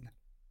bəyənsinlər.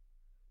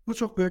 Bu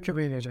çox böyük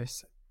kömək edəcək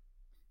sizə.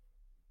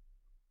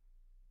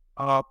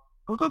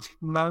 Burada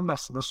mənim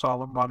əslində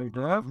sualım var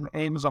idi.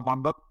 Eyni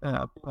zamanda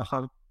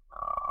məsələn,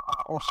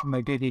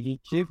 Osman'da qeyd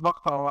edik ki,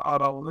 vaxt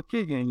aralığı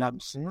qeyd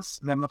eləmişsiniz.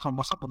 Zəminət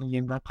olmasa bunu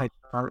yenidən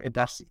təkrar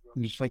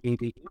edərsiniz və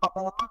qeyd edik.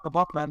 Ondan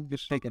qabaq mən bir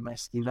şey demək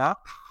istəyirəm.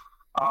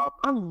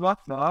 Mən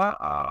ümumiyyətlə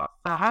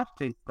səhər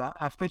tezdən,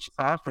 həftə içi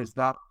səhər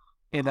tezdən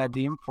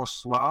elədiyim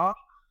postlar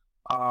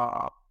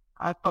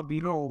hətta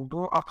biri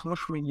oldu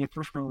 60 min,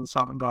 70 min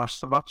insanın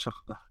qarşısına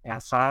çıxdı.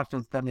 Yəni səhər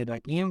tezdən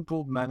elədiyim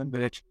bu mənim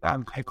belə ki,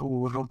 ən pek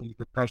uğurlu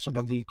idi. Bəlkə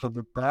də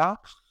LinkedIn-də.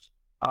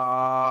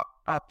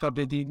 Hətta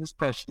dediyiniz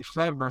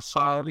təşriflər və s.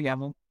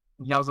 yəni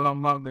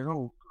yazılanlar belə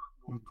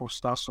oldu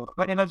postdan sonra.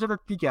 Və eləcə də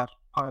digər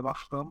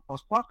paylaşdığım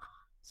postlar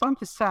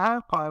sanki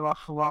səhər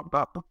paylaşılan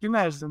bu gün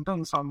ərzində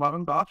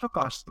insanların daha çox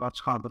qarşısına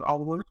çıxardır.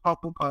 Algoritma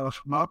bu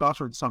paylaşımları daha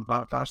çox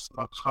insanların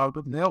qarşısına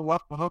çıxardır. Nə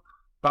olar bunu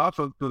daha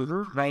çox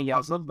görür və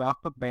yazır və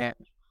yaxud da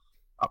bəyənir.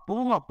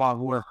 Bununla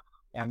bağlı,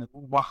 yəni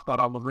bu vaxt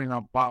aralığı ilə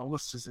bağlı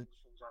sizin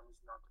düşüncəniz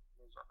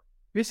nədir?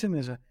 Bilsin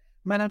necə?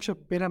 Mən həmişə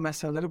belə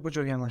məsələləri bu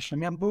cür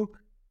yanaşıram. Yəni bu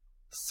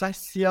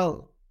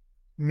sosial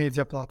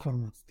media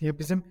platforması deyə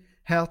bizim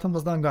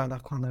həyatımızdan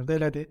qaynaqlanır,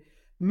 elədir.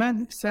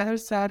 Mən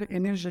səhər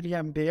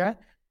enerjiliyəm deyə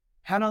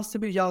hər hansı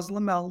bir yazılı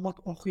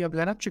məlumat oxuya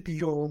bilərəm, çünki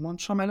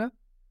yorulmamışam hələ.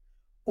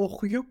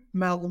 Oxuyub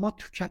məlumat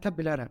tükətə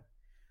bilərəm.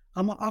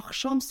 Amma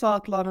axşam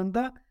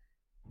saatlarında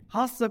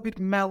hansısa bir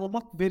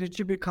məlumat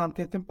verici bir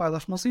kontentin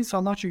paylaşması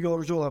insanlar üçün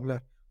yorucu ola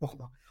bilər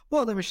oxumaq. Bu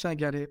adam işdən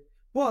gəlib,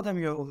 bu adam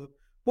yorulub,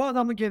 bu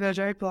adamın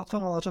gedəcəyi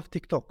platform olacaq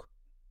TikTok.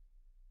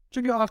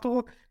 Çünki artıq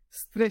o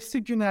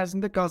stresli gün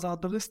ərzində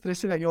qazandığı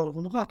stresi və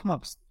yorğunluğu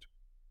atmaq istəyir.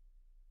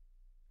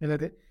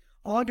 Elədir.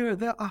 Ona görə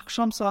də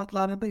axşam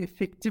saatlarında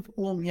effektiv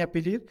olmaya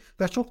bilir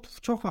və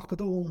çox vaxtda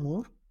da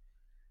olmur.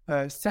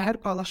 Səhər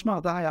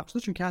paylaşmaq daha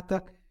yaxşıdır. Çünki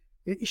hətta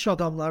iş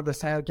adamları da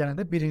səhər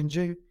gələndə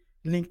birinci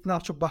LinkedIn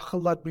açıb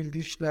baxırlar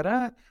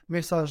bildirişlərə,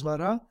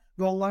 mesajlara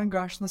və onların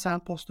qarşısına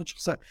sənin postun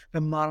çıxsa və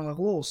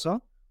maraqlı olsa,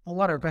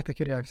 onlar əlbəttə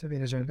ki, reaksiya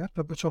verəcəklər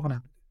və bu çox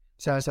önəmlidir.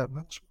 Səhər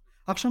paylaşmaq.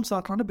 Axşam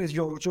saatlarında biraz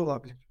yorucu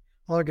ola bilir.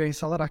 Ona görə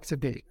insanlar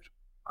aktiv deyildir.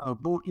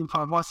 Bu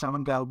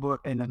informasiyanın qəbul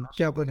eləmək.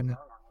 Qəbul eləmək.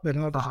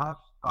 Belə daha.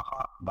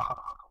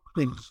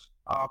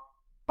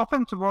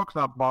 Open to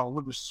work-la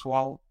bağlı bir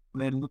sual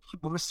verilir ki,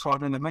 bunu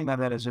sual eləmək nə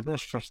dərəcədə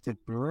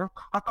şəkildir.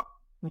 Hətta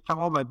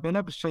Kemal bəy,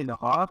 belə bir şey də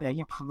var,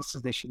 yəni bunu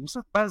siz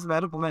deşirmişsiniz,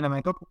 bəziləri bunu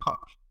eləməkdə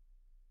utanır.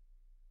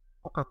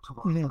 Open to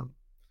work.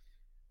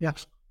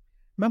 Yaxşı.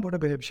 Mən burada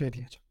belə bir şey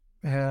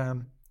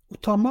deyəcəm.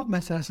 Utanmaq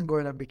məsələsini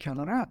qoyulan bir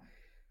kənara,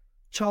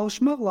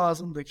 çalışmaq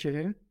lazımdır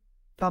ki,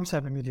 tam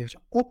səmimi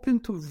deyəcəm, open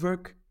to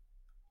work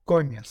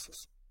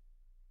qoymayasınız.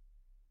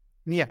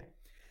 Niyə?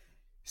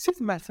 Siz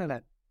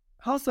məsələn,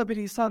 hansısa bir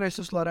insan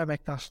resursları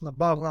əməkdaşlığına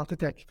bağlantı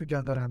təklifi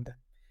göndərəndə,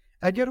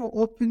 əgər o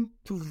open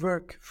to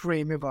work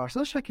frame-i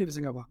varsa,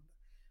 şəklinizin qabağında.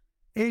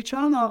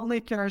 HR-ın ağlı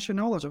etkiləşi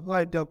nə olacaq?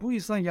 Hayda, bu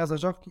insan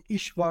yazacaq ki,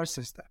 iş var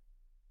sizdə.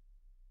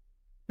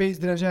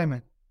 Bezdirəcək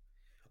mən.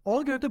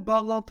 Ona görə də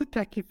bağlantı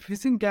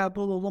təklifinizin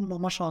qəbul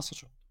olunmama şansı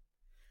çoxdur.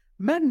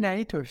 Mən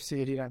nəyi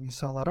tövsiyə edirəm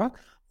insanlara?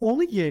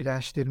 Onu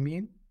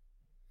yerləşdirməyin.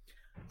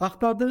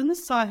 Axtardığınız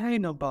sahə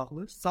ilə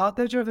bağlı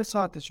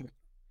sadəcə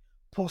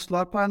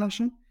postlar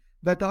paylaşın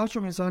və daha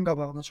çox insanın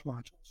qabağına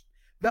çıxmağa çalışın.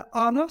 Və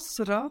ana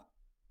sıra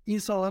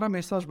insanlara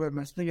mesaj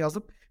bölməsində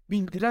yazıb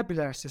bildirə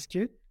bilərsiniz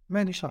ki,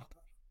 mən iş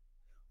axtarıram.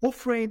 O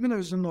frame-in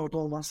özünün orada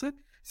olması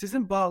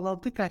sizin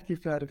bağlantı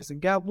təkliflərinizin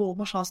qəbul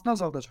olma şansını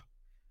azaldacaq.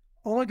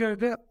 Ona görə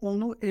də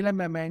onu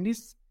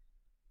eləməməyiniz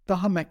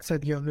daha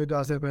məqsəd yönlüdür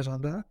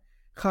Azərbaycanda.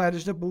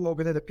 Xaricdə bu o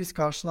qədər də pis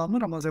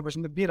qarşılanmır, amma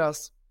Azərbaycanda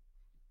biraz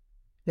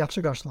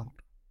yaxşı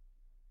qarşılanır.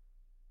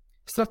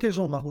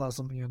 Strateji olmaq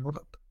lazımdır yəni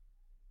burada.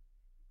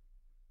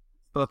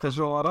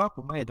 Strateji olaraq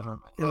bunu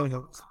edilməmək.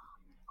 Evet.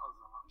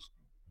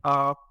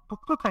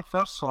 Bu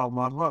təkrar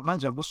suallar var.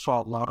 Məncə bu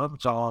sualların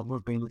cavabı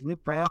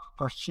verilib və yaxud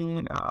da ki,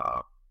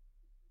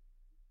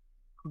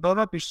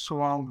 belə bir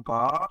sual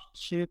var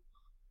ki,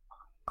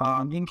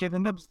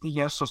 LinkedIn-də biz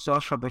digər sosial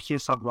şəbəkə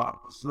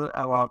hesablarımızı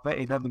əlavə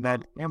edə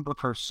bilərik. Bu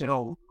tövsiyə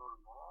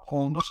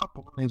olunursa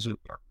bunu necə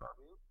edərik?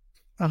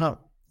 Aha,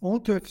 onu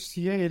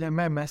tövsiyə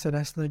eləmək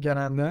məsələsinə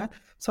gələndə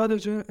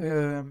sadəcə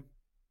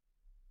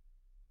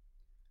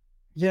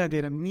yenə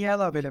deyirəm, niyə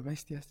əlavə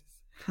eləmək istəyirsiniz?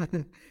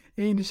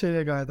 Eyni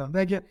şeyə qayıdam.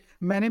 Əgər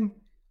mənim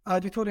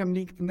auditoriyam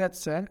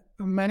LinkedIn-dədirsə,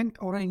 mənim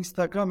oraya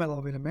Instagram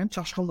əlavə eləməyim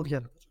çaşqınlıq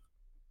yaradır.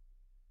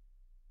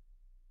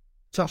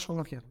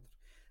 Çaşqınlıq yaradır.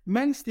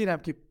 Mən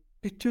istəyirəm ki,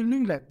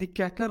 bütünlüklə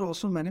diqqətlər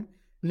olsun mənim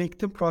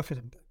LinkedIn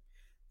profilimdə.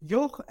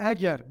 Yox,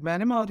 əgər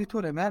mənim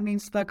auditoriyam həm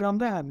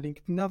Instagramda, həm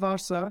LinkedIn-də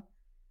varsa,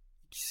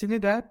 ikisini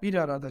də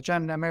bir arada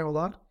cəmləmək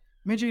olar.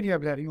 Necə eləyə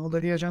bilərik? Onu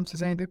da deyəcəm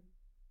sizə indi.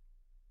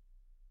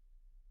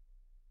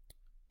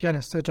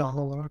 Gəlin sizə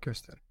canlı olaraq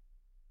göstərim.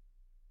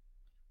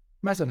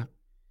 Məsələn,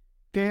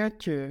 deyək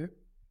ki,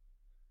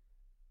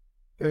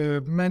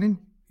 mənim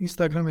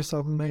Instagram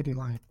hesabım neydi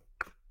lan?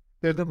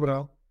 Verdim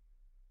bura.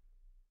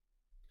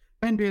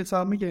 Mən bir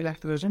hesabımı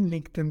yerləşdirəcəm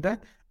LinkedIn-də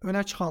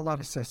önə çıxanlar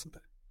hissəsində.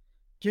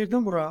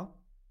 Girdim bura.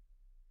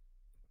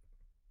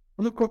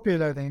 Bunu kopya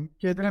elədim.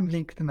 Gedirəm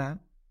LinkedIn-ə.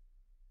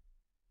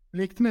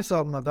 LinkedIn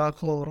hesabına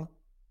daxil oluram.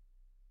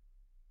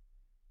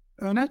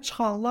 Önə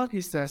çıxanlar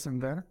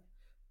hissəsində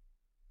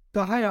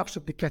daha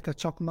yaxşı diqqətə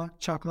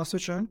çarpması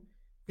üçün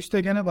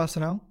üstəgənə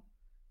basıram.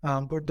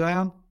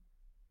 Buradayam.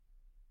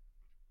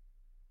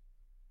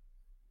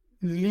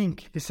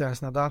 Link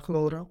hissəsinə daxil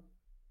oluram.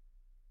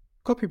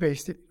 Copy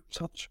paste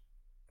çalış.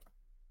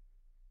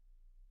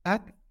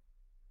 Add.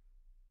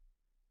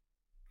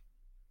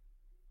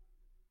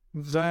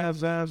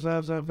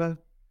 Və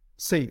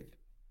save.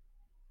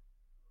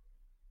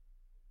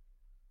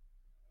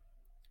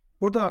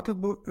 Burada artıq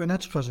bu önə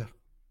çıxacaq.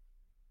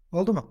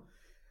 Oldu mu?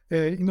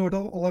 İndi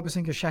orada ola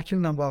bilsin ki,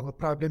 şəkillə bağlı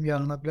problem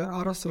yarana bilər.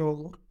 Ara sıra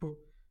olur. Bu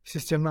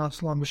sistemdən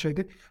açılan bir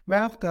şeydir. Və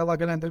yaxud da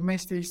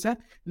əlaqələndirmək istəyirsə,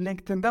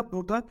 LinkedIn-də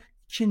burada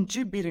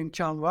ikinci bir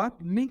imkan var.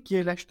 Link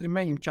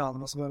yerləşdirmə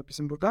imkanımız var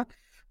bizim burada.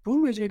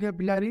 Bunu necə edə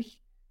bilərik?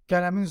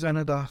 Qələmin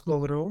üzərinə daxil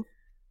oluruq.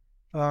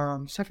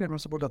 Səhv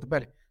vermirəmsə buradadır.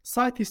 Bəli.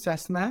 Sayt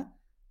hissəsinə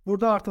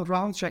burada artıq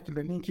rahat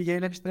şəkildə linki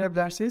yerləşdirə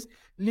bilərsiniz.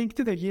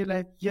 Linki də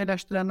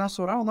yerləşdirəndən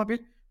sonra ona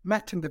bir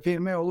mətn də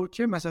vermək olur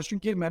ki, məsəl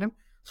üçün girmənim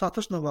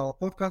satışla bağlı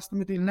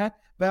podkastımı dinlə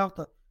və yaxud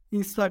da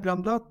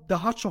Instagramda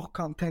daha çox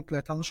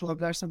kontentlə tanış ola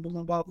bilərsən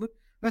bununla bağlı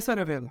və s.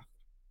 verirlər.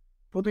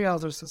 Bunu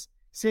yazırsınız,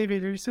 save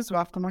edirsiniz və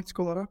avtomatik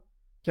olaraq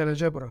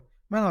gələcək bura.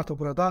 Mən artıq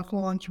bura daxil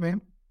olan kimi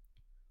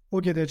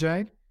o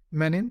gedəcək,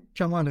 mənim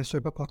Kamal ilə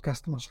söhbət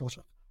podkastım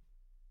açılacaq.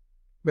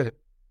 Belə.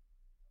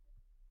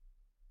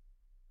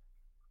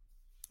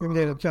 Ümid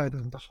edirəm ki,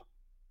 aydındır.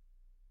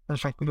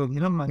 Təşəkkür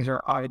edirəm. Məncə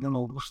aydın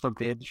olmuşdur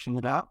deyə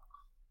düşünürəm.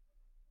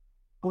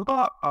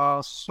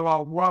 Burada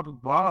suallar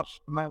var.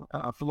 Mən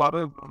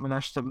bunları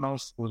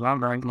ümumiləşdirmək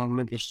istəyirəm və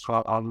inanlı bir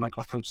sual almaq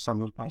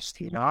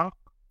istəyirəm.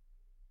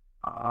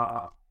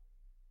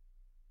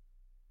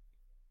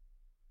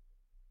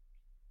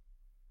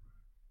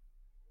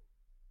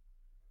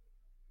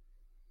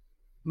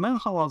 Mən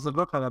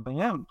hal-hazırda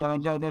tələbəyəm.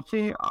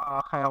 Gələcəkdəki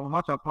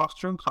xəyalıma çatmaq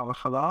üçün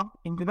çalışıram.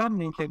 İndidən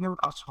LinkedIn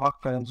açmaq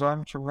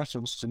gələcəyim ki,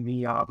 nəsə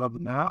üstünlüyü yarada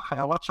bilər.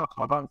 Xəyala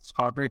çatmadan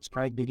istifadə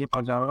etmək, bilgi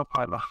bacarığı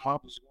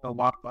paylaşmaq üzrə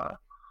var mı?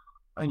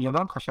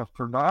 Öncədən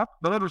təşəkkürlər.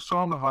 Belə bir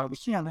sual var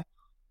ki, yəni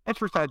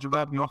heç bir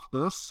təcrübəm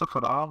yoxdur,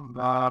 sıfıram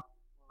və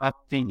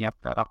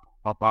məddəniyyətlərə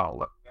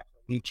bağlı.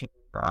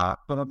 LinkedIn-də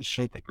belə bir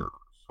şey də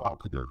görürüm,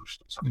 sualda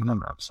görmüşdüm.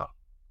 Bilmirəmsə,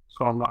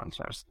 sualların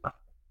içərisində.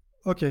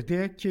 Okey,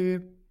 deyək ki,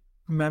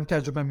 mənim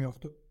təcrübəm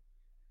yoxdur.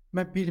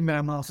 Mən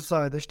bilmirəm hansı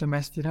sahədə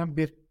işləmək istəyirəm.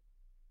 Bir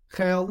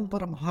xəyalım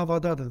var, amma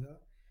havadadır da.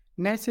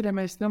 Nə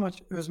eləmək istəyirəm,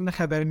 özümdə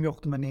xəbərim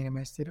yoxdur mən nə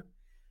eləmək istəyirəm.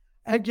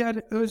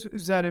 Əgər öz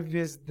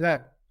üzərinizdə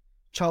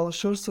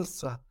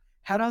çalışırsınızsa,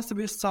 hər hansı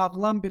bir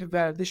sağlam bir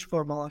vərdiş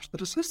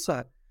formalaşdırırsınızsa,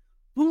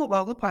 bununla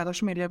bağlı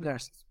paylaşım edə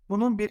bilərsiniz.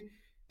 Bunun bir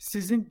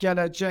sizin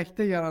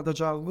gələcəkdə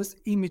yaradacağınız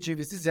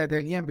imicinizi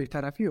zədələyən bir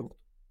tərəfi yoxdur.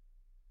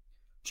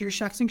 Çünki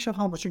şəxsi inkişaf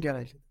hamı üçün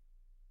gərəklidir.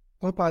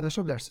 Bunu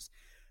paylaşa bilərsiniz.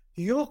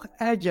 Yox,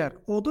 əgər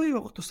o da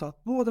yoxdursa,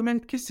 bu o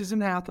demək ki,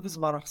 sizin həyatınız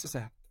maraqsız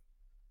həyatdır.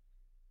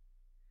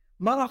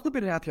 Maraqlı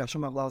bir həyat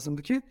yaşamaq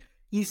lazımdır ki,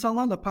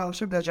 insanlarla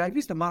paylaşa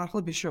biləcəyiniz də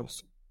maraqlı bir şey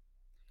olsun.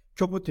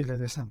 Kobud dillə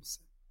desəm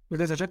sizə.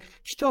 Biləcək,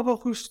 kitab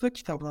oxuyursunuzsa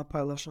kitabla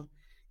paylaşın.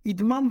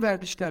 İdman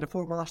vərdişləri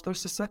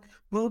formalaşdırırsınızsa,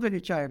 bunu da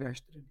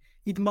hekayələşdirin.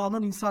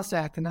 İdmanın insan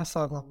səhhətinə,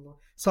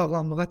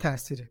 sağlamlığa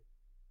təsiri,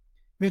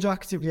 necə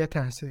aktivliyə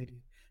təsir edir.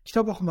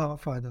 Kitab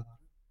oxumağın faydaları,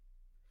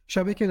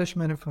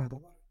 şəbəkələşmənin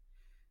faydaları.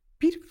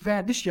 bir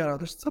vərdiş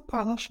yaradırsınızsa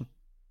paylaşın.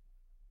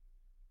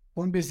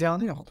 Bunun bir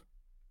ziyanı yoxdur.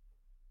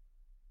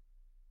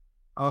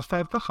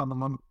 Fərdə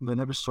xanımın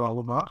belə bir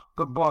sualı var.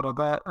 Bu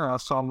arada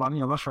sualların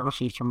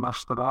yavaş-yavaş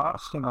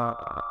yekunlaşdıraq.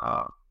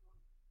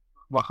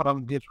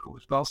 Baxıram bir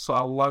ucuz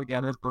suallar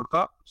gəlir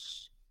burada.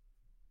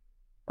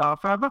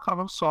 Fərdə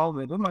xanım sual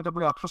verir. Məncə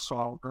bu yaxşı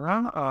sualdır.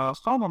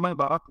 Sual olmaya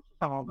ibarət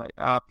Kamal bəy.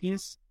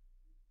 Biz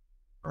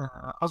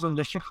az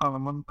öncəki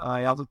xanımın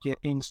yazıb ki,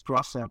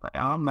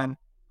 instruksiyadayam. Mən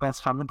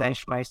vəzifəmi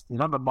dəyişmək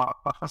istəyirəm və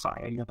başqa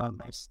sahəyə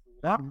yönəlmək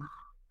istəyirəm.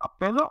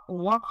 Belə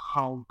olan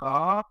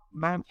halda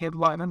mən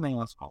headline-a nə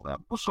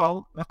yazmalıyam? Bu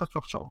sual məndə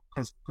çox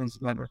tez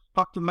gəlir.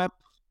 Tutaq ki, mən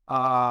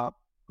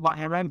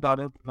layihələr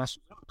idarə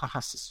etməsində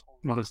mütəxəssis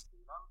olmaq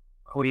istəyirəm.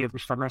 O yerdə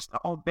işləmək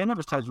istəyirəm. Amma belə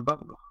bir təcrübə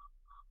var.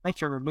 Nə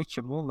görürlük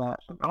ki,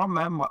 bunlar. Amma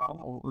mənim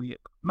marağım o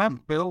yerdə. Mən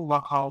belə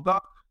olan halda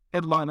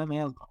headline-a nə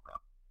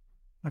yazmalıyam?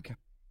 Okay.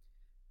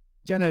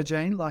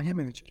 Gələcəyin layihə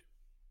meneceri.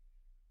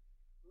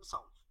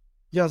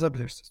 Yaza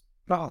bilirsiniz.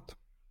 Rahat.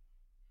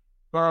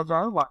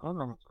 Gələcəyin layihə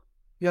meneceri.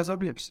 Yaza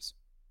bilirsiniz.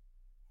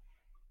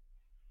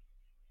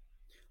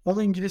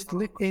 Onu İngilis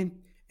dilində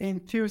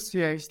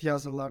enthusiast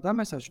yazırlar da,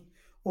 məsəl üçün.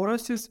 Ora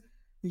siz,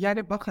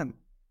 yəni baxın,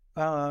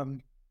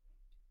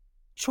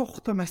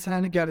 çox da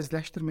məsələni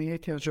gəlizləşdirməyə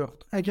ehtiyac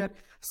yoxdur. Əgər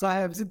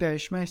sahənizi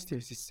dəyişmək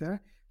istəyirsinizsə,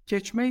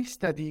 keçmək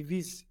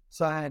istədiyiniz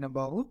sahə ilə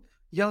bağlı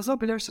yaza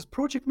bilirsiniz.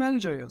 Project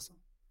manager yazın.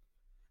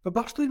 Və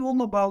başlayın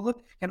onunla bağlı,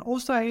 yəni o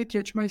sahəyə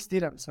keçmək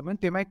istəyirəmsə, mən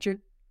demək ki,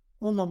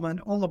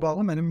 onunla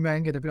bağlı mənim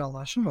müəyyən qədər bir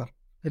anlayışım var.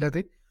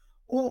 Elədir.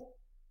 O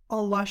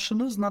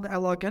anlayışınızla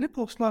əlaqəli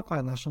postlar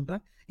paylaşın da,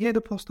 yenə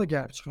də posta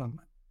gəlib çıxıram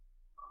mən.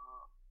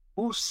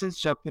 Bu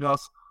sizcə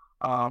biraz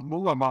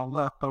bununla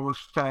bağlı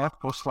şikayət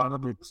postlarını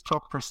bilirsiniz.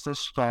 Çox prestij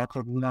şikayət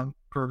edilən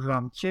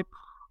görürəm ki,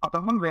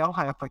 adamın real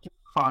həyatdakı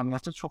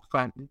fəaliyyəti çox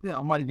fərqlidir,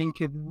 amma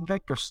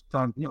LinkedIn-də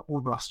göstərdiyi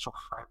obraz çox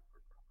fərqlidir.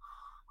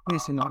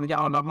 Mesela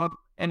adamın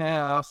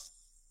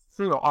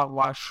CEO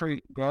anlayışı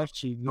deyir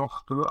ki,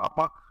 yoxdur,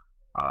 amma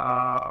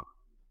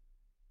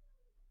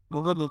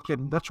bunu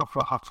LinkedIn-də çox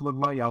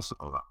rahatlıqla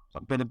yazırlar.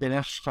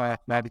 Belə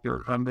şikayətlər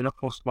görürəm, belə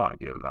postlar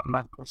görürəm,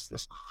 mən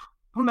prestij.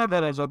 Bu nə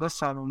dərəcədə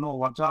səmimi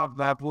olacaq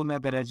və bu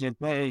nə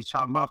dərəcədə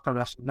HR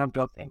tərəfindən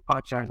biraz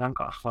empatiya ilə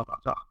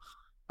qarşılanacaq.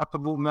 Hətta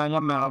bu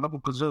müəyyən mənada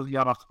bu qıcıq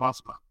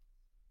yaratmazmı?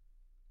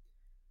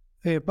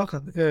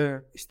 Baxın,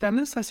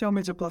 istənilən sosial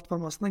media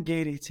platformasından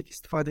qeyri-etik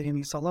istifadə edən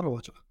insanlar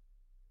olacaq.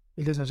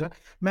 Bildiniz necə?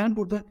 Mən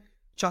burada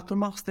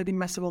çatdırmaq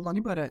istədiyim məsələ ondan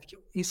ibarətdir ki,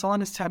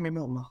 insanlarla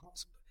səmimi olmaq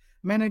lazımdır.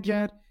 Mən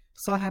əgər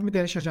sahəmi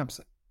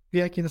dəyişəcəmsə,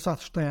 deyək ki,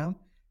 satışdayam,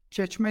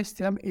 keçmək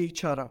istəyirəm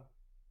HR-a.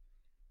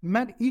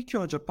 Mən ilk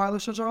öncə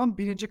paylaşacağım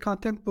birinci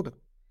kontent budur.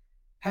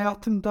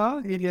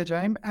 Həyatımda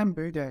eləyəcəyim ən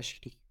böyük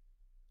dəyişiklik,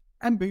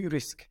 ən böyük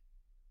risk.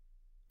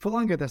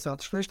 Falan qədər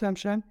satışda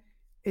işləmişəm,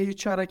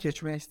 HR-a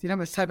keçmək istəyirəm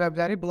və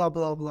səbəbləri bla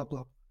bla bla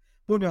bla.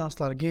 Bu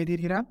nüansları qeyd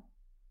edirəm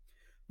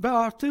və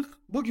artıq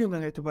bu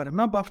gündən etibarən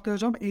mən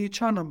başlayacağım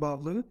HR-la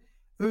bağlı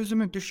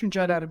özümün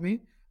düşüncələrimi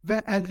və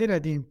əldə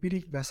etdiyim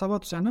bilik və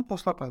savad üzərindən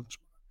postlar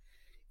paylaşmaq.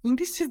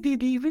 İndi siz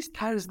dediyiniz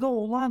tərzdə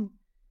olan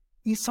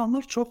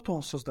insanlar çox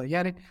tonsuzdur.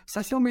 Yəni,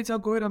 sosial media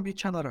qoyuram bir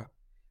kənara.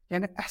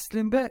 Yəni,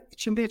 əslində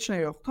içində heç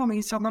nə yoxdur, amma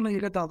insanlarla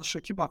elə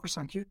danışır ki,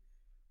 baxırsan ki,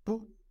 bu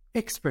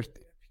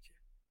ekspertdir.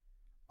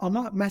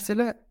 Amma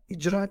məsələ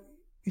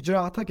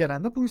icraata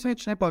gələndə bu insan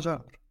heç nə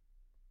bacarmır.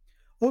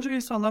 O cür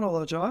insanlar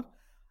olacaq,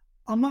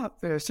 amma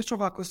siz çox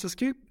haqlısınız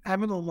ki,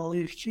 əmin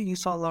olmalıyıq ki,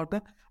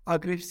 insanlarda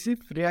aqressiv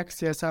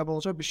reaksiyaya səbəb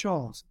olacaq bir şey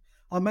olmasın.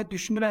 Amma mən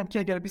düşünürəm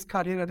ki, əgər biz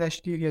karyera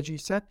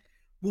dəyişdirəcəksə,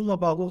 bununla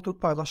bağlı oturub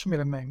paylaşım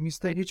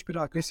eləməyimizdə heç bir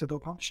aqressiyada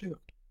olan bir şey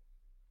yoxdur.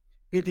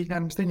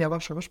 Bildiklərimizdən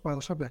yavaş-yavaş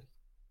paylaşa bilərik.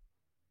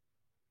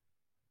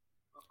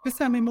 Və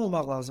səmimi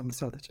olmaq lazımdır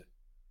sadəcə.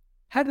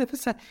 Hər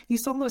dəfə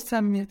insanlar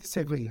səmimiyyəti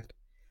sevirlər.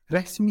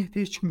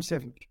 Rəsmiyyəti heç kimi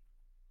sevmir.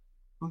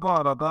 Bu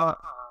arada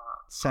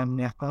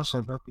səmimiyyətdən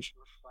söhbət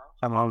düşmüşlər.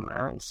 Kamal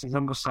bəy,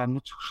 sizin bu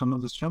səmimi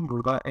çıxışınız üçün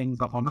burada eyni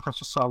zamanda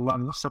təşkil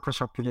suallarınızsa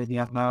təşəkkür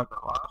edənlər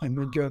də var.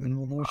 Mən gördüm,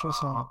 onu hoşa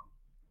sağ olun.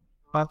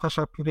 Mən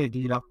təşəkkür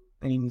edirəm.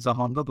 Eyni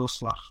zamanda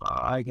dostlar,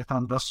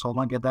 həqiqətən də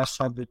sona qədər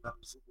səbirlə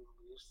bizi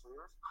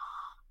dinləyirsiniz.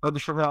 Və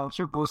düşünürəm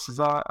ki, bu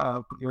sizə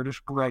bu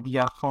görüş bu və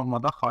digər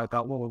formada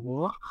faydalı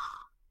olur.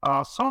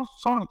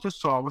 Sonraki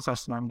sualı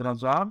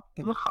səsləndirəcəm.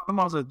 Bir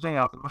xanım az öncə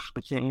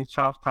yazmışdı ki,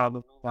 HR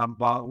təlimi ilə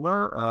bağlı,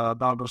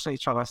 daha doğrusu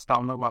HR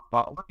asistanlıqla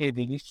bağlı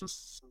edilir ki,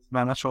 siz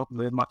mənə çox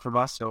böyük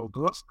motivasiya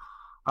oldunuz.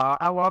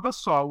 Əlavə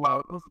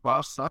suallarınız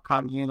varsa,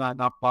 karyera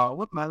ilə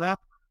bağlı mənə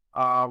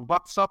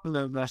WhatsApp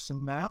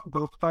nömrəsindən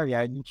qruplar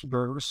yayını ki,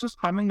 görürsünüz.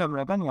 Həmin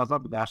nömrədən yaza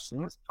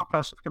bilərsiniz. Çox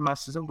təəssüf ki, mən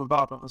sizin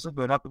burada adınızı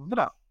görə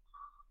bilmirəm.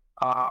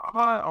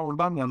 Amma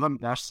oradan yaza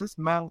bilərsiniz.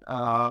 Mən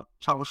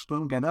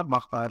çalışdığım qədər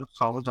vaxtları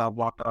sualı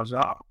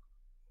cavablandıracağım.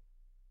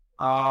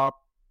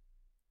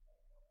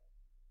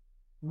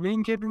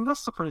 LinkedIn-də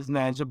 0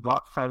 izləyici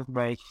var, Fərid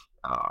bəy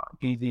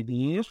qeyd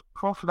edir.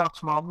 Profil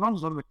açmağından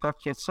uzun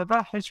müddət keçsə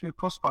də heç bir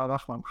post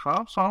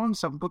paylaşmamışam. Sonun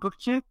isə budur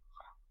ki,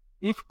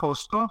 İlk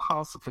postun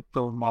hansı tipdə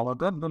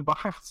olmalıdır?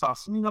 Birbaşa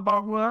ixtisasın ilə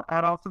bağlı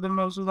hər hansı bir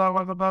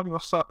mövzularla qədər,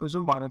 yoxsa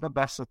özün barədə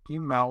bəhs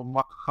etdiyin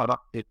məlumat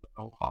xarakterli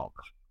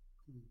olmalıdır?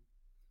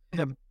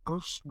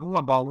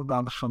 Bununla bağlı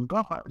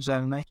danışımda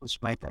üzərinə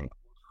keçməkdə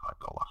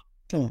fayda olar.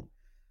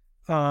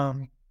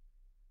 Tamam.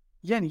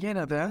 Yəni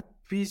yenə də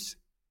biz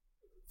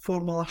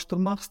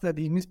formalaşdırmaq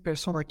istədiyimiz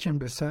persona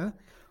kimdirsə,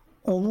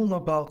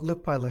 onunla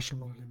bağlı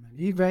paylaşımlar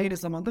etməliyik və eyni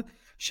zamanda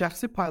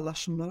şəxsi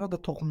paylaşımlara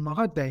da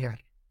toxunmağa dəyər.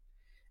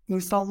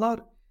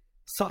 İnsanlar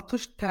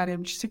satış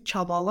təlimçisi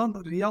Kamalın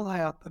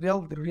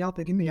real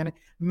dediyim, yəni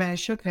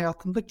məişət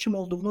həyatında kim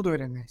olduğunu da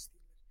öyrənmək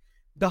istəyir.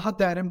 Daha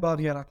dərin bağ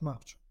yaratmaq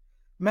üçün.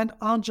 Mən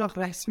ancaq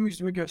rəsmi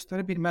üzümü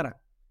göstərə bilmərəm.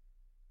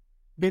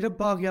 Belə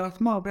bağ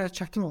yaratmaq biraz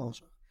çətin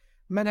olacaq.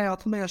 Mən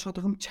həyatımda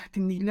yaşadığım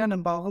çətinliklərlə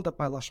bağlı da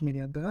paylaşım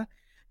edəndə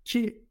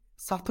ki,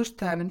 satış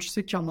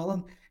təlimçisi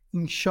Kamalın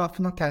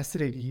inkişafına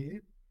təsir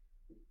edir.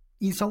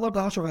 İnsanlar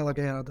daha çox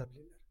əlaqə yarada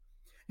bilirlər.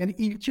 Yəni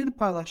ilkin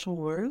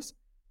paylaşımlarınız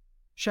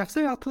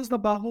şəxsi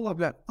həyatınızla bağlı ola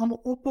bilər. Amma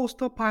o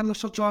postda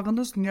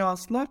paylaşacağınız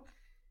nüanslar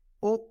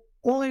o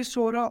 10 il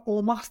sonra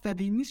olmaq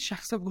istədiyiniz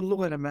şəxsə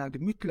qulluq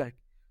eləməlidir. Mütləq.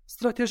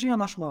 Strateji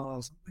yanaşmaq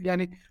lazımdır.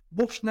 Yəni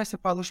boş nəsə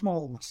paylaşmaq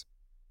olmaz.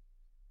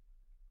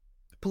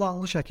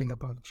 Planlı şəkildə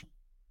paylaşın.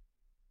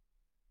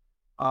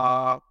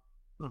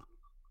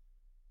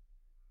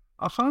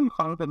 Aşağı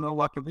yuxarı demək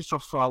olar ki, bir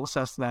çox sualı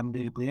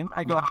səsləndirdim.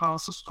 Əgər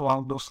hansı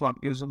sual dostlar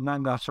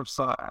gözümdən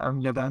qaçıbsa,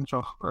 öncədən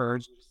çox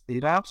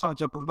istəyirəm.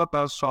 Sadəcə burada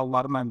bəzi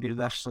sualları mən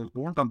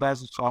birləşdirdim.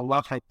 Bəzi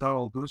suallar təkrar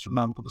olduğu üçün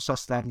mən bunu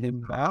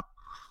səsləndirmirəm.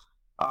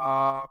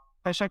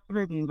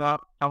 Təşəkkür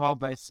edirəm Kamal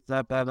bəy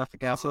sizə dəvəti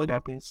qəbul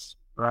edədiniz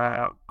və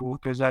bu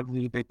gözəl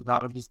bir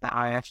webinarı biz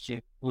nəhayət ki,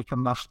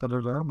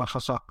 yekunlaşdırırıq, başa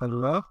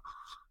çatdırırıq.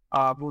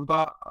 Burada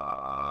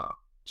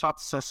chat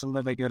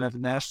hissəsində də görə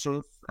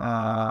bilərsiniz.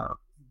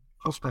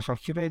 Çox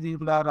təşəkkür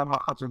edirlər həm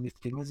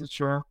etdiyiniz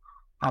üçün,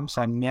 həm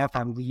səmimiyyət,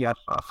 həm digər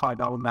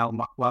faydalı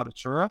məlumatlar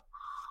üçün.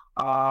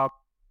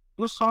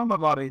 Bu son da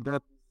var idi,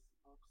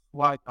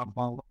 slaytla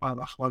bağlı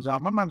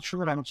paylaşılacaq. Mən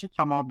düşünürəm ki,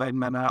 Kamal bəy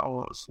mənə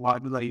o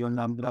slaydı da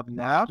yönləndirə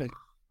bilər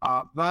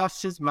və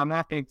siz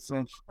mənə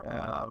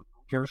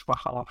görüş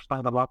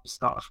başlamışlar da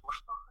biz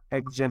danışmışlar.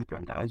 Excel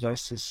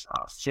göndərəcəksiniz,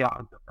 siyah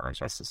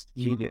göndərəcəksiniz.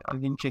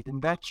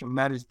 LinkedIn-də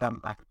kimlər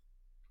izləmək.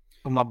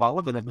 Bununla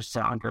bağlı belə bir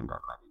siyah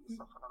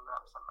göndərməliyik.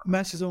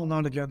 Mən sizə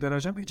onları da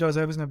göndərəcəm.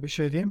 İcazənizlə bir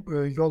şey deyim.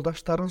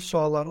 Yoldaşların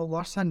sualları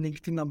olarsa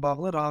LinkedIn-lə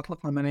bağlı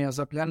rahatlıqla mənə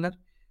yaza bilərlər.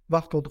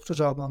 Vaxt olduqca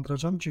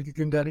cavablandıracağam. Çünki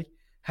gündəlik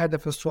hər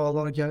dəfə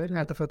suallar gəlir,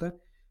 hər dəfə də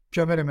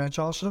kömək etməyə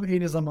çalışırıq.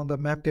 Eyni zamanda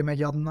mənim demək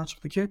yadımdan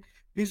çıxdı ki,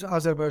 biz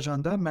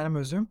Azərbaycanda, mənim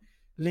özüm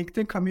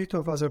LinkedIn Community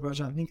of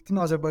Azərbaycan,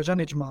 LinkedIn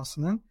Azərbaycan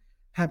icmasının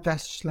həm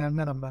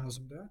təşkiçilərindənəm mən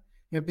özümdə.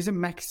 Yəni bizim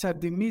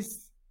məqsədimiz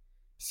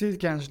siz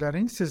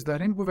gənclərin,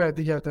 sizlərin bu və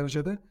digər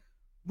dərəcədə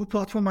bu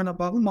platforma ilə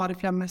bağlı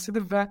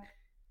maariflənməsidir və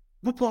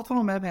bu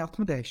platforma mənim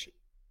həyatımı dəyişir.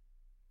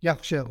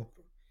 Yaxşıya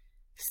oldu.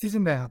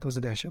 Sizin də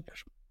həyatınızı dəyişə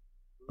bilər.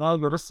 Daha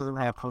görə sizin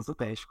həyatınızı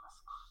dəyişməz.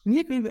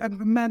 Niyə?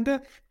 Məndə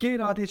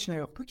qeyri-adi heç nə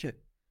yoxdur ki.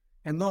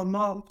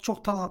 Normal,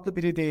 çox talantlı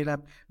biri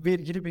deyiləm,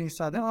 vergili bir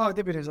insanım,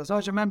 adi bir insan.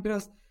 Sadəcə mən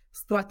biraz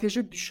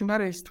strateji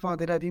düşünərək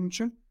istifadə etdiyim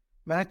üçün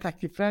mənə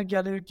təkliflər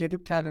gəlir,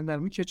 gedib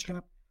təlimlərimi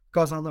keçirəm,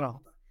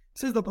 qazanıram da.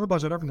 Siz də bunu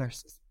bacara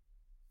bilərsiniz.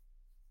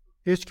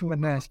 Heç kimə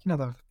nə əski, nə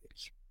də artıq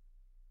deyirik.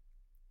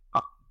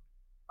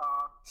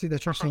 Siz də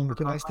çox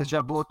sevindiklər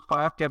istəyəcək. Bu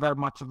bayağı qədər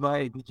motivə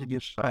edici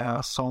bir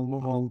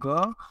sonluq oldu.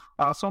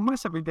 Sonunda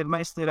isə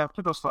bildirmək istəyirəm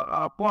ki, dostlar,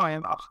 bu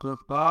ayın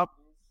axırında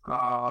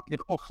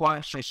bir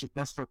offline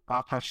şəkildə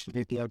seminar təşkil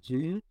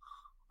edəcəyik.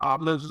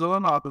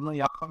 Mövzunun adını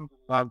yaxın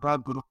günlərdə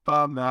qrupda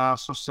və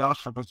sosial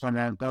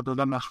şəbəkələrdə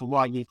dövlət məşğulu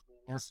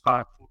agentliyin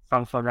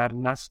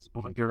sayfələrindən siz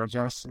bunu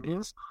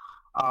görəcəksiniz.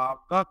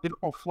 Və bir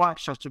offline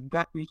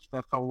şəkildə ilk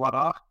dəfə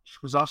olaraq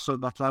işgüzar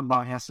söhbətlər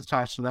layihəsi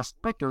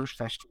çərçivəsində görüş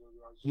təşkil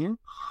edəcəyik.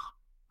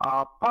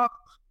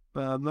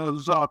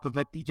 Mövzu adı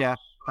və digər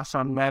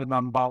məsələlərlə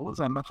bağlı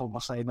zəhmət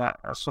olmasa ilə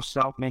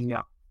sosial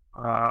media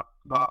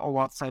və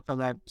olan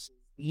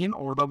səhifələrimizin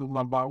orada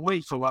bununla bağlı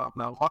ilk olaraq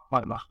məlumat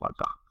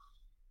paylaşılacaq.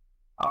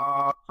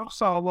 Çox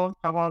sağ olun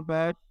Kamal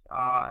bəy.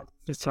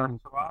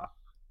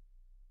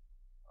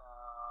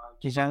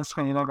 Gecəniz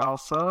xeyrə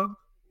qalsın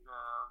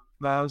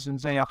və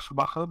özünüzə yaxşı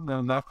baxın.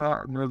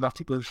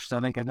 Növbəti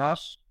görüşlərə qədər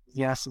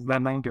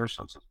sizlərlə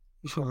görüşəcək.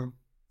 İnşallah.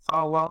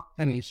 Sağ olun.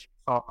 Ən iyisi.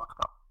 Sağ olun.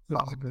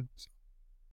 Sağ olun.